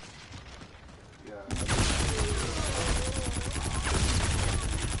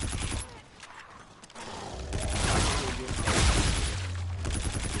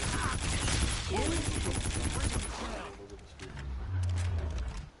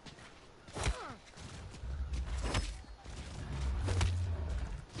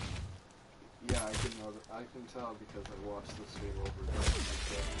 I can tell because I watched the stream over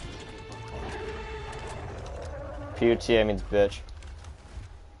there. PUTA means bitch.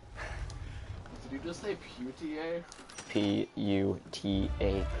 Did you just say PUTA?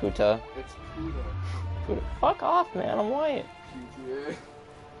 P-U-T-A. Puta. It's Puta. Puta. Fuck off, man. I'm white. PUTA.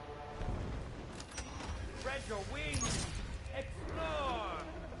 Spread your wings. Explore.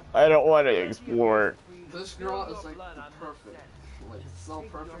 I don't want to explore. This girl is like perfect. Like, so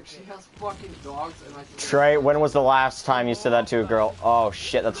perfect. She has fucking dogs and I can... Trey, when was the last time you said that to a girl? Oh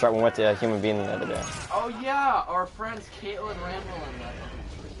shit, that's right, we went to a human being the other day. Oh yeah, our friends Caitlin Randall and that.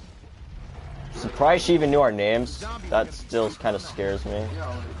 Surprised she even knew our names. That still kind of scares me. Yeah,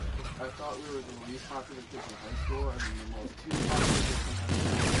 like, I thought we were the least popular kids in high school and the most two popular kids in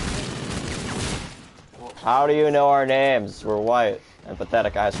high school. How do you know our names? We're white and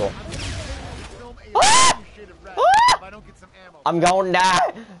pathetic asshole. I'm going to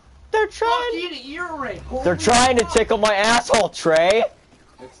die. They're trying. They're trying to tickle my asshole, Trey.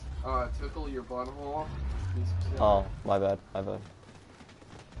 It's tickle your butthole. Oh, my bad. My bad.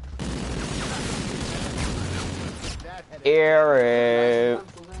 Ear rape.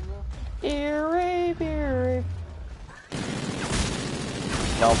 Ear rape. Ear rape.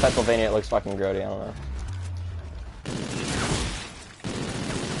 No, Pennsylvania. It looks fucking grody. I don't know.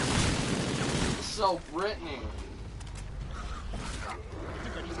 So Brittany.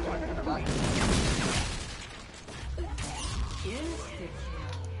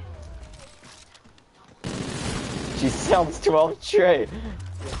 She sounds 12 Trey.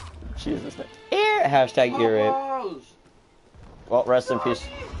 Jesus. Ear. Hashtag ear rape. Well, rest in peace.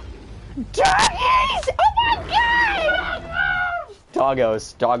 Doggies! Oh my god!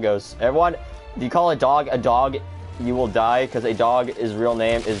 Doggos. Doggos. Everyone, if you call a dog, you will die because a dog's real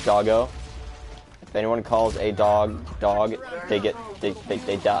name is Doggo. If anyone calls a dog, they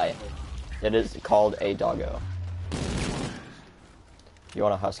die. It is called a doggo. You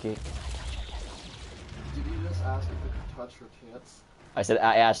want a husky? Did you just ask if you could touch her tits? I said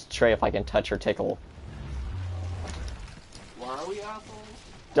I asked Trey if I can touch her tickle. Why are we assholes?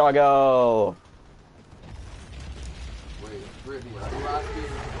 Doggo! Wait, Brittany, are you asking?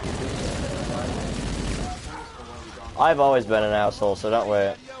 I've always been an asshole, so don't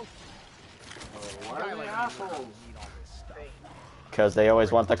wait. Why are we assholes? Because they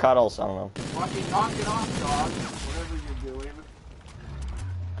always want the cuddles, I don't know. Fucking knock it off, dog. Whatever you're doing.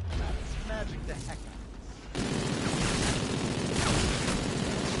 Magic the heck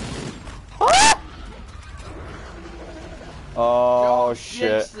Oh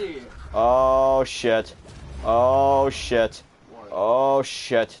shit. Oh shit. Oh shit. Oh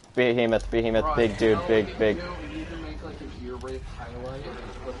shit. Behemoth, Right, big dude, big. We need to make like an ear rape highlight and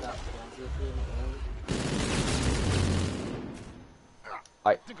put that pleasure thing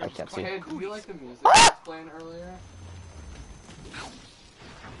I can't see. in. Hey, did you like the music I was playing earlier?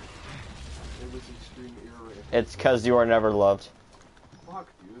 It's because you are never loved. Fuck,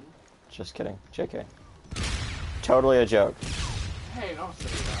 dude. Just kidding. JK. Totally a joke. Hey, don't say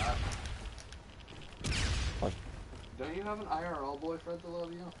that. What? Don't you have an IRL boyfriend to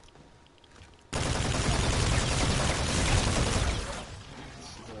love you?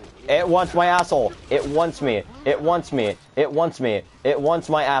 It wants my asshole. It wants me. It wants me. It wants me. It wants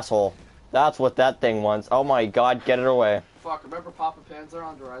my asshole. That's what that thing wants. Oh my god, get it away. Fuck, remember Papa Panzer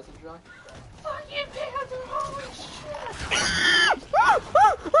on Horizon Jack?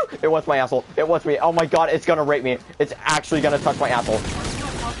 It wants my asshole. It wants me. Oh my god, it's gonna rape me. It's actually gonna touch my asshole. Are you a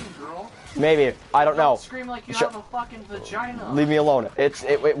fucking girl? Maybe. I don't know. Scream like you have a fucking vagina. Leave me alone.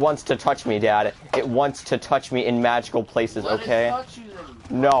 It wants to touch me, Dad. It wants to touch me in magical places, Let okay? it touch you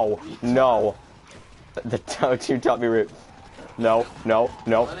then. No. No. You taught me rape. No. No.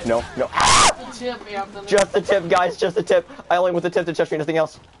 No. No. No. The tip, you have to Just the tip, guys. Just the tip. I only want the tip to touch me. Nothing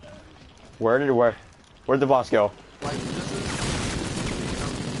else. Where'd the boss go? Like, this is...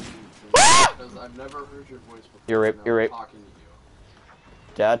 because I've never heard your voice before. You're rape. You're rape. Talking to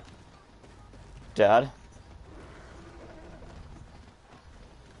you. Dad? Dad?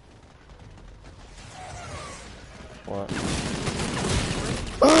 What?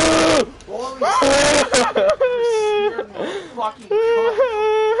 Fucking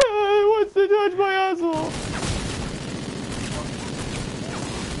wants to touch my asshole.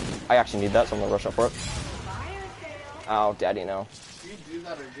 I actually need that, so I'm gonna rush up for it. Oh, Daddy, no. If you do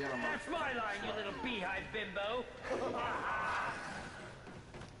that again, I'm That's my line, you little beehive bimbo.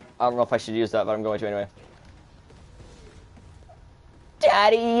 I don't know if I should use that, but I'm going to anyway.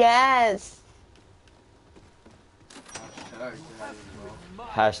 Daddy, yes!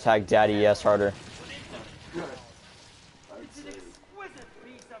 Hashtag Daddy, yes, harder.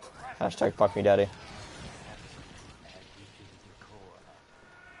 Hashtag fuck me, Daddy.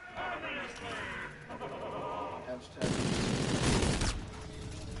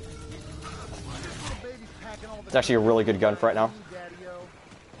 It's actually a really good gun for right now.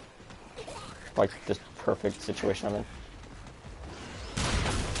 Like, this perfect situation I'm in.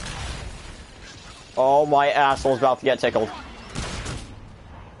 Oh, my asshole's about to get tickled.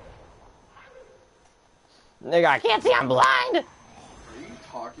 Nigga, I can't see, I'm blind! Are you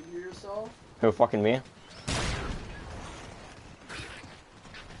talking to yourself? Who, fucking me?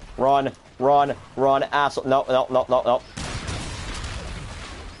 Run, run, run, asshole. No, no, no, no, no.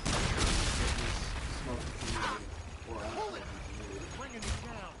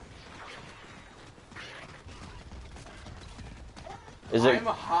 Is it? I'm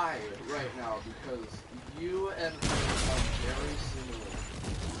high right now because you and me are very similar.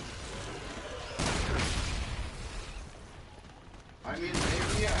 I mean,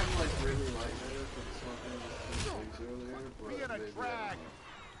 maybe I'm like really lightheaded from smoking things earlier, but maybe I don't know.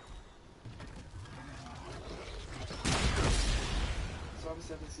 So I'm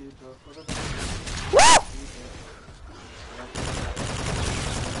set to see it though.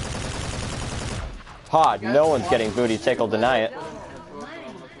 Ha, no one's getting booty tickled tonight.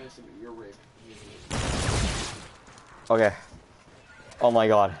 Okay. Oh my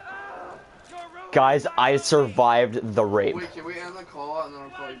god. Guys, I survived the rape. Wait, can we end the call and then I'll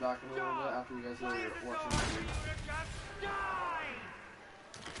call you back in a little bit after you guys are watching the stream?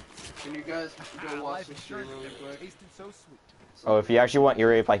 Can you guys go watch the stream really quick? Oh, if you actually want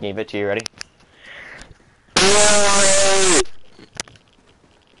your rape, I can give it to you. Ready?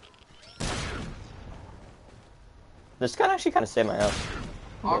 This gun actually kind of saved my ass.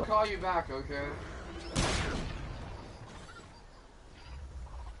 I'll call you back, okay?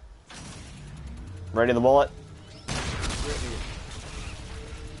 Ready the bullet?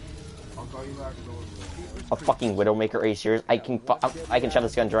 I'll call you back in a little bit. A fucking Widowmaker, are you serious? I can shove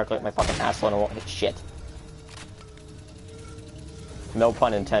this gun directly at my fucking asshole and it won't hit shit. No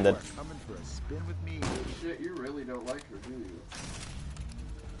pun intended. Shit, you really don't like her, do you?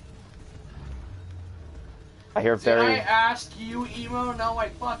 I hear very... Did I ask you, Emo? No, I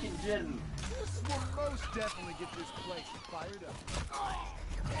fucking didn't. This will most definitely get this place fired up.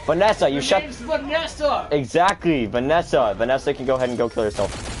 Vanessa, you shut... Name's Vanessa! Exactly, Vanessa. Vanessa can go ahead and go kill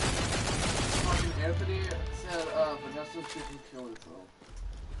herself. Fucking Anthony said, Vanessa shouldn't kill herself.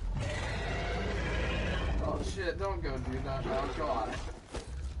 Oh shit, don't go do that now, God.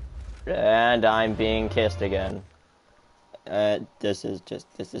 And I'm being kissed again. This is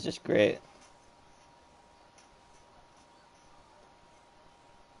just great.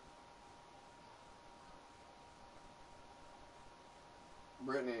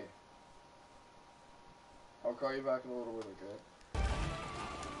 Brittany, I'll call you back in a little bit, okay?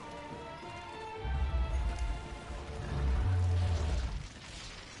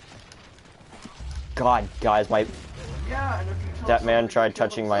 God, guys, my Yeah, and if you tell that man somebody tried to kill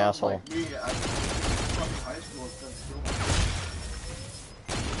touching my themselves asshole. like me, I fucking high school instead of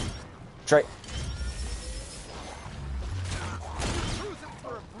Straight.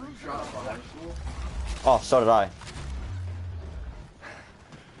 shot up a high school. Oh, so did I.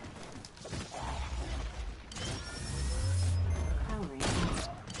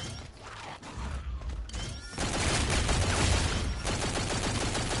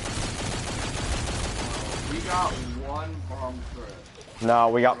 We got one bomb threat. No,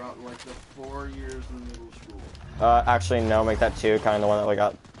 we got. Throughout like the 4 years in middle school. Actually, no, make that 2, kind of the one that we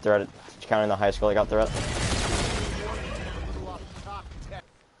got threaded, counting the high school I got threaded.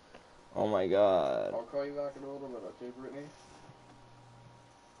 Oh my god. I'll call you back in a little bit, okay, Brittany?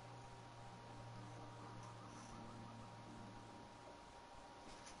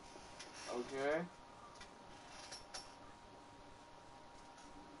 Okay.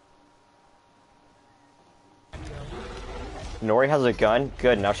 Nori has a gun?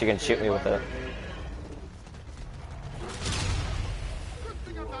 Good, now she can shoot me with it.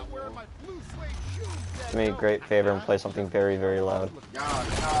 Do me a great favor and play something very, very loud.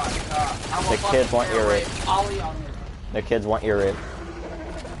 The kids want ear rape. The kids want ear rape.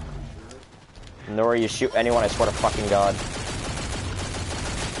 Nori, you shoot anyone, I swear to fucking God.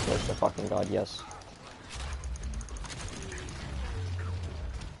 Swear to fucking God, yes.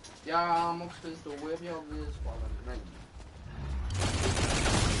 Ja, I'm supposed to whip your this while I'm drinking.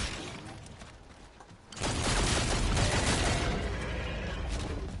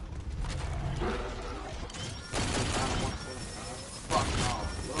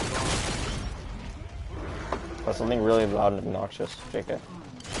 That's something really loud and obnoxious, JK.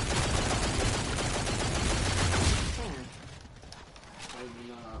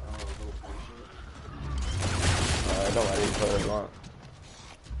 Don't let you play what you want.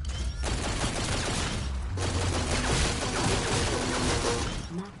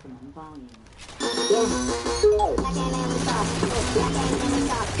 Maximum volume.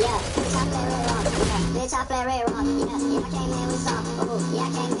 Bitch, I play red rock. Yeah, I came in with sauce. Oh, yeah,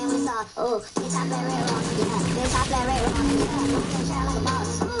 I came in with sauce. Oh, bitch, I play red rock. Yeah, bitch, I play red rock. Yeah, walk in the trap like a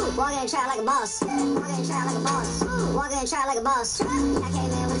boss. Walk in the trap like a boss. Walk in the trap like a boss. Walk in the trap like a boss. Yeah, I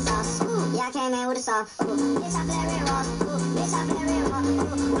came in with the sauce. Yeah, I came in with the sauce. Oh, bitch, I play red rock. Bitch, I play red rock.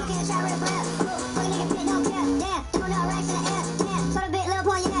 Walk in the trap red flat. Fucking nigga fit, don't care. Damn, throwing out racks in the air. Damn, put a big little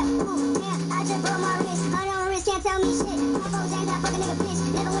point in your head. Damn, I just broke my wrist. I don't wrist, can't tell me shit. My folks ain't that fucking nigga bitch.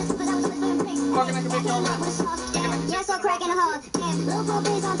 Never went to cause I was always putting bricks. Fucking nigga bitch, all that. Damn, yeah, so crack in the hall. Damn, little four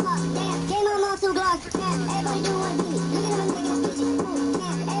beans on top. Damn, came on them 2 Glocks. Damn, everybody do wanna be me. Look at him, I'm naked and Fiji.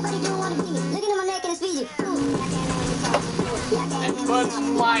 Damn, everybody do wanna be me. Look at him, I'm naked and Fiji. And puts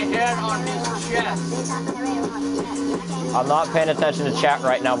my head on his chest. I'm not paying attention to chat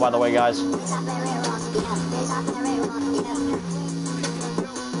right now, by the way, guys.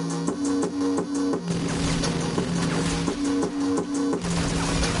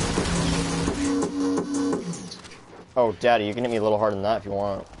 Oh, Daddy, you can hit me a little harder than that if you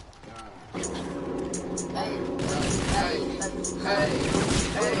want.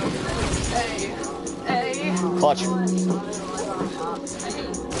 Clutch.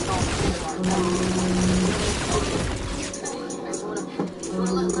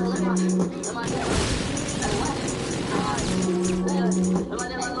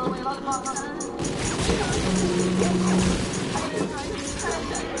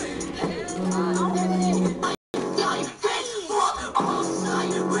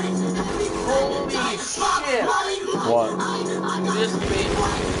 What? This beat.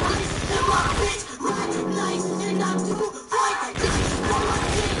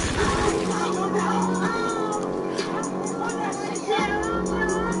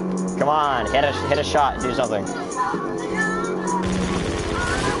 Come on, hit a shot, do something.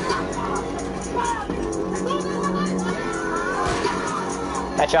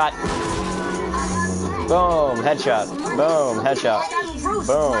 Headshot. Boom, headshot. Boom, headshot.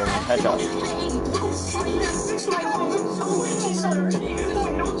 Boom, headshot.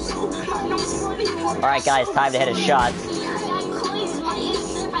 Alright guys, time to hit a shot.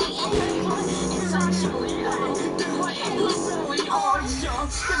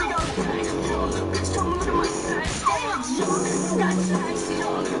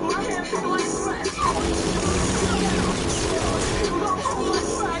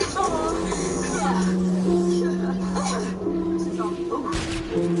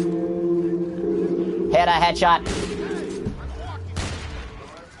 Hit a headshot.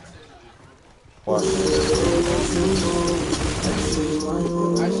 What?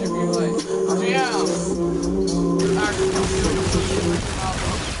 I should be like, damn!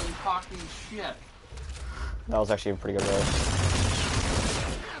 Talking shit. That was actually a pretty good roast.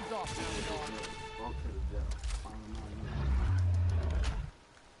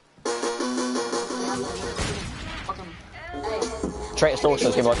 Trey, still looks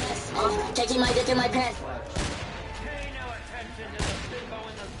good, boy. Taking my dick in my pants.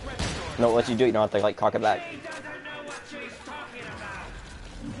 No, what you do, you don't have to like cock it back.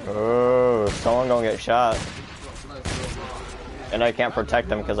 Oh, someone gonna get shot. And I can't protect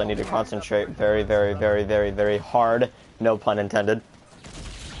them because I need to concentrate very, very, very, very, very hard. No pun intended.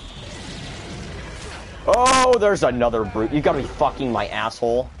 Oh, there's another brute. You gotta be fucking my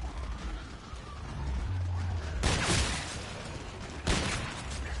asshole.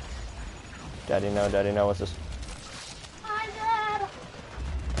 Daddy, no, what's this? Hi, Dad.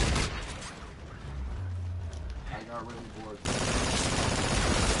 I got really bored.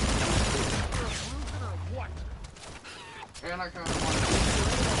 And I kind of want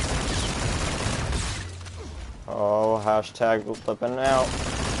Oh, hashtag flipping out.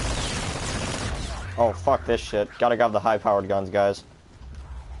 Oh, fuck this shit. Gotta grab the high-powered guns, guys.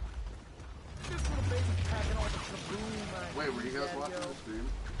 Wait, were you guys watching the stream?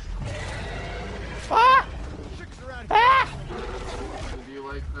 Ah! Ah! Do you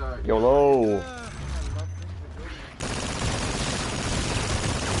like the... YOLO!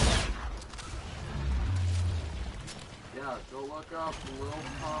 Yeah, go look up Lil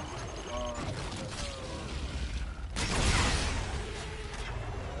Pump,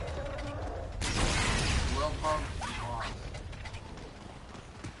 Lil Pump boss.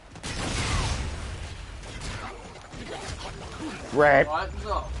 Right. What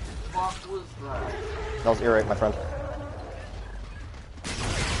the fuck was that? That was earache, my friend.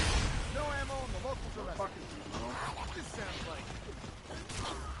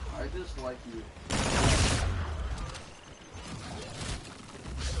 I just like you.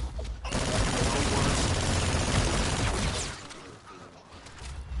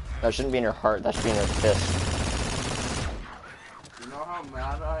 That shouldn't be in your heart, that should be in your fist. You know how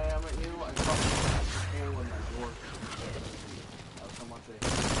mad I am at you? I fucking hole in that door. That's how much I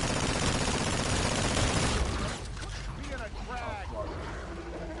hate you. Being a drag.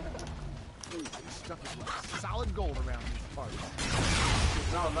 Stuff is like solid gold around these parts.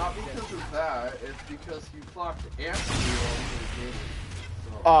 No, not because of that. It's because you fucked Anthony while we were gaming.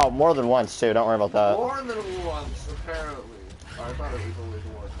 So. Oh, more than once, too. Don't worry about that. More than once, apparently. I thought it was always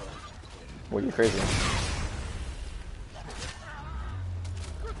one time. What, you crazy?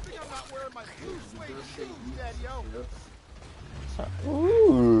 Good thing I'm not wearing my blue suede shoes, Daddy-o.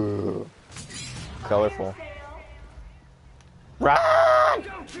 Ooh. Colorful. Run!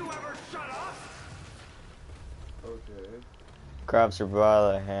 Don't you ever shut up! Okay. Grabs her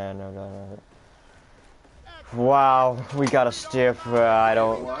by the hand. No, no, no. Wow, we got a stiff. I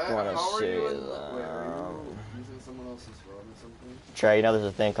don't want to say that. Using someone else's phone or something? Trey, you know there's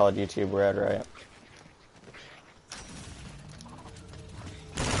a thing called YouTube Red, right?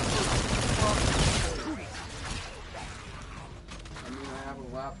 I mean, I have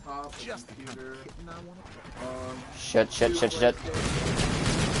a laptop, a computer, Shit.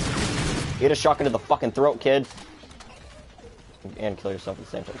 Eat a shotgun to the fucking throat, kid. And kill yourself at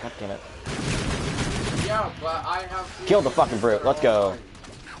the same time. God damn it. Yeah, but I have... Kill the fucking brute. Let's go.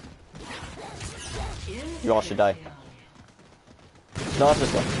 You all should die. No, let's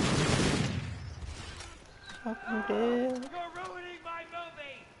just go.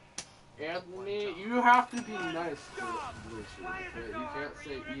 Anthony, you have to be nice to Lucy, okay? You can't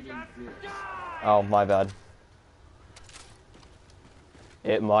say eating dicks. Oh, my bad.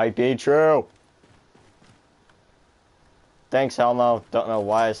 It might be true. Thanks, Helmo. Don't know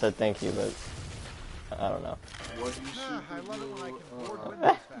why I said thank you, but I don't know. What do you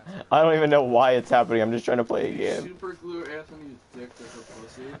I don't even know why it's happening. I'm just trying to play a game. super glue Anthony's dick to her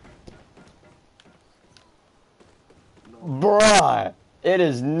pussy? Bruh, it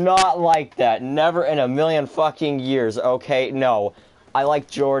is not like that. Never in a million fucking years, okay? No. I like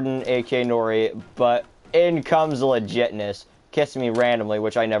Jordan, aka Nori, but in comes legitness. Kissing me randomly,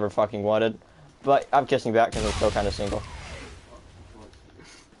 which I never fucking wanted. But I'm kissing back because I'm still kind of single.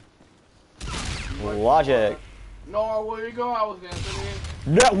 Logic. No, where you go out with Anthony?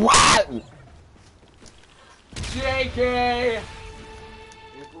 No, what? JK!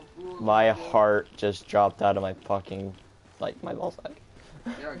 My heart just dropped out of my fucking, like, my ballsack.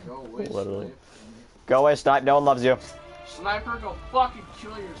 Yeah, go away, Literally. Snipe. Go away, Snipe. No one loves you. Sniper, go fucking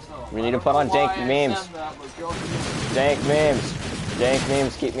kill yourself. We need to put on dank memes. Dank memes. Dank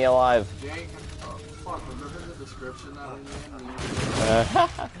memes keep me alive. Dank, fuck, remember the description that we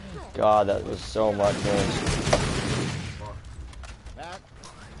made? God, that was so much memes.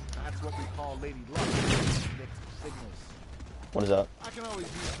 That's what we call Lady Luck. Mixed signals. What is that? I can always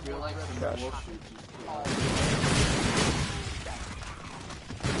use some You're more like credit. some Gosh. bullshit.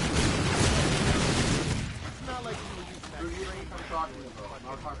 It's not like you were using that Who do you train. think I'm talking about? I'm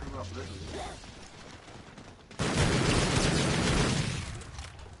not talking about Brittany.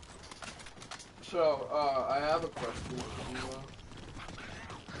 So, I have a question for you.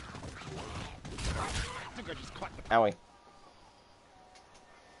 I think I just caught the Owie.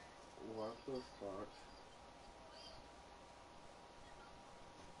 What the fuck?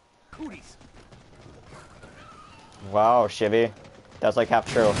 cooties. Wow, Shivy. That's like half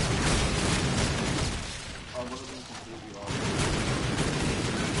true. I would have been completely off.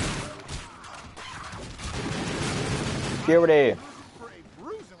 Puberty. For a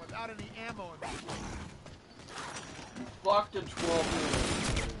bruising without any ammo in it. You fucked a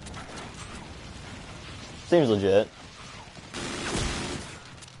 12-year-old. Seems legit.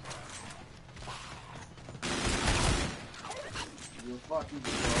 You fucking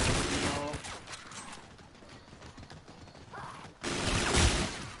 12-year-old.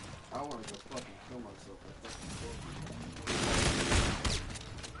 I wanna go fucking kill myself.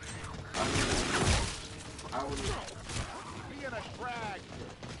 I would. Being a drag.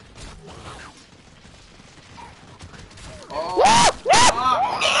 Oh!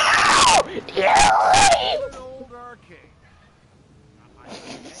 Good old arcade. I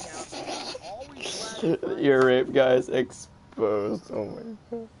hang out always glad Your rape guy's exposed. Oh my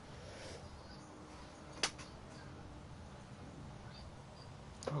god.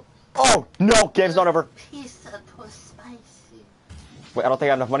 Oh no! Game's not over. Pizza too spicy. Wait, I don't think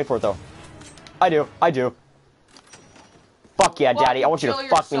I have enough money for it though. I do. I do. Fuck yeah, daddy. I want you to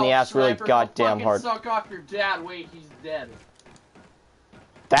fuck me in the ass really goddamn hard. Suck off your dad. Wait, he's dead.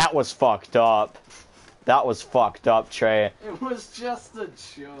 That was fucked up. That was fucked up, Trey. It was just a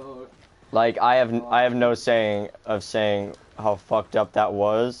joke. Like I have no saying of saying how fucked up that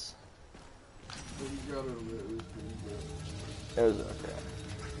was. You gotta admit, it was pretty good. It was okay.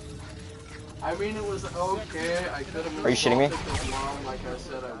 I mean, it was okay. I could have. Are you shitting me? Mom, like I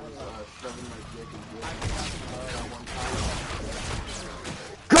said, I was shoving my dick in that one time.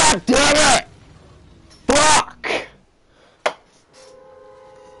 God damn it! Fuck!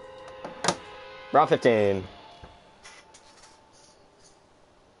 Round 15.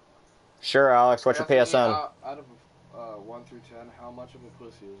 Sure, Alex. What's your Anthony, PSN? Out of 1 through 10, how much of a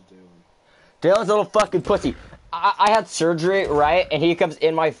pussy is Dalen? Dylan's a little fucking pussy. I had surgery, right? And he comes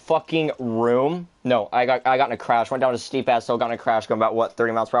in my fucking room. No, I got in a crash. Went down a steep ass hill, got in a crash, going about, what,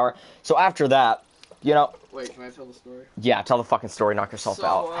 30 miles per hour? So after that, you know... Wait, can I tell the story? Yeah, tell the fucking story. Knock yourself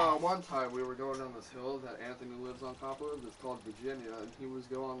out. So, one time we were going down this hill that Anthony lives on top of. It's called Virginia, and he was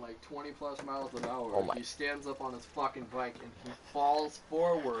going like 20 plus miles an hour. Oh my. He stands up on his fucking bike, and he falls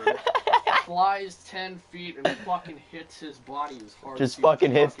forward, flies 10 feet, and fucking hits his body as hard Just as he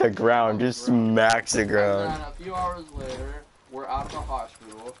fucking hits the fucking ground. Just smacks the And ground. then a few hours later, we're out of the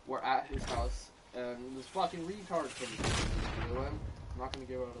hospital. We're at his house, and this fucking retard comes in. I'm not gonna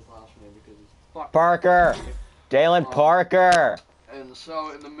give out his last name because he's fucking Parker! Dalen Parker! And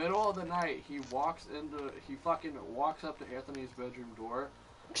so in the middle of the night, he fucking walks up to Anthony's bedroom door.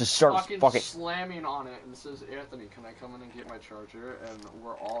 Just starts fucking... slamming on it and says, "Anthony, can I come in and get my charger?" And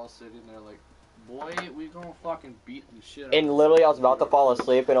we're all sitting there like, boy, we gonna fucking beat the shit out And of literally, him. I was about to fall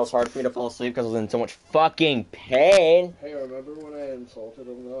asleep, and it was hard for me to fall asleep because I was in so much fucking pain. Hey, remember when I insulted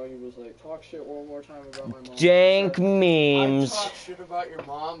him though? He was like, "Talk shit one more time about my mom." Jank I memes. talk shit about your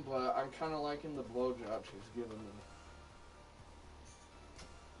mom, but I'm kind of liking the blowjob she's giving me.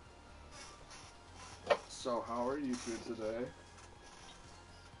 So, how are you two today?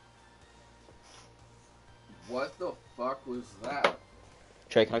 What the fuck was that?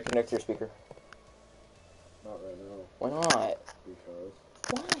 Trey, can I connect to your speaker? Not right now. Why not? Because.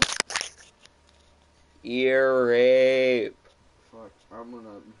 Why? Ear rape. Fuck, I'm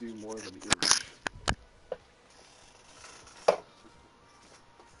gonna do more than ears.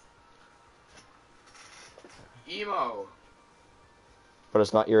 Emo! But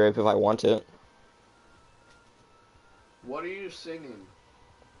it's not ear rape if I want it. What are you singing?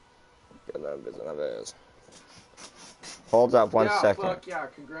 Hold up one yeah, second. Fuck yeah,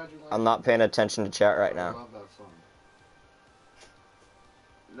 congratulations. I'm not paying attention to chat right I now. love that song.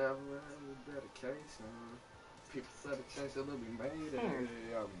 Never had a dedication. People said a chance that they'll be made.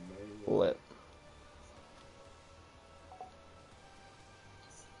 Yeah, made. Lit.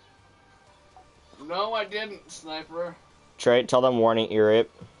 No, I didn't, Sniper. Trey, tell them warning ear rape.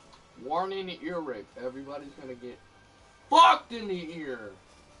 Warning ear rape. Everybody's gonna get fucked in the ear.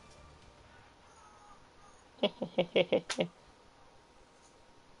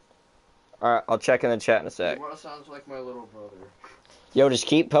 Alright, I'll check in the chat in a sec. What sounds like my little brother. Yo, just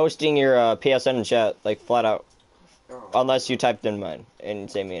keep posting your PSN in chat, like, flat out. Oh. Unless you typed in mine and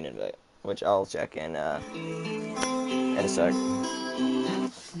send me an invite, which I'll check in a sec.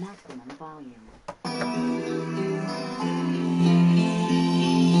 Maximum volume.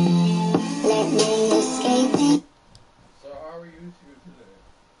 Let me escape. So how are you two today?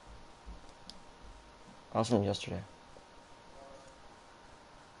 Awesome yesterday.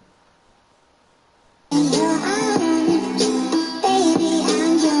 Baby,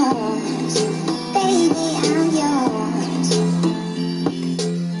 I'm yours. Baby, I'm yours.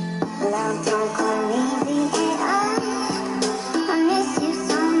 Love don't come easy at all. I miss you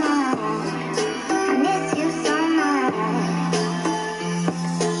so much. I miss you so much.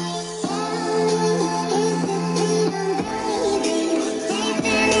 Is this freedom,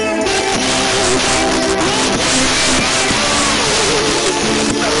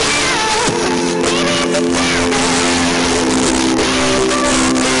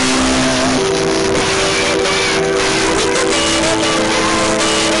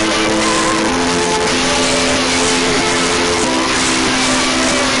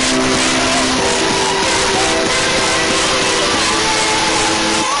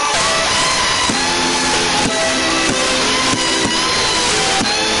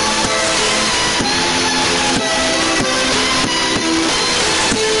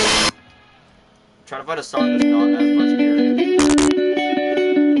 Trying to find a song that's not as much period.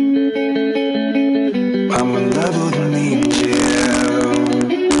 I'm in love with an angel.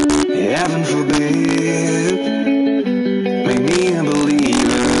 Heaven forbid. Make me a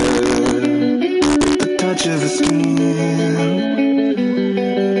believer. The touch of the skin.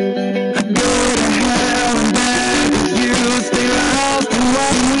 I go to hell and back with you. Stay lost in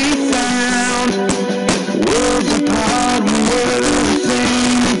what we found. Worlds apart, we were the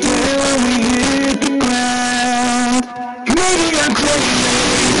same until we hit the ground. Maybe I'm crazy.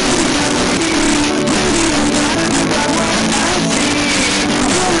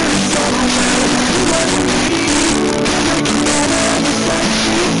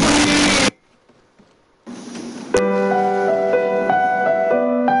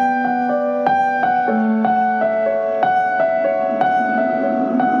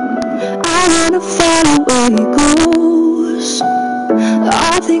 I wanna follow where he goes.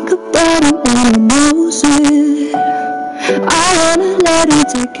 I think about it when he knows it. I wanna let him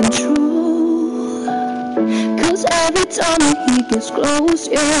take control. Cause every time that he gets close,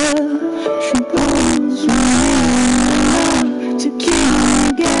 yeah, she pulls me out to keep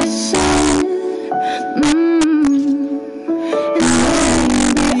me guessing. And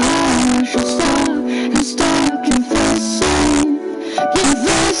maybe I should stop and start confessing.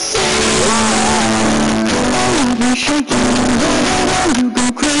 I've been shaking, you go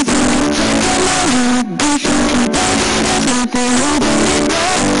crazy. There's nothing holding me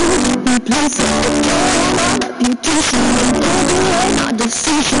back. Replacing my reputation. My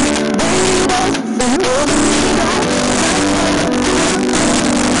decision, baby, there's nothing holding me back.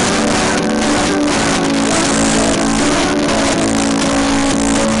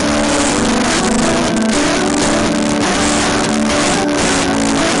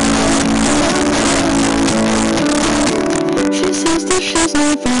 She says that she's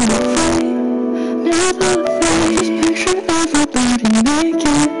never afraid, never afraid. Picture everybody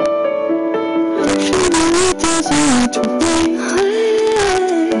naked. She really doesn't like to wait.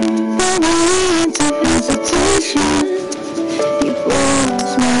 Falling into hesitation. He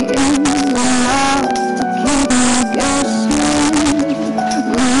pulls me in the mouth to keep me guessing.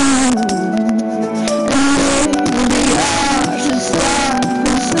 And maybe I should stop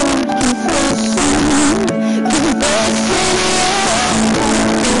and start confessing.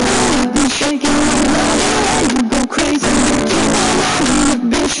 Shaking my body, you go crazy. Keep on my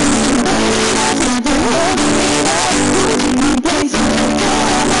ambition. Baby, there's nothing holding me back. Replacing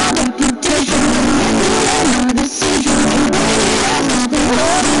my reputation. My decision. Baby, there's nothing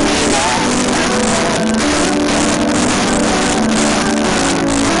holding me back.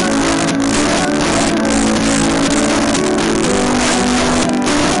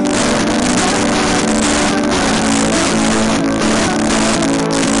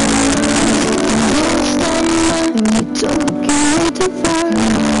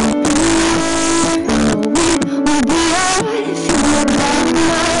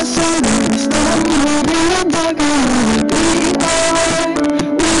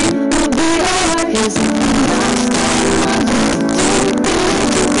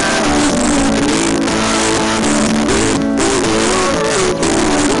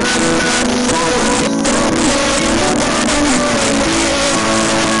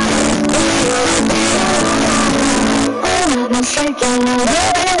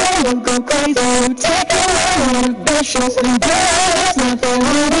 emotions and there's nothing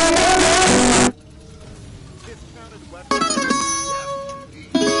holding on.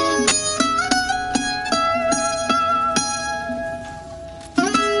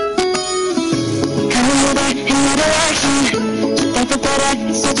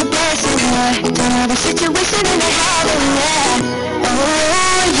 It's such a blessing, don't have a situation in the heaven, yeah.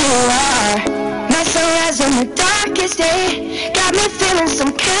 Oh, you are my sunrise on the darkest day. Got me feeling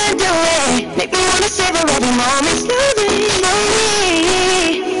some kind of way. Make me wanna savor every moment slowly,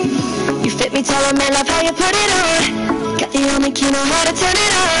 slowly. You fit me, tell me love how you put it on. Got the only key, know how to turn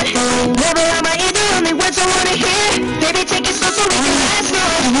it on. Never on my ear, the only words I wanna hear. Baby, take it slow so we can last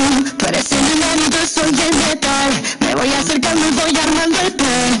long. Parece un yo soy el metal. Me voy acercando y voy armando el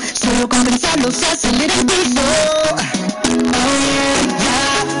plan. Solo con pensarlo se acelera el pulso. Oh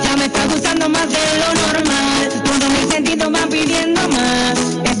yeah, ya me está gustando más de lo normal. Todos mis sentidos van pidiendo más.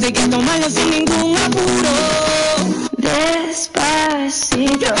 Esto hay que tomarlo sin ningún apuro.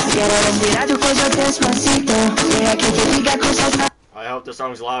 Despacito, quiero respirar tus cosas despacito. Deja que te diga cosas. I hope the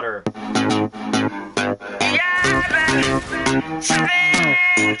song's louder.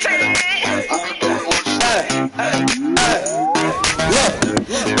 Look,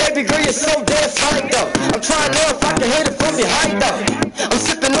 baby girl, you're so damn fine though. I'm trying to know if I can hit it from behind though. I'm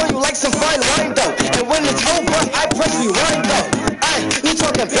sipping on you like some fine wine though. And when it's over, I press rewind though. Ay, you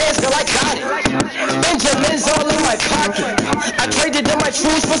talking bands, girl, I got it. Benjamin's all in my pocket. I traded in my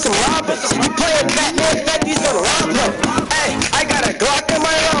truths for some robbers. You playing Batman, Fetty's gonna rob them. Ay, I got a Glock in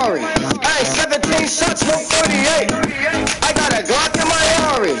my Rari. Ay, 17 shots from 48. I got a Glock in my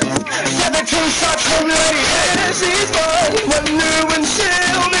Rari. 17 shots from 48. She's fun when new and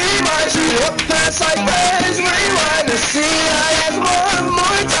she'll be mine. She up past like Reds, rewind to see I ask one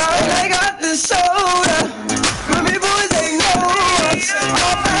more time. I got this soda. Ruby boys ain't know us.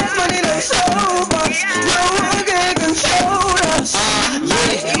 All fast money, no showbox. No one can control us.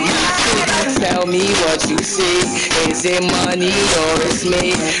 Tell me what you see. Is it money or it's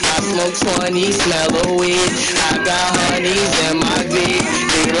me? I smoke 20, smell a weed. I got honeys in my beat.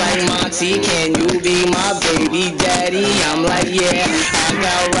 They like Monty, can you be my baby daddy? I'm like, yeah. I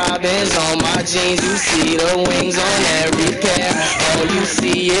got robins on my jeans. You see the wings on every pair. All you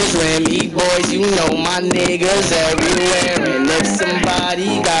see is Remy boys. You know my niggas everywhere. And if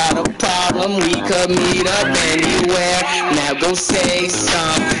somebody got a problem, we could meet up anywhere. Now go say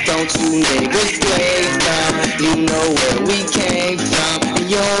some. Don't you niggas play dumb. You know where we came from. And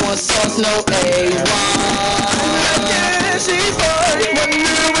you don't want sauce, no A1. Yeah, she's fun when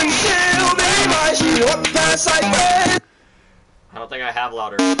new and she'll be mine. She up past like Reds. I don't think I have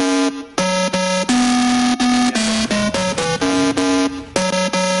louder.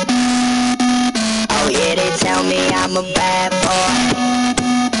 Oh yeah, they tell me I'm a bad boy.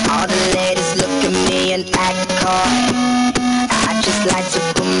 All the ladies look at me and act coy. I just like to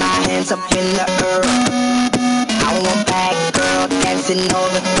put my hands up in the earth. I want bad girl dancing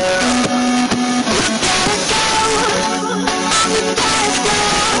over the look at her go on the dance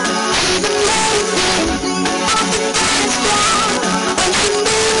floor. She's amazing on the dance floor. When she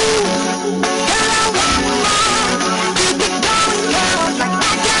moves, girl, I want more. Keep it going, girl, like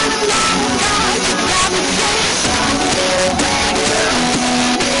I gotta know, girl. You got me saying so. Little bad girl,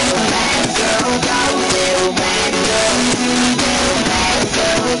 little bad girl, go, little bad girl, little bad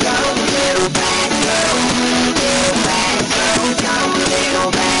girl, go, little bad girl, little bad girl, go,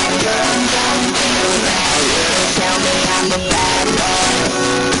 little bad girl, go, little bad girl. Tell me I'm a bad boy.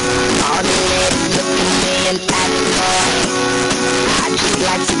 All the ladies look at me and act coy. I just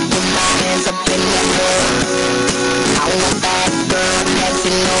like to put my hands up in the air. I want bad girl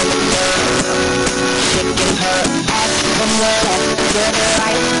dancing on the floor, shaking her ass from the left to the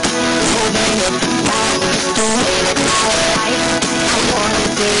right, moving it round just the way that I like. I wanna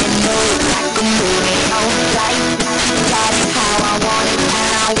see it move like a movie all night. That is how I want it,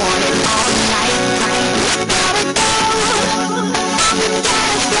 and I want it all night. Gotta go on the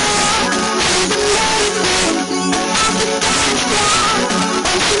dance floor. She's amazing on the dance floor.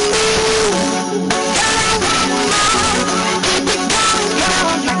 When she moves, girl, I want more. Keep it going,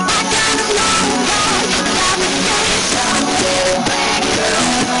 girl, like I gotta know, girl. You got me saying so. Little bad girl,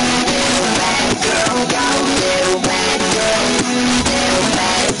 little bad girl, go, little bad girl, little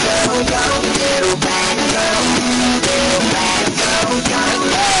bad girl, go, little bad girl, little bad girl, go,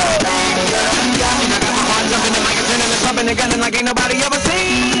 little bad girl, go. I got my heart jumping in like a 10 and it's pumping and gunning like ain't nobody ever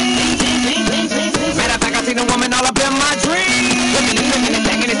seen. Matter of fact, I seen a woman all up in my dreams. Looking and flipping and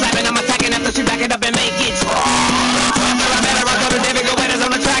tagging and slapping, I'm attacking after she back it up and make it strong. After I met her, I told her, David, go with us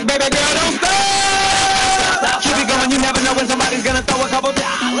on the track, baby girl, don't stop. Keep it going, you never know when somebody's gonna throw a couple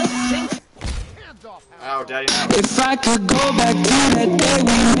dollars. Oh, daddy. If I could go back to that day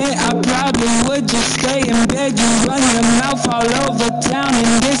we met, I probably would just stay in bed. You run your mouth all over town,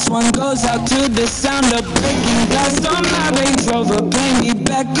 and this one goes out to the sound of breaking glass on my Range Rover. Pay me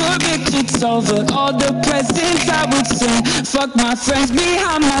back, good bitch, it's over. All the presents I would sing, fuck my friends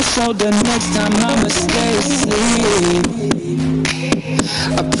behind my shoulder. Next time I'ma stay asleep.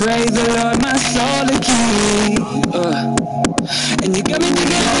 I pray the Lord my soul to keep. And you got me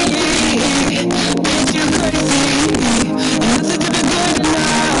thinking, bitch, you crazy. And nothing ever good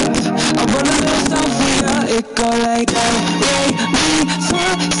enough. I wrote a little song for you. It go like that. Make me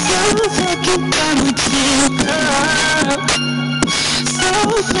feel so fucking done with you, girl. So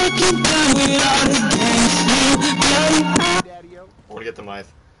fucking done with all the games you play. I wanna get the knife.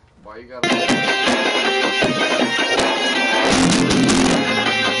 Why you gotta...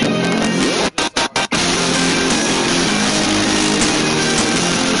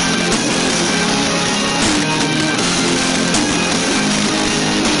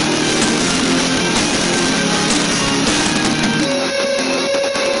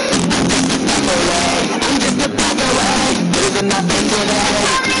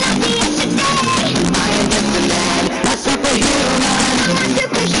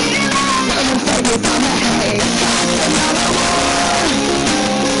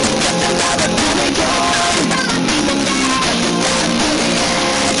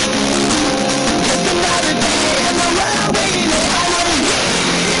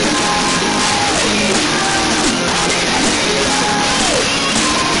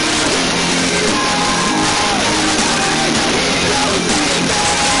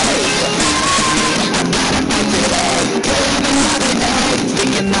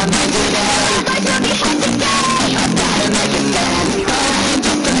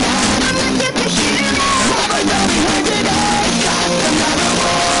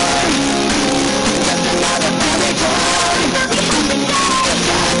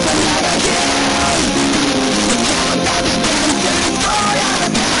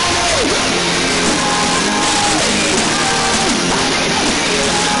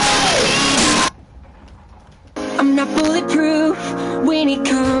 I'm not bulletproof when it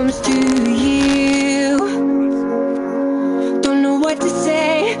comes to you. Don't know what to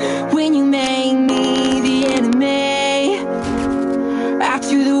say when you make me the enemy.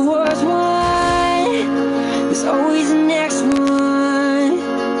 After the war's won, there's always the next one.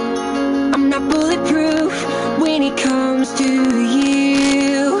 I'm not bulletproof when it comes to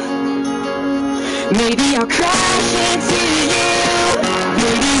you. Maybe I'll crash into you.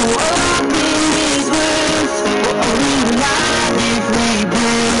 Maybe you'll open these wounds. We're only alive if we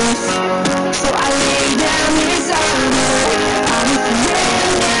bruise. So I lay down this armor. I'm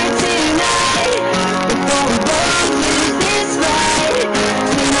surrender tonight. Before we both lose this fight.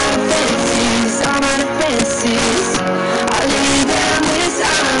 Clean my defenses, all my defenses. I lay down this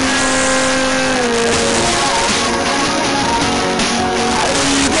armor. I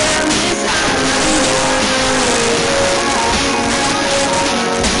lay down this armor.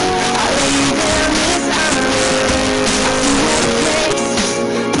 I lay down this armor. I see what it takes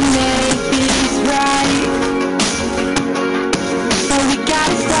to make this right. But we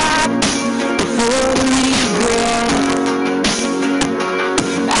gotta stop before the regret.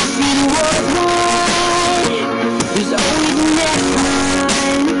 After the war's won, there's always the next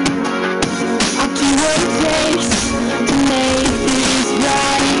one. I'll do what it takes to make this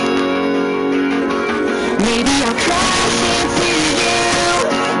right. Maybe I'll crash into you.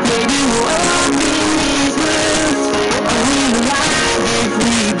 Maybe we'll open these wounds. We're only alive if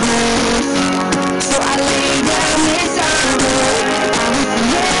we bruise. So I lay down this armor. I will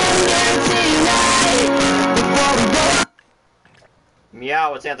surrender tonight. Before we both Meow,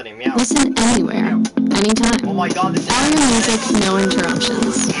 it's Anthony. Meow. Listen anywhere, anytime. Oh my god, this is... All your music, no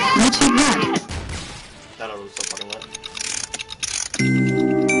interruptions. YouTube Red. That was so fucking lit.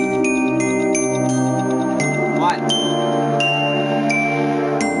 What?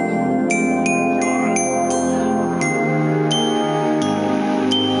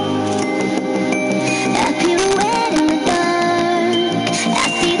 I pirouette in the dark. I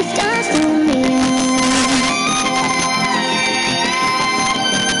see the stars through me.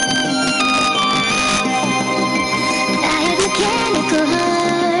 I have mechanical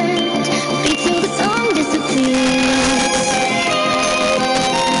heart. Beat till the song disappears.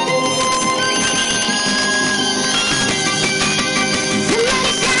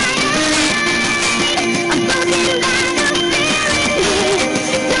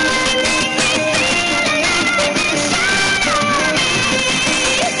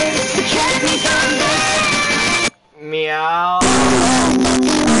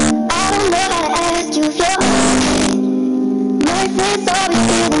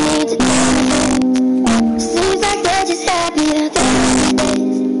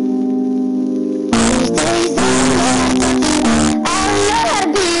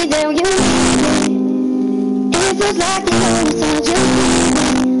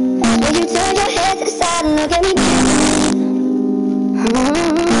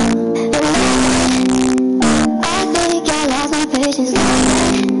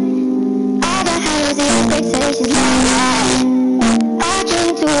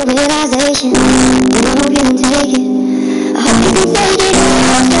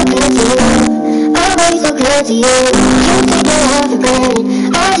 good to you. You take your love for granted.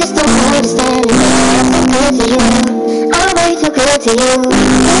 I just don't understand it. I'm so good to you. I'm way too good to you.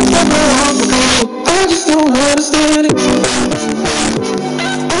 You take my life for granted. I just don't understand it.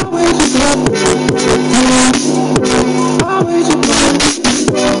 I'm way too good. I'm way too good.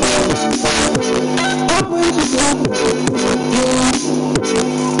 I'm way too good.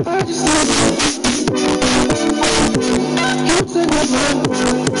 I just don't. You take my life for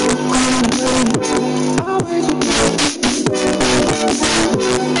granted. I'm way too good.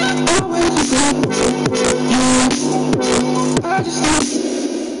 I'm way too good. I just don't.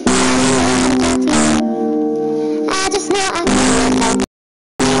 I just know I.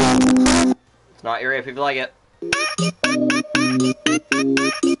 It's not your if you like it.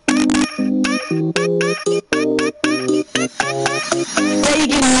 They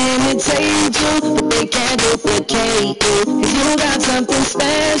can imitate you, but they can't duplicate you. Cause you got something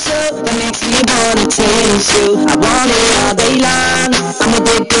special that makes me wanna taste you. I want it all day long, I'm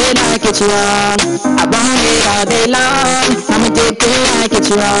addicted like it's wrong. I want it all day long, I'm addicted like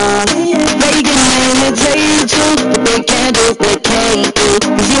it's wrong. They can imitate you, but they can't duplicate you.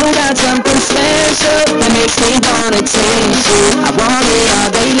 Cause you got something special that makes me wanna taste you. I want it all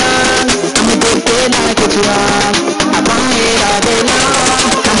day long, I'm addicted like it's wrong. I want it all day long,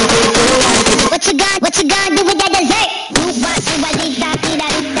 I'm addicted like it's wrong. What you got, do with that dessert? Do what, do what, dee da, dee da,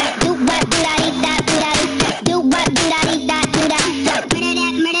 dee da. Do what, do da, dee da, dee da, dee da. Do what, do da, dee da, dee da.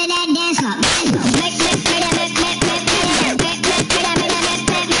 Murder that, dance floor.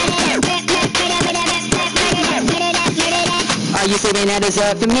 Are you saving that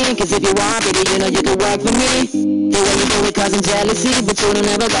dessert for me? Cause if you want, baby, you know you can work for me. The way you do it causing jealousy, but you don't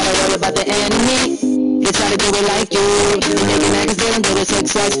ever gotta worry about the enemy. They try to do it like you, they making that cause they don't do it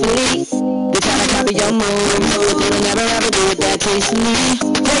successfully. They try to copy your moves, but they will never ever do it that tastefully.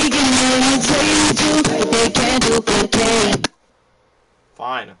 They can imitate you, but they can't duplicate.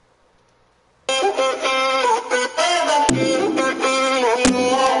 Fine.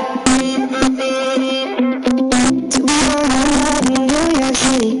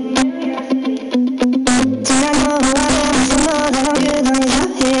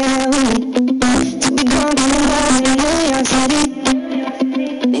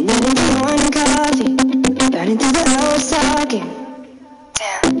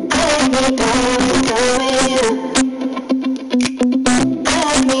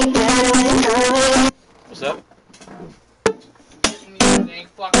 What's up?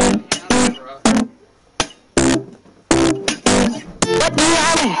 What do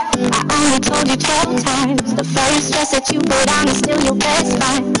I wear? I only told you 12 times. The first dress that you put on is still your best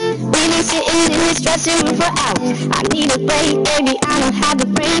find. We've been sitting in this dressing room for hours. I need a break, baby, I don't have the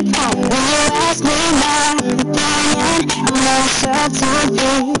brain power. When you ask me my opinion, I'm not sure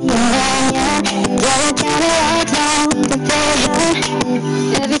something yeah, I got it right now, the pressure.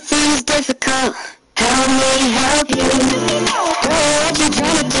 Everything's difficult, help me help you. Girl, what you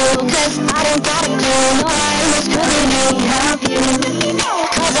trying to do? Cause I don't got a clue. No, I almost couldn't help you.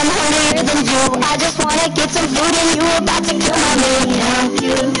 Cause I'm hungrier than you. I just wanna get some food and you about to come on me. Help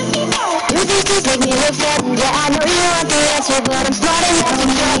you. You think you make me look fat? Yeah, I know you want the answer, but I'm smart enough to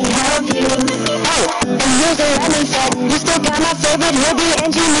try and help you. Oh, and here's the lemon fat. You still got my favorite hoodie and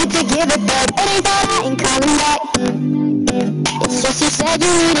you need to give it back. It ain't that I ain't coming back. It's just you said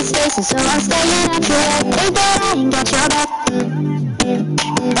you needed space, and so I'm staying at your head. Ain't that I ain't got your back.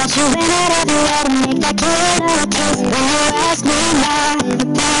 But you ran out everywhere to make that clear to a taste. When you ask me my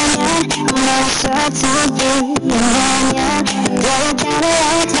opinion, I'm not sure something yeah, I got it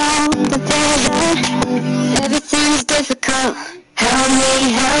right now, the pressure. Everything's difficult, help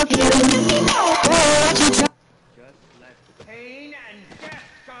me help you. Girl, what you try? Just let pain and death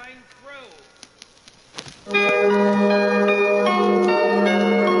shine through.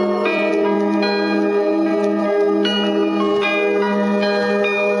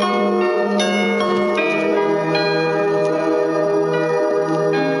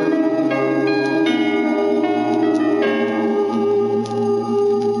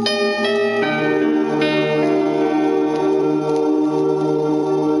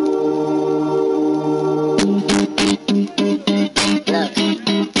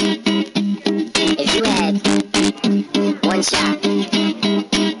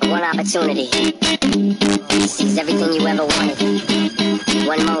 Opportunity to seize everything you ever wanted.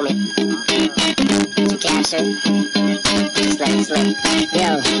 One moment to capture, just let it slip.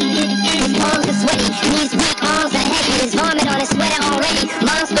 Yo, his palms are sweaty, knees weak, arms are heavy. His vomit on his sweater already.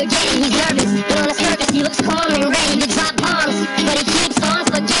 Mom's spaghetti, he's nervous, but on the surface he looks calm and ready to drop bombs. But he keeps on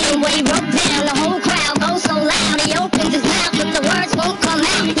forgetting what he wrote down. The whole crowd goes so loud, he opens his mouth, but the words won't come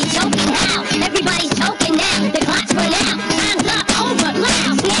out. He's choking how? Everybody's choking now.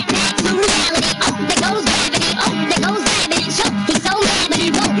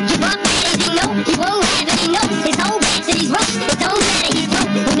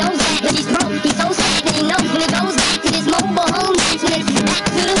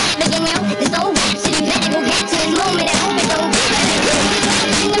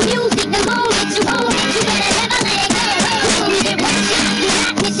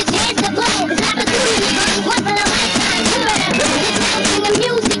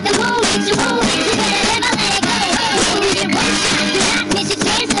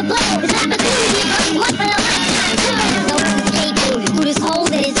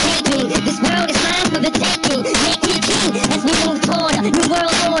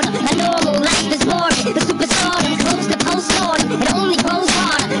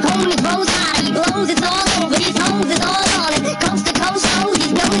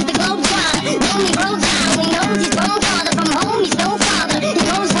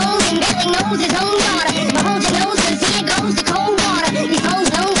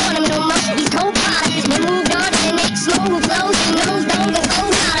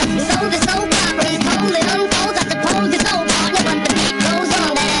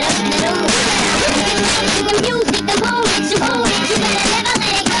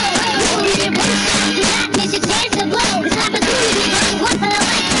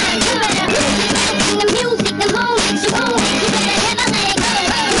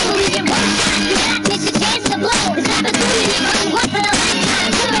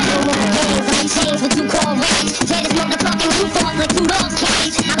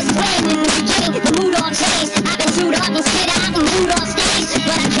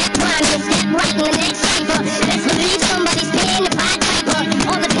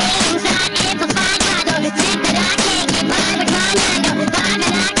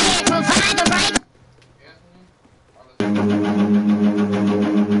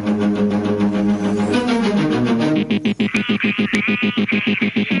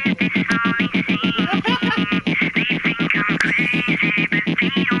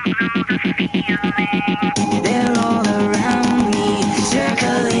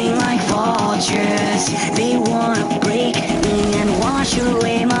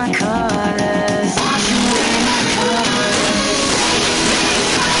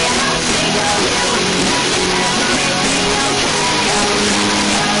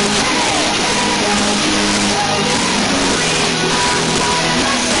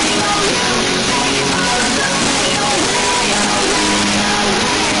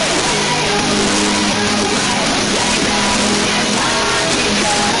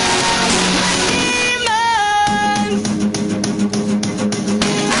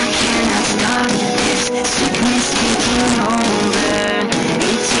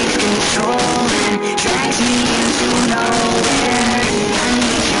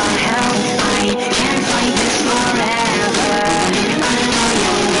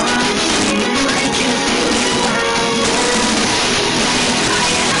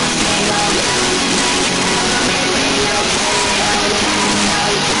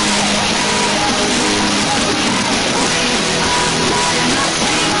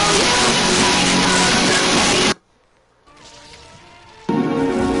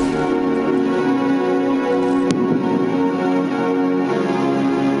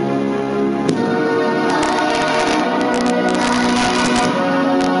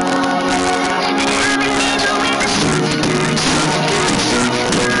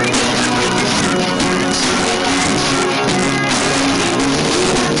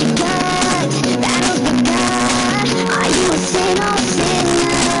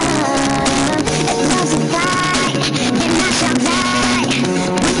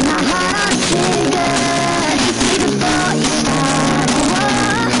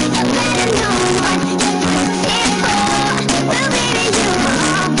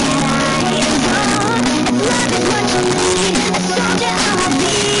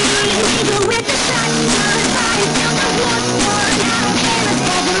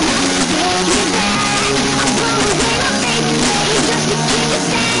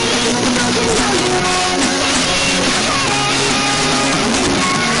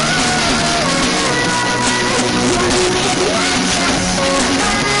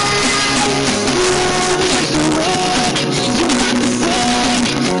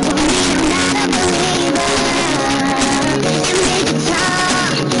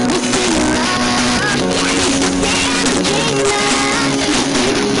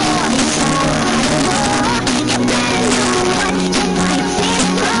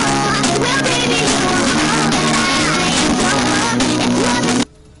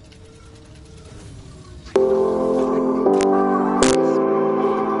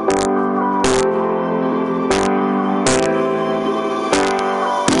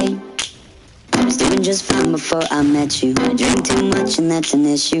 before I met you. I drink too much and that's an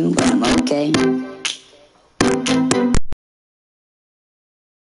issue, but I'm okay.